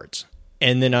Rezel cards.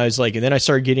 And then I was like, and then I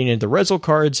started getting into the Rezel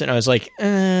cards, and I was like,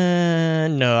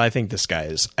 no, I think this guy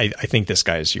is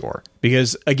Yor.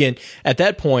 Because again, at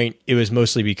that point, it was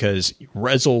mostly because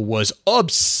Rezel was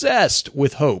obsessed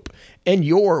with Hope, and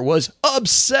Yor was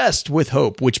obsessed with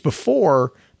Hope, which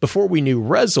before we knew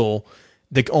Rezel,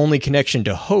 the only connection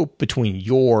to Hope between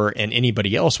Yor and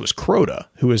anybody else was Crota,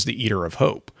 who is the Eater of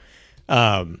Hope.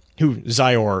 Who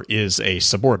Zyor is a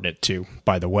subordinate to,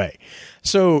 by the way.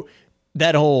 So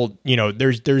that whole,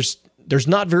 there's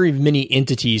not very many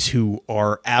entities who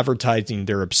are advertising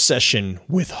their obsession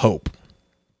with Hope.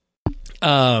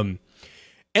 And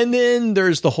then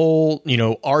there's the whole,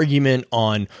 argument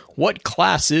on what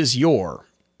class is Yor.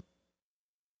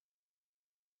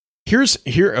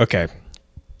 Okay.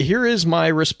 Here is my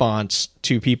response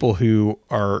to people who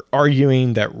are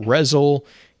arguing that Rezyl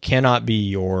cannot be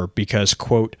Yor because,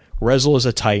 quote, Rezyl is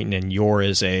a Titan and Yor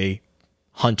is a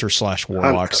hunter /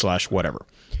 warlock / whatever.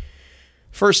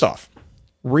 First off,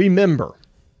 remember,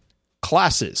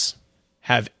 classes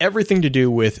have everything to do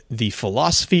with the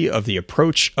philosophy of the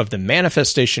approach of the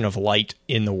manifestation of light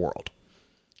in the world.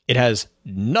 It has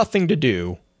nothing to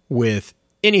do with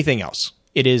anything else.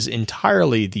 It is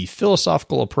entirely the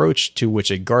philosophical approach to which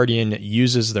a guardian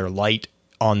uses their light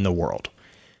on the world.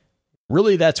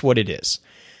 Really, that's what it is.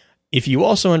 If you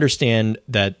also understand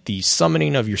that the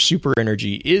summoning of your super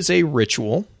energy is a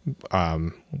ritual,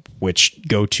 which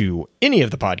go to any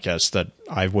of the podcasts that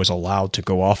I was allowed to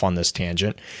go off on this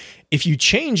tangent, if you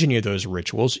change any of those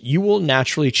rituals, you will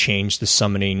naturally change the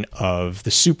summoning of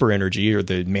the super energy or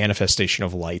the manifestation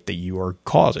of light that you are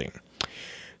causing.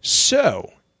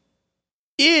 So,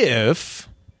 if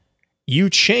you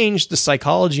change the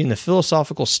psychology and the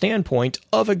philosophical standpoint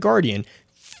of a guardian,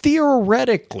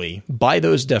 theoretically, by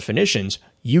those definitions,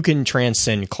 you can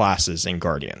transcend classes and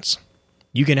guardians.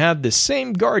 You can have the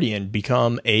same guardian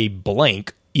become a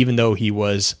blank, even though he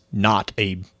was not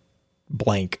a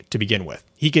blank to begin with.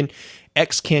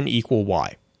 X can equal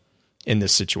Y in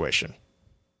this situation.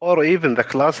 Or even the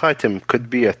class item could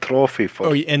be a trophy for.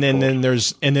 Oh, and then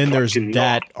there's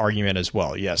that argument as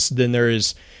well. Yes. Then there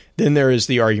is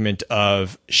the argument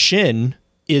of Shin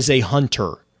is a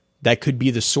hunter. That could be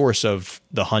the source of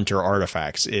the hunter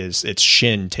artifacts. It's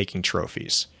Shin taking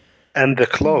trophies. And the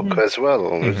cloak as well.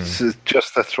 Mm-hmm. It's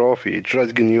just a trophy.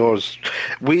 Dredgen Yor's.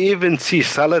 We even see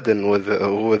Saladin with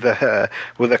a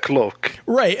cloak.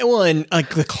 Right. Well, and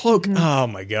like the cloak. Oh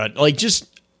my god. Like just.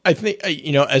 I think,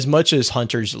 as much as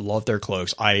hunters love their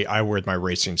cloaks, I wear my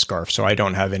racing scarf, so I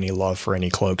don't have any love for any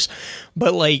cloaks.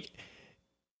 But,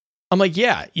 I'm like,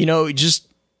 yeah, just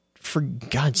for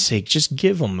God's sake, just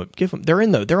give them.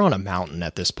 They're on a mountain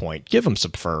at this point. Give them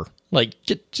some fur.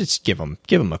 Just give them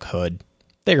a hood.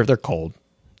 They're cold.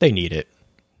 They need it.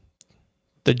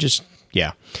 They're just,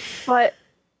 yeah. But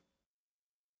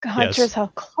hunters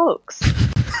have cloaks.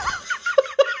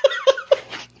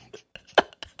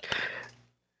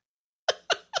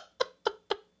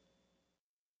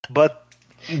 But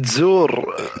Zur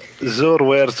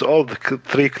wears all the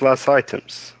 3 class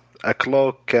items: a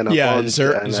cloak and a bond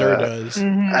Zur does,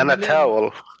 and a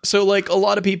towel. So, a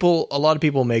lot of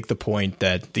people make the point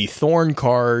that the Thorn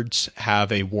cards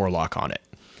have a warlock on it.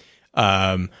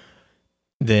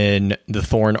 Then the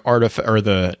Thorn artifact or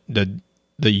the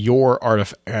Yor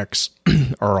artifacts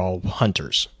are all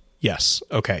hunters. Yes,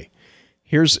 okay.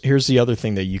 Here's the other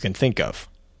thing that you can think of.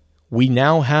 We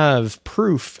now have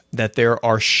proof that there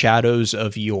are shadows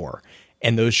of Yor,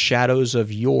 and those shadows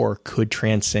of Yor could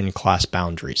transcend class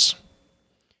boundaries.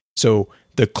 So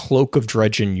the cloak of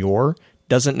Dredgen Yor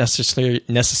doesn't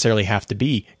necessarily have to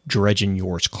be Dredgen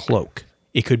Yor's cloak.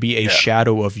 It could be a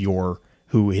shadow of Yor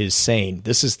who is saying,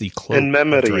 this is the cloak of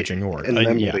Dredgen Yor. In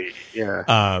memory,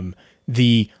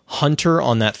 the hunter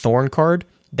on that Thorn card,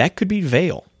 that could be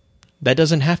Vale. That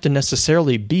doesn't have to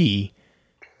necessarily be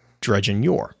Dredgen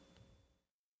Yor.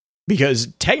 Because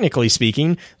technically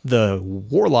speaking, the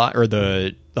warlock or it's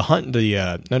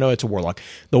a warlock.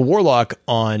 The warlock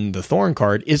on the Thorn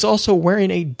card is also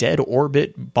wearing a Dead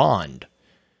Orbit bond.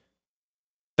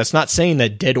 That's not saying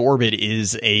that Dead Orbit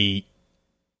is a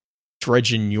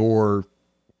Dredgen Yor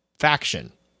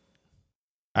faction.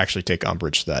 I actually take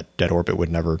umbrage to that. Dead Orbit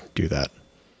would never do that.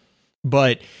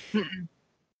 But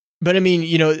I mean,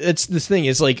 it's this thing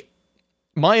is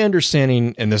my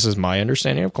understanding, and this is my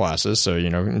understanding of classes, so,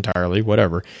 entirely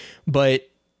whatever. But,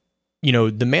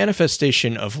 the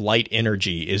manifestation of light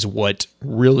energy is what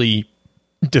really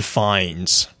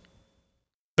defines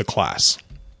the class.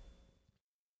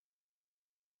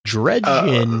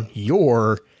 Dredgen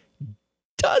Yor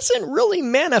doesn't really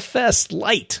manifest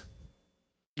light.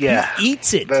 Yeah. He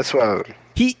eats it. That's what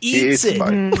he eats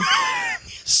it.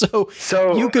 So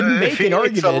you could make an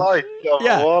argument.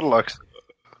 Warlocks.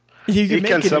 He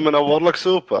can summon a Warlock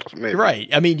Super, maybe. Right.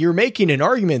 I mean, you're making an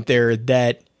argument there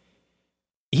that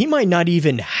he might not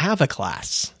even have a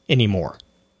class anymore.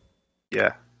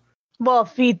 Yeah. Well,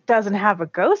 if he doesn't have a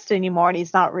ghost anymore and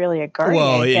he's not really a guardian,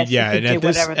 I guess he can do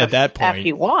whatever the heck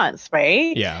he wants,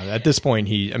 right? Yeah, at this point,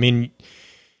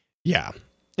 yeah.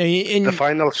 The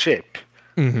final shape.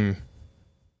 Mm-hmm.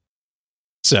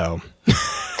 So...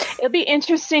 It'll be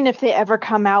interesting if they ever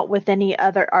come out with any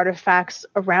other artifacts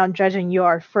around Dredgen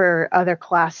Yor for other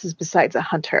classes besides a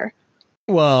hunter.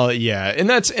 Well, yeah, and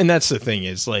that's the thing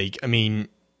is I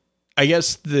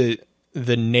guess the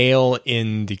nail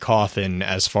in the coffin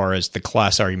as far as the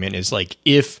class argument is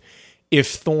if if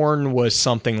Thorn was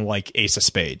something like Ace of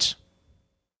Spades,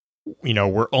 you know,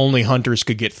 where only hunters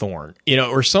could get Thorn, you know,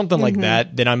 or something like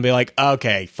that, then I'd be like,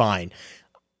 okay, fine,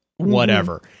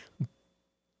 whatever.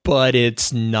 But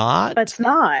it's not. But it's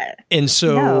not. And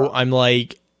so I'm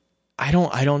like, I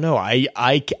don't know.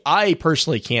 I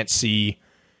personally can't see.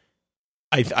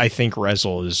 I think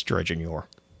Rezyl is Dredgen Yor.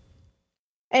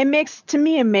 It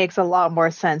makes a lot more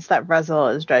sense that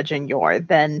Rezyl is Dredgen Yor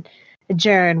than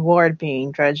Jaren Ward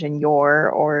being Dredgen Yor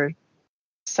or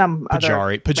some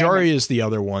Pajari. other. Pajari is the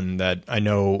other one that I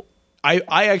know. I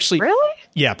actually really.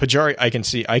 Yeah, Pajari. I can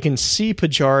see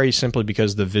Pajari simply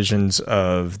because the visions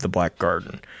of the Black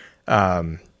Garden.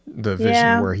 The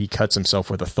vision where he cuts himself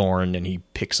with a thorn and he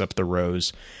picks up the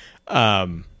rose.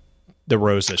 The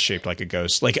rose that's shaped like a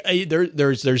ghost. Like I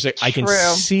can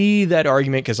see that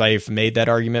argument because I've made that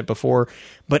argument before.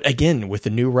 But again, with the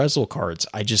new Rezyl cards,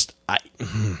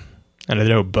 and I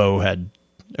know Bo had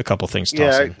a couple things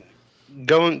tossing.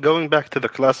 Yeah, going back to the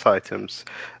class items,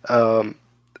 and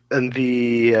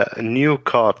the new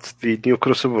cards, the new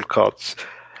Crucible cards,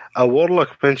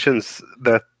 Warlock mentions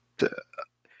that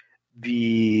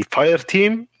the fire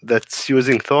team that's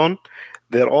using Thorn,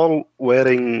 they're all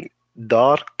wearing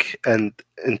dark and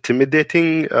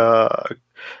intimidating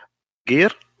gear.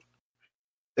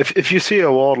 If you see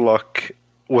a Warlock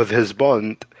with his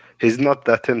bond, he's not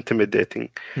that intimidating,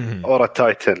 or a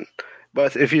Titan.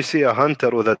 But if you see a Hunter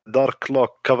with a dark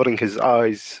cloak covering his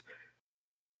eyes,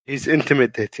 he's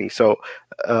intimidating. So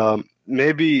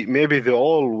maybe they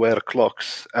all wear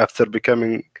cloaks after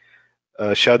becoming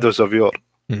Shadows of Yor.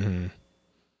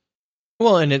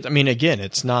 Well, and again,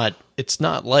 it's not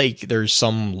like there's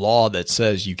some law that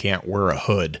says you can't wear a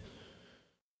hood.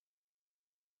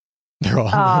 They're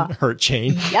all hurt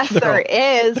chain. Yes, there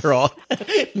is. They're all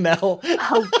Mel.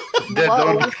 They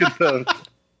don't confirm.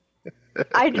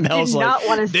 I do not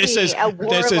want to see a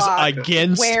Warlock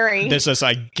This is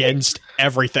against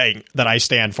everything that I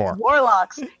stand for.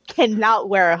 Warlocks cannot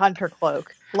wear a hunter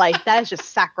cloak. Like, that is just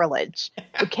sacrilege.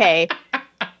 Okay.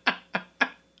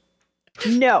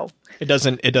 No. It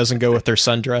doesn't go with their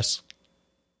sundress.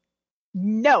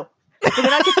 No. They're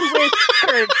not going to wear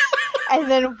skirts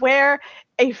and then wear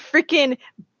a freaking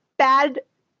bad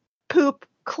poop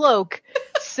cloak.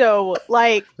 So,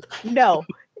 like, no.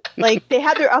 Like, they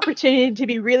had their opportunity to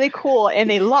be really cool and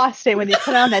they lost it when they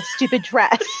put on that stupid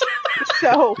dress.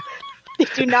 So, they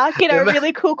do not get our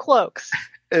really cool cloaks.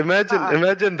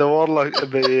 Imagine the Warlock,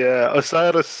 the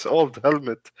Osiris old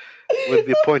helmet with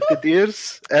the pointed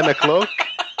ears and a cloak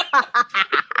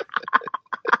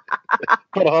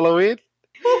for Halloween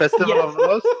Festival of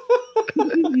the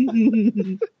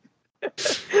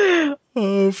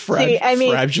Lost.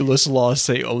 Frabulous laws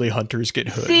say only hunters get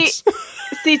hoods.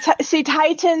 See,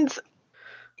 Titans.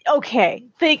 Okay,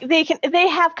 they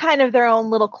have kind of their own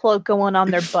little cloak going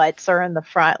on their butts or in the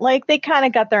front. Like, they kind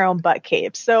of got their own butt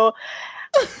capes. So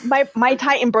my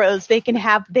Titan bros, they can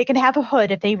have a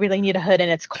hood if they really need a hood and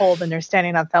it's cold and they're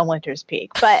standing on Felwinter's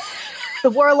Peak. But the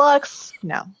Warlocks,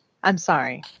 no. I'm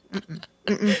sorry.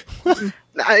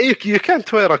 You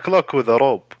can't wear a cloak with a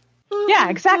robe. Yeah,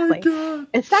 exactly.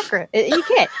 It's sacred. You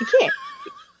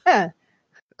can't.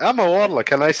 I'm a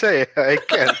Warlock, and I say I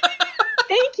can.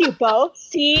 Thank you, Bo.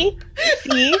 See?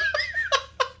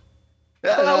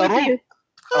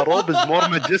 A robe is more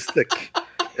majestic.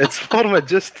 It's more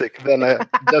majestic than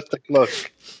just a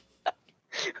cloak.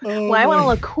 Well, I want to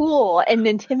look cool and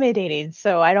intimidating,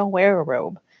 so I don't wear a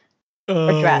robe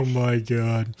or dress. Oh my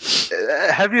god!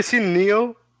 Have you seen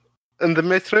Neo in the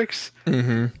Matrix?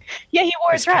 Mm-hmm. Yeah, he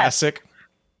wore a dress. Classic.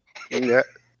 Yeah,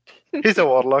 he's a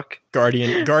Warlock.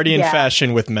 Guardian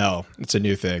fashion with Mel. It's a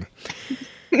new thing.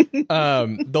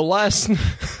 The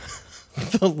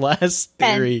last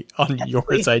theory on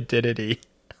Yor's identity.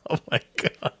 Oh my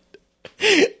god.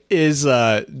 Is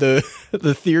the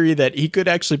theory that he could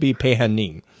actually be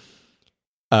Pahanin.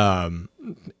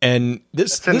 And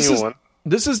this is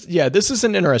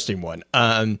an interesting one.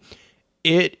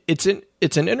 It's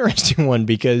an interesting one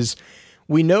because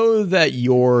we know that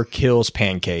Yor kills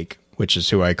Pancake, which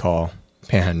is who I call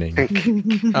Pahanin.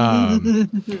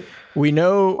 We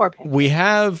know we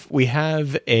have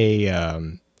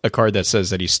a card that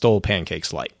says that he stole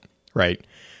Pancake's light, right?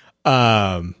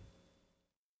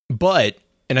 But,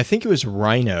 and I think it was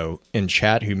Rhino in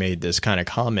chat who made this kind of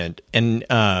comment, and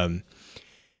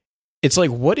it's like,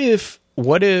 what if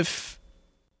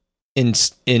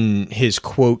in his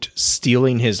quote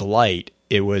stealing his light,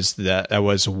 it was that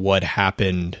was what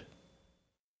happened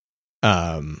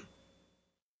when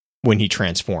he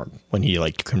transformed, when he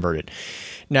like converted.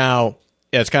 Now,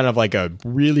 it's kind of like a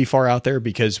really far out there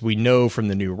because we know from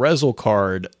the new Rezel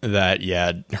card that,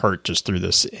 Hurt just threw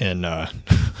this in,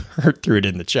 Hurt threw it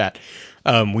in the chat.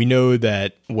 We know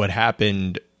that what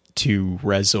happened to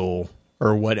Rezel,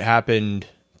 or what happened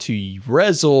to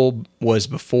Rezel, was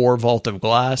before Vault of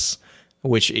Glass,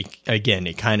 which,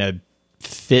 it kind of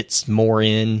fits more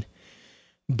in.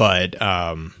 But,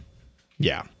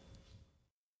 yeah.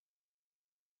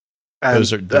 And,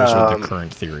 those are the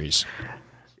current theories.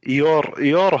 Your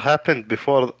happened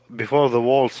before the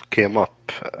walls came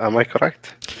up. Am I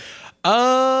correct?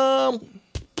 I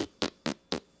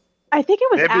think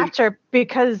it was after,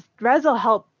 because Rezel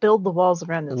helped build the walls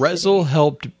around the Rezel city.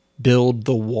 helped build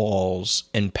the walls,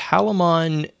 and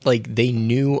Palamon, like, they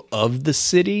knew of the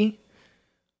city.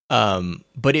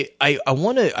 But I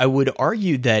would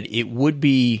argue that it would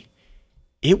be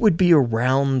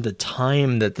around the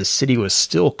time that the city was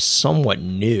still somewhat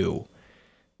new.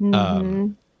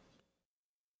 Mm-hmm.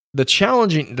 The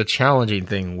challenging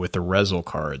thing with the Rezel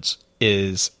cards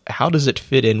is, how does it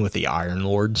fit in with the Iron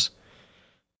Lords?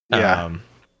 Yeah,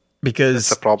 because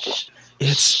that's a problem.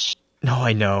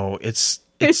 I know it's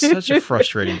such a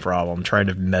frustrating problem trying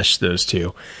to mesh those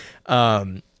two.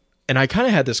 And I kind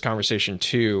of had this conversation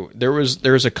too. There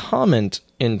was a comment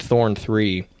in Thorn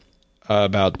 3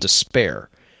 about despair,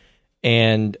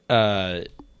 and I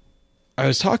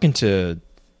was talking to,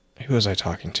 who was I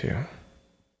talking to?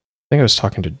 I think I was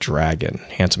talking to Dragon,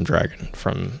 Handsome Dragon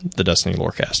from the Destiny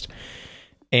Lorecast,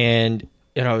 and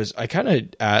I was kind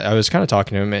of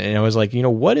talking to him, and I was like,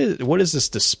 what is this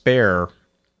despair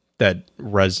that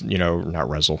not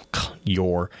Rezel,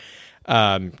 Yor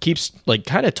keeps like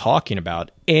kind of talking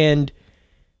about? And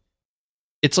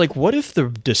it's like, what if the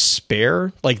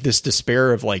despair, like this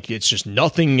despair of like, it's just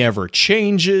nothing ever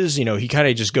changes? He kind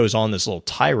of just goes on this little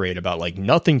tirade about like,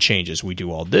 nothing changes. We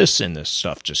do all this and this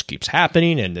stuff just keeps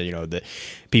happening. And the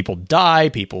people die,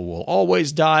 people will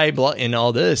always die, and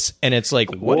all this. And it's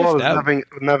like, what war if that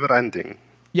never ending?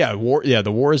 Yeah.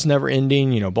 The war is never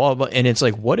ending, blah, blah. And it's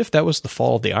like, what if that was the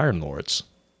fall of the Iron Lords?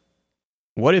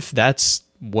 What if that's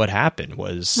what happened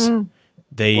was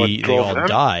they all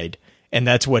died? And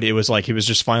that's what it was like. He was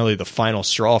just finally the final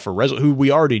straw for Rezel, who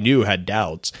we already knew had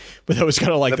doubts. But that was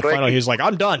kind of like the final. He was like,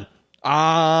 I'm done.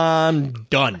 I'm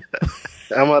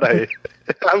all right.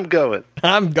 I'm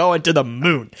going to the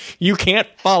moon. You can't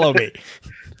follow me.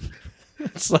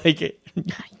 It's like, you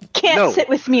can't sit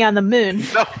with me on the moon.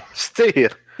 No, stay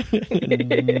here.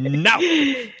 No.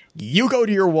 You go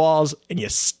to your walls and you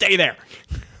stay there.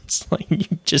 It's like,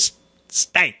 you just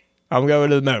stay. I'm going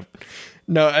to the moon.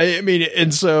 No, I mean,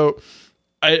 and so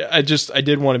I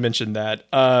did want to mention that.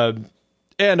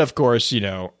 And of course,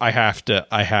 I have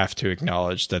to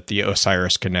acknowledge that the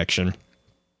Osiris connection.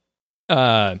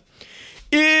 I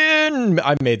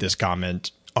made this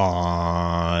comment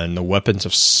on the Weapons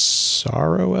of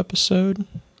Sorrow episode,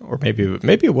 or maybe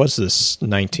it was this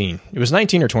 19. It was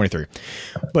 19 or 23.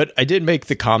 But I did make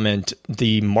the comment,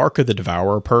 the Mark of the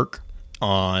Devourer perk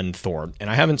on Thorn,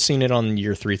 and I haven't seen it on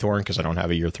year 3 Thorn because I don't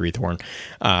have a year 3 Thorn,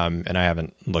 and I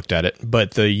haven't looked at it.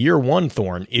 But the year 1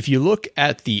 Thorn, if you look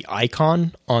at the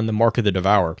icon on the Mark of the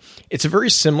Devourer, it's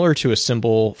very similar to a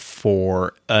symbol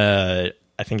for I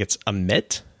think it's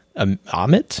Amit.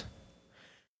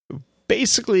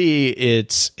 Basically,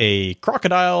 it's a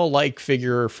crocodile-like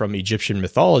figure from Egyptian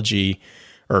mythology,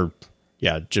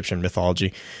 Egyptian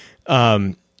mythology.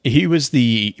 He was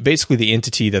basically the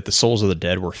entity that the souls of the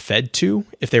dead were fed to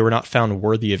if they were not found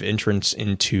worthy of entrance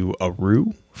into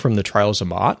Aru from the Trials of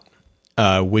Ma'at,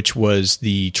 which was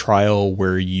the trial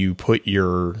where you put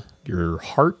your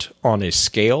heart on a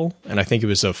scale, and I think it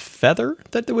was a feather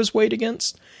that there was weighed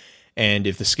against. And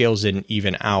if the scales didn't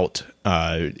even out,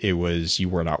 you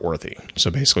were not worthy. So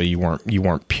basically, you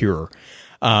weren't pure.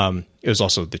 It was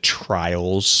also the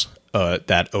trials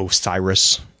that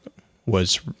Osiris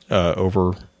was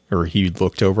over. Or he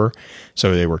looked over,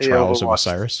 so they were Trials of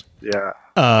Osiris. Yeah.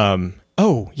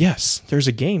 Oh, yes, there's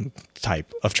a game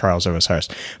type of Trials of Osiris.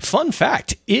 Fun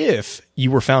fact, if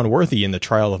you were found worthy in the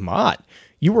Trial of Ma'at,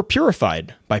 you were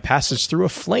purified by passage through a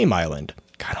flame island,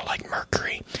 kind of like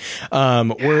Mercury,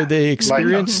 where they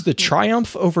experienced the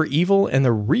triumph over evil and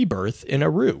the rebirth in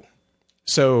Aru.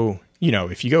 So,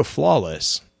 if you go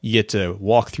flawless, you get to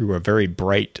walk through a very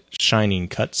bright, shining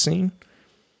cutscene.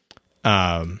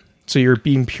 So you're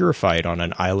being purified on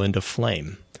an island of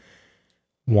flame.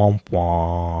 Womp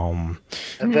womp.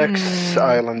 A Vex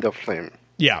Island of Flame.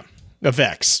 Yeah, a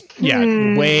Vex.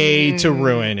 Yeah, way to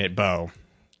ruin it, Bo.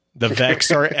 The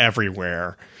Vex are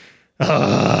everywhere.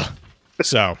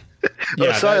 So,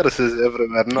 Yeah, Osiris is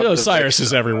everywhere. Not Osiris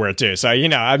is everywhere too. So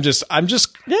I'm just.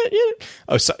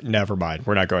 Oh, never mind.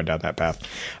 We're not going down that path.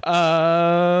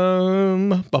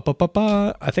 I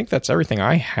think that's everything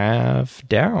I have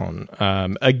down.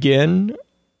 Again,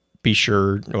 be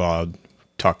sure. Well, I'll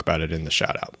talk about it in the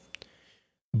shout out.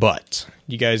 But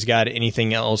you guys got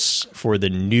anything else for the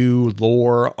new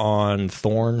lore on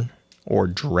Thorn or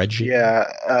Dredgy?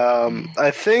 Yeah,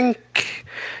 I think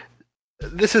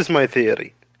this is my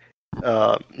theory.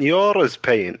 Yor is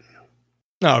pain.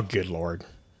 Oh, good lord.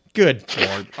 Good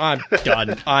lord. I'm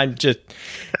done. I'm just...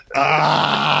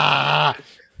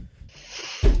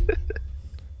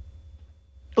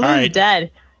 Blue's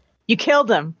dead. You killed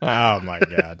him. Oh, my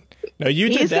God. No, you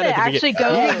did that at the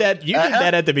beginning. You did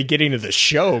that at the beginning of the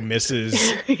show, Mrs.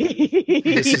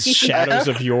 Shadows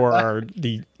of Yore.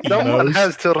 Someone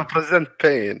has to represent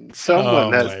pain.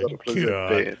 Someone has to represent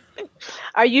pain.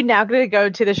 Are you now going to go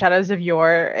to the Shadows of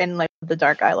Yore and like the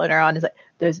Dark Eyeliner on? Is like,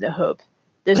 there's no hope.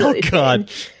 There's no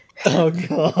God. Oh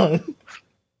God.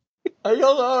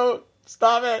 Hello.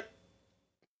 Stop it.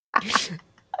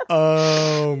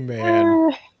 Oh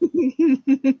man.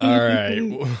 All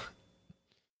right.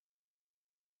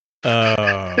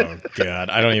 Oh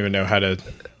God. I don't even know how to.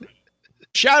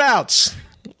 Shout outs.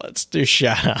 Let's do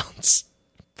shout outs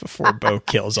before Bo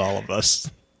kills all of us.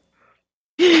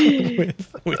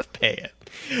 with pay it.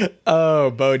 Oh,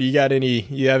 Bo, do you have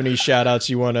any shout outs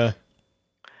you want to?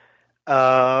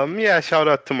 Yeah, shout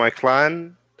out to my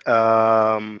clan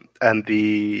and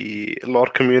the lore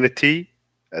community,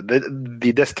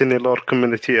 the Destiny lore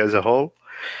community as a whole.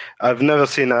 I've never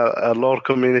seen a lore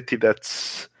community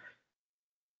that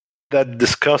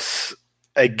discuss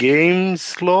a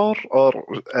game's lore or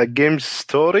a game's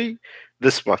story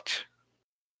this much.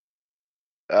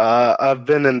 I've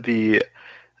been in the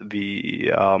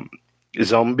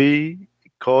zombie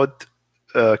code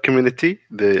community,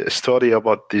 the story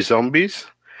about the zombies,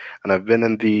 and I've been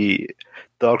in the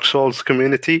Dark Souls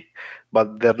community,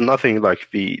 but they're nothing like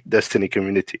the Destiny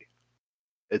community.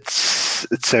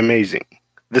 It's amazing.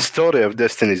 The story of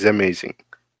Destiny is amazing.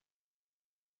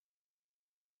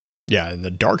 Yeah, and the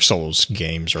Dark Souls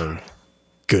games are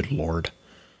good lord.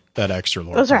 That extra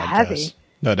lore. Those are heavy.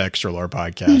 That extra lore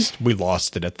podcast. We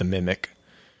lost it at the Mimic.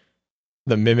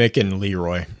 The Mimic and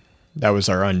Leroy. That was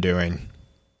our undoing.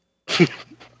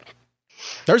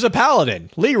 There's a paladin,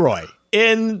 Leroy.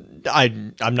 I'm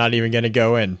not even going to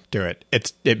go into it.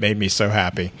 It made me so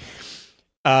happy.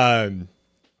 Do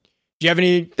you have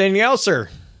anything else, sir?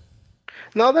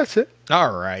 No, that's it.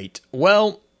 All right.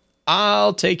 Well,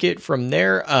 I'll take it from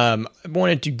there. I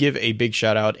wanted to give a big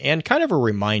shout out and kind of a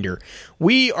reminder.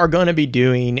 We are going to be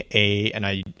doing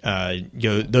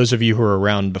those of you who are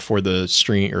around before the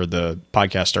stream or the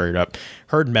podcast started up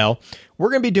heard Mel. We're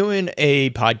going to be doing a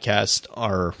podcast,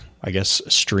 or I guess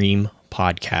stream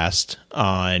podcast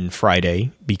on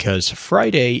Friday, because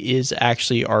Friday is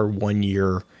actually our 1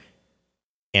 year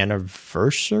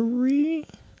anniversary.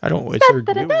 Is there a word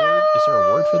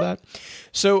for that?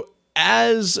 So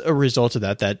as a result of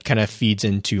that kind of feeds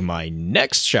into my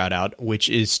next shout out, which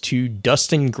is to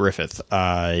Dustin Griffith.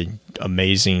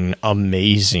 Amazing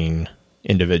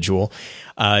individual.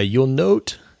 You'll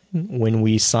note when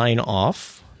we sign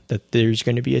off that there's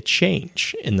going to be a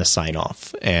change in the sign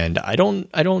off. And I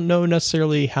don't know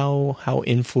necessarily how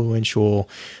influential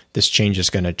this change is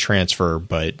going to transfer,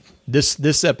 but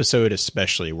this episode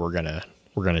especially, we're going to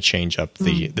change up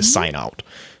the sign out.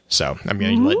 So I'm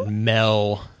going to let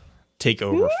Mel take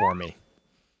over for me.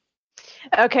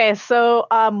 Okay, so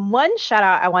one shout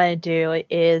out I want to do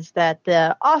is that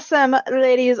the awesome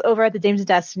ladies over at the Dames of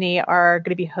Destiny are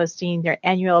going to be hosting their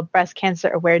annual breast cancer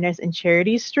awareness and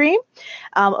charity stream.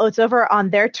 It's over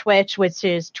on their Twitch, which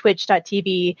is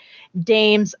twitch.tv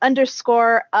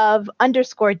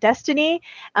dames_of_destiny.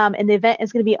 And the event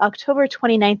is going to be October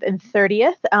 29th and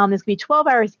 30th. There's going to be 12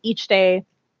 hours each day,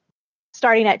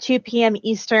 starting at 2 p.m.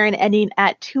 Eastern, ending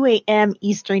at 2 a.m.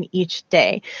 Eastern each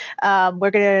day. I know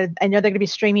they're going to be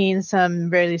streaming some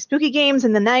really spooky games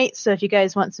in the night. So if you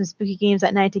guys want some spooky games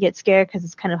at night to get scared because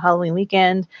it's kind of Halloween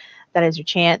weekend, that is your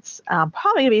chance. Probably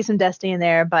going to be some Destiny in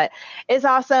there, but it's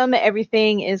awesome.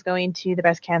 Everything is going to the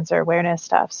breast cancer awareness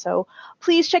stuff. So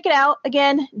please check it out.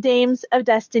 Again, Dames of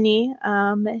Destiny.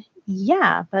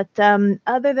 Yeah, but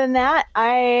other than that,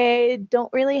 I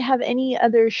don't really have any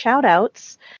other shout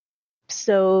outs.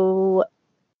 So,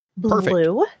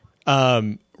 Blue.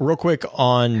 Perfect. Real quick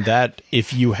on that,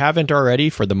 if you haven't already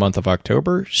for the month of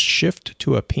October, shift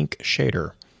to a pink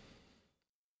shader.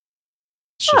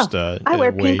 It's just I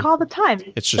wear pink all the time.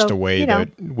 It's just a way that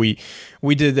we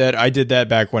did that. I did that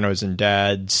back when I was in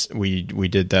Dad's. We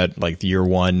did that like the year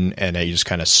one, and it just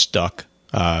kind of stuck.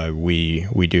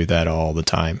 We do that all the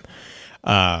time.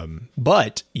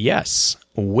 But yes,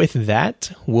 with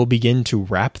that, we'll begin to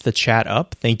wrap the chat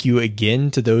up. Thank you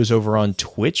again to those over on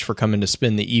Twitch for coming to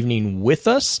spend the evening with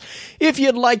us. If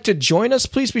you'd like to join us,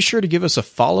 please be sure to give us a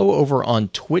follow over on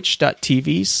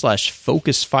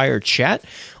twitch.tv/FocusFireChat.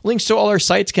 Links to all our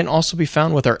sites can also be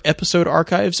found with our episode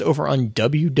archives over on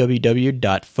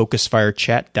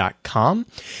www.focusfirechat.com.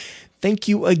 Thank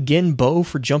you again, Bo,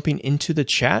 for jumping into the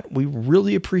chat. We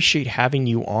really appreciate having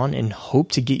you on and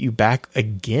hope to get you back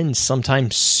again sometime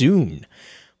soon.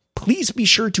 Please be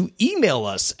sure to email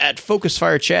us at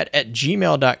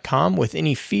focusfirechat@gmail.com with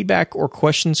any feedback or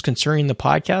questions concerning the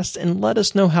podcast, and let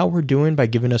us know how we're doing by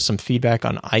giving us some feedback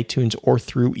on iTunes or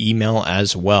through email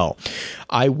as well.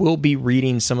 I will be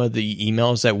reading some of the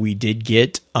emails that we did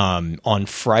get on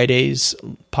Friday's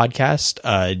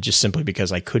podcast, just simply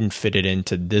because I couldn't fit it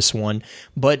into this one.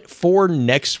 But for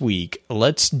next week,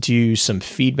 let's do some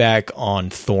feedback on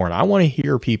Thorn. I want to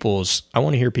hear people's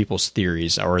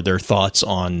theories or their thoughts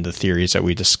on the theories that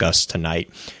we discussed tonight.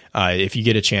 If you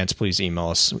get a chance, please email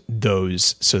us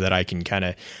those so that I can kind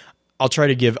of, I'll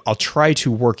try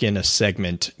to work in a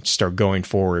segment, start going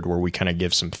forward where we kind of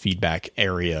give some feedback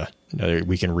area.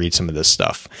 We can read some of this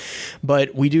stuff.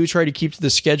 But we do try to keep to the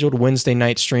scheduled Wednesday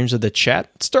night streams of the chat,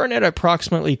 starting at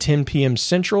approximately 10 p.m.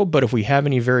 Central. But if we have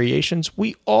any variations,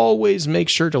 we always make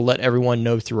sure to let everyone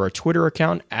know through our Twitter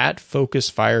account at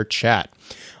FocusFireChat.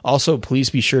 Also, please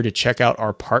be sure to check out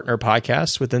our partner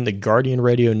podcasts within the Guardian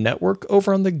Radio Network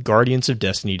over on the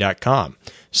guardiansofdestiny.com.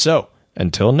 So,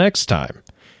 until next time,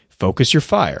 focus your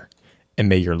fire and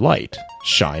may your light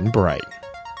shine bright.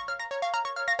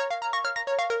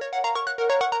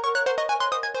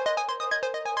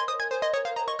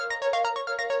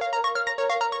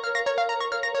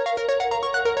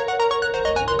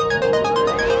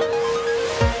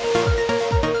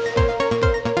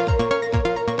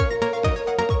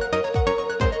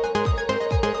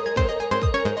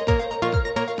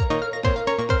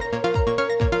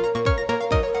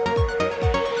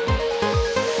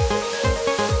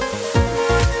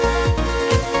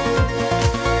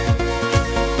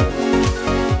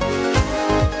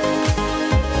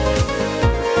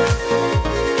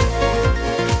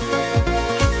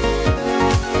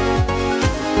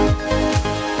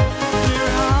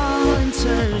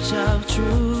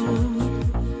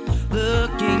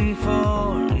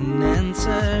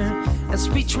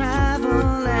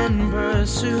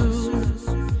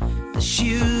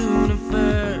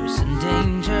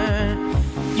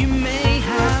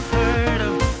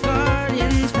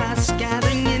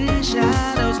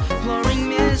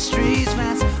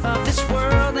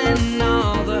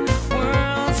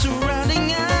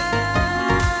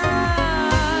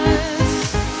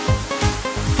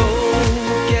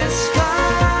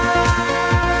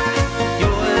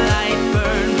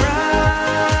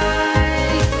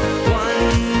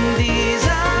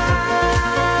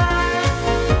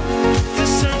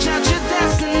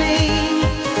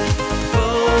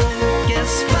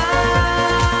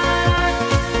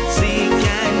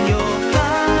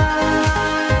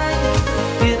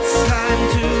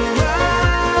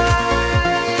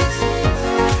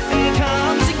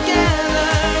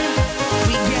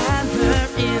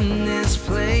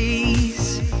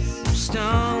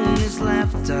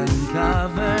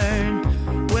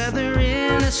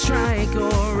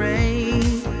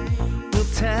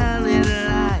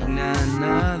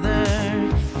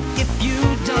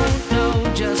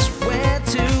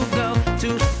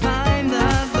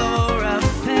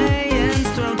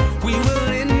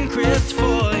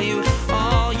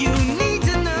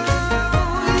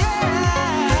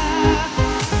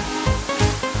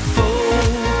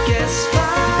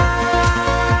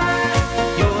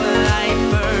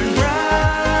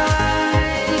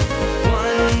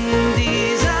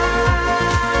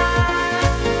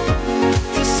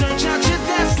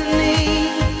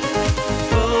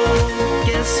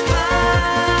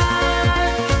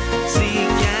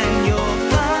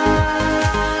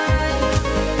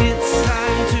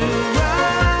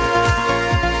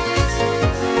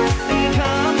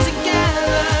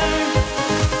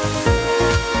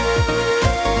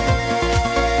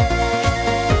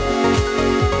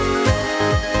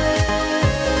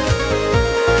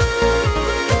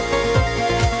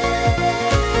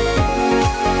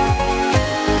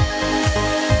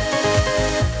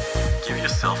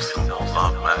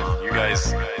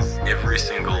 Every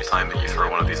single time that you throw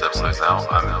one of these episodes out,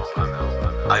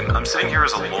 I'm sitting here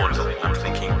as a Lord, and I'm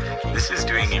thinking, this is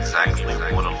doing exactly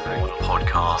what a Lord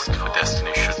podcast for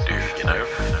Destiny should do, you know?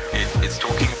 It's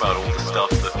talking about all the stuff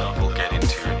that people get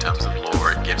into in terms of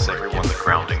lore. It gives everyone the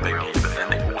grounding they need, but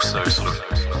then it also sort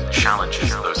of challenges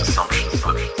those assumptions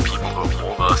that people who are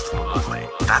more versed in the lore make.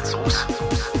 That's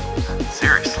awesome.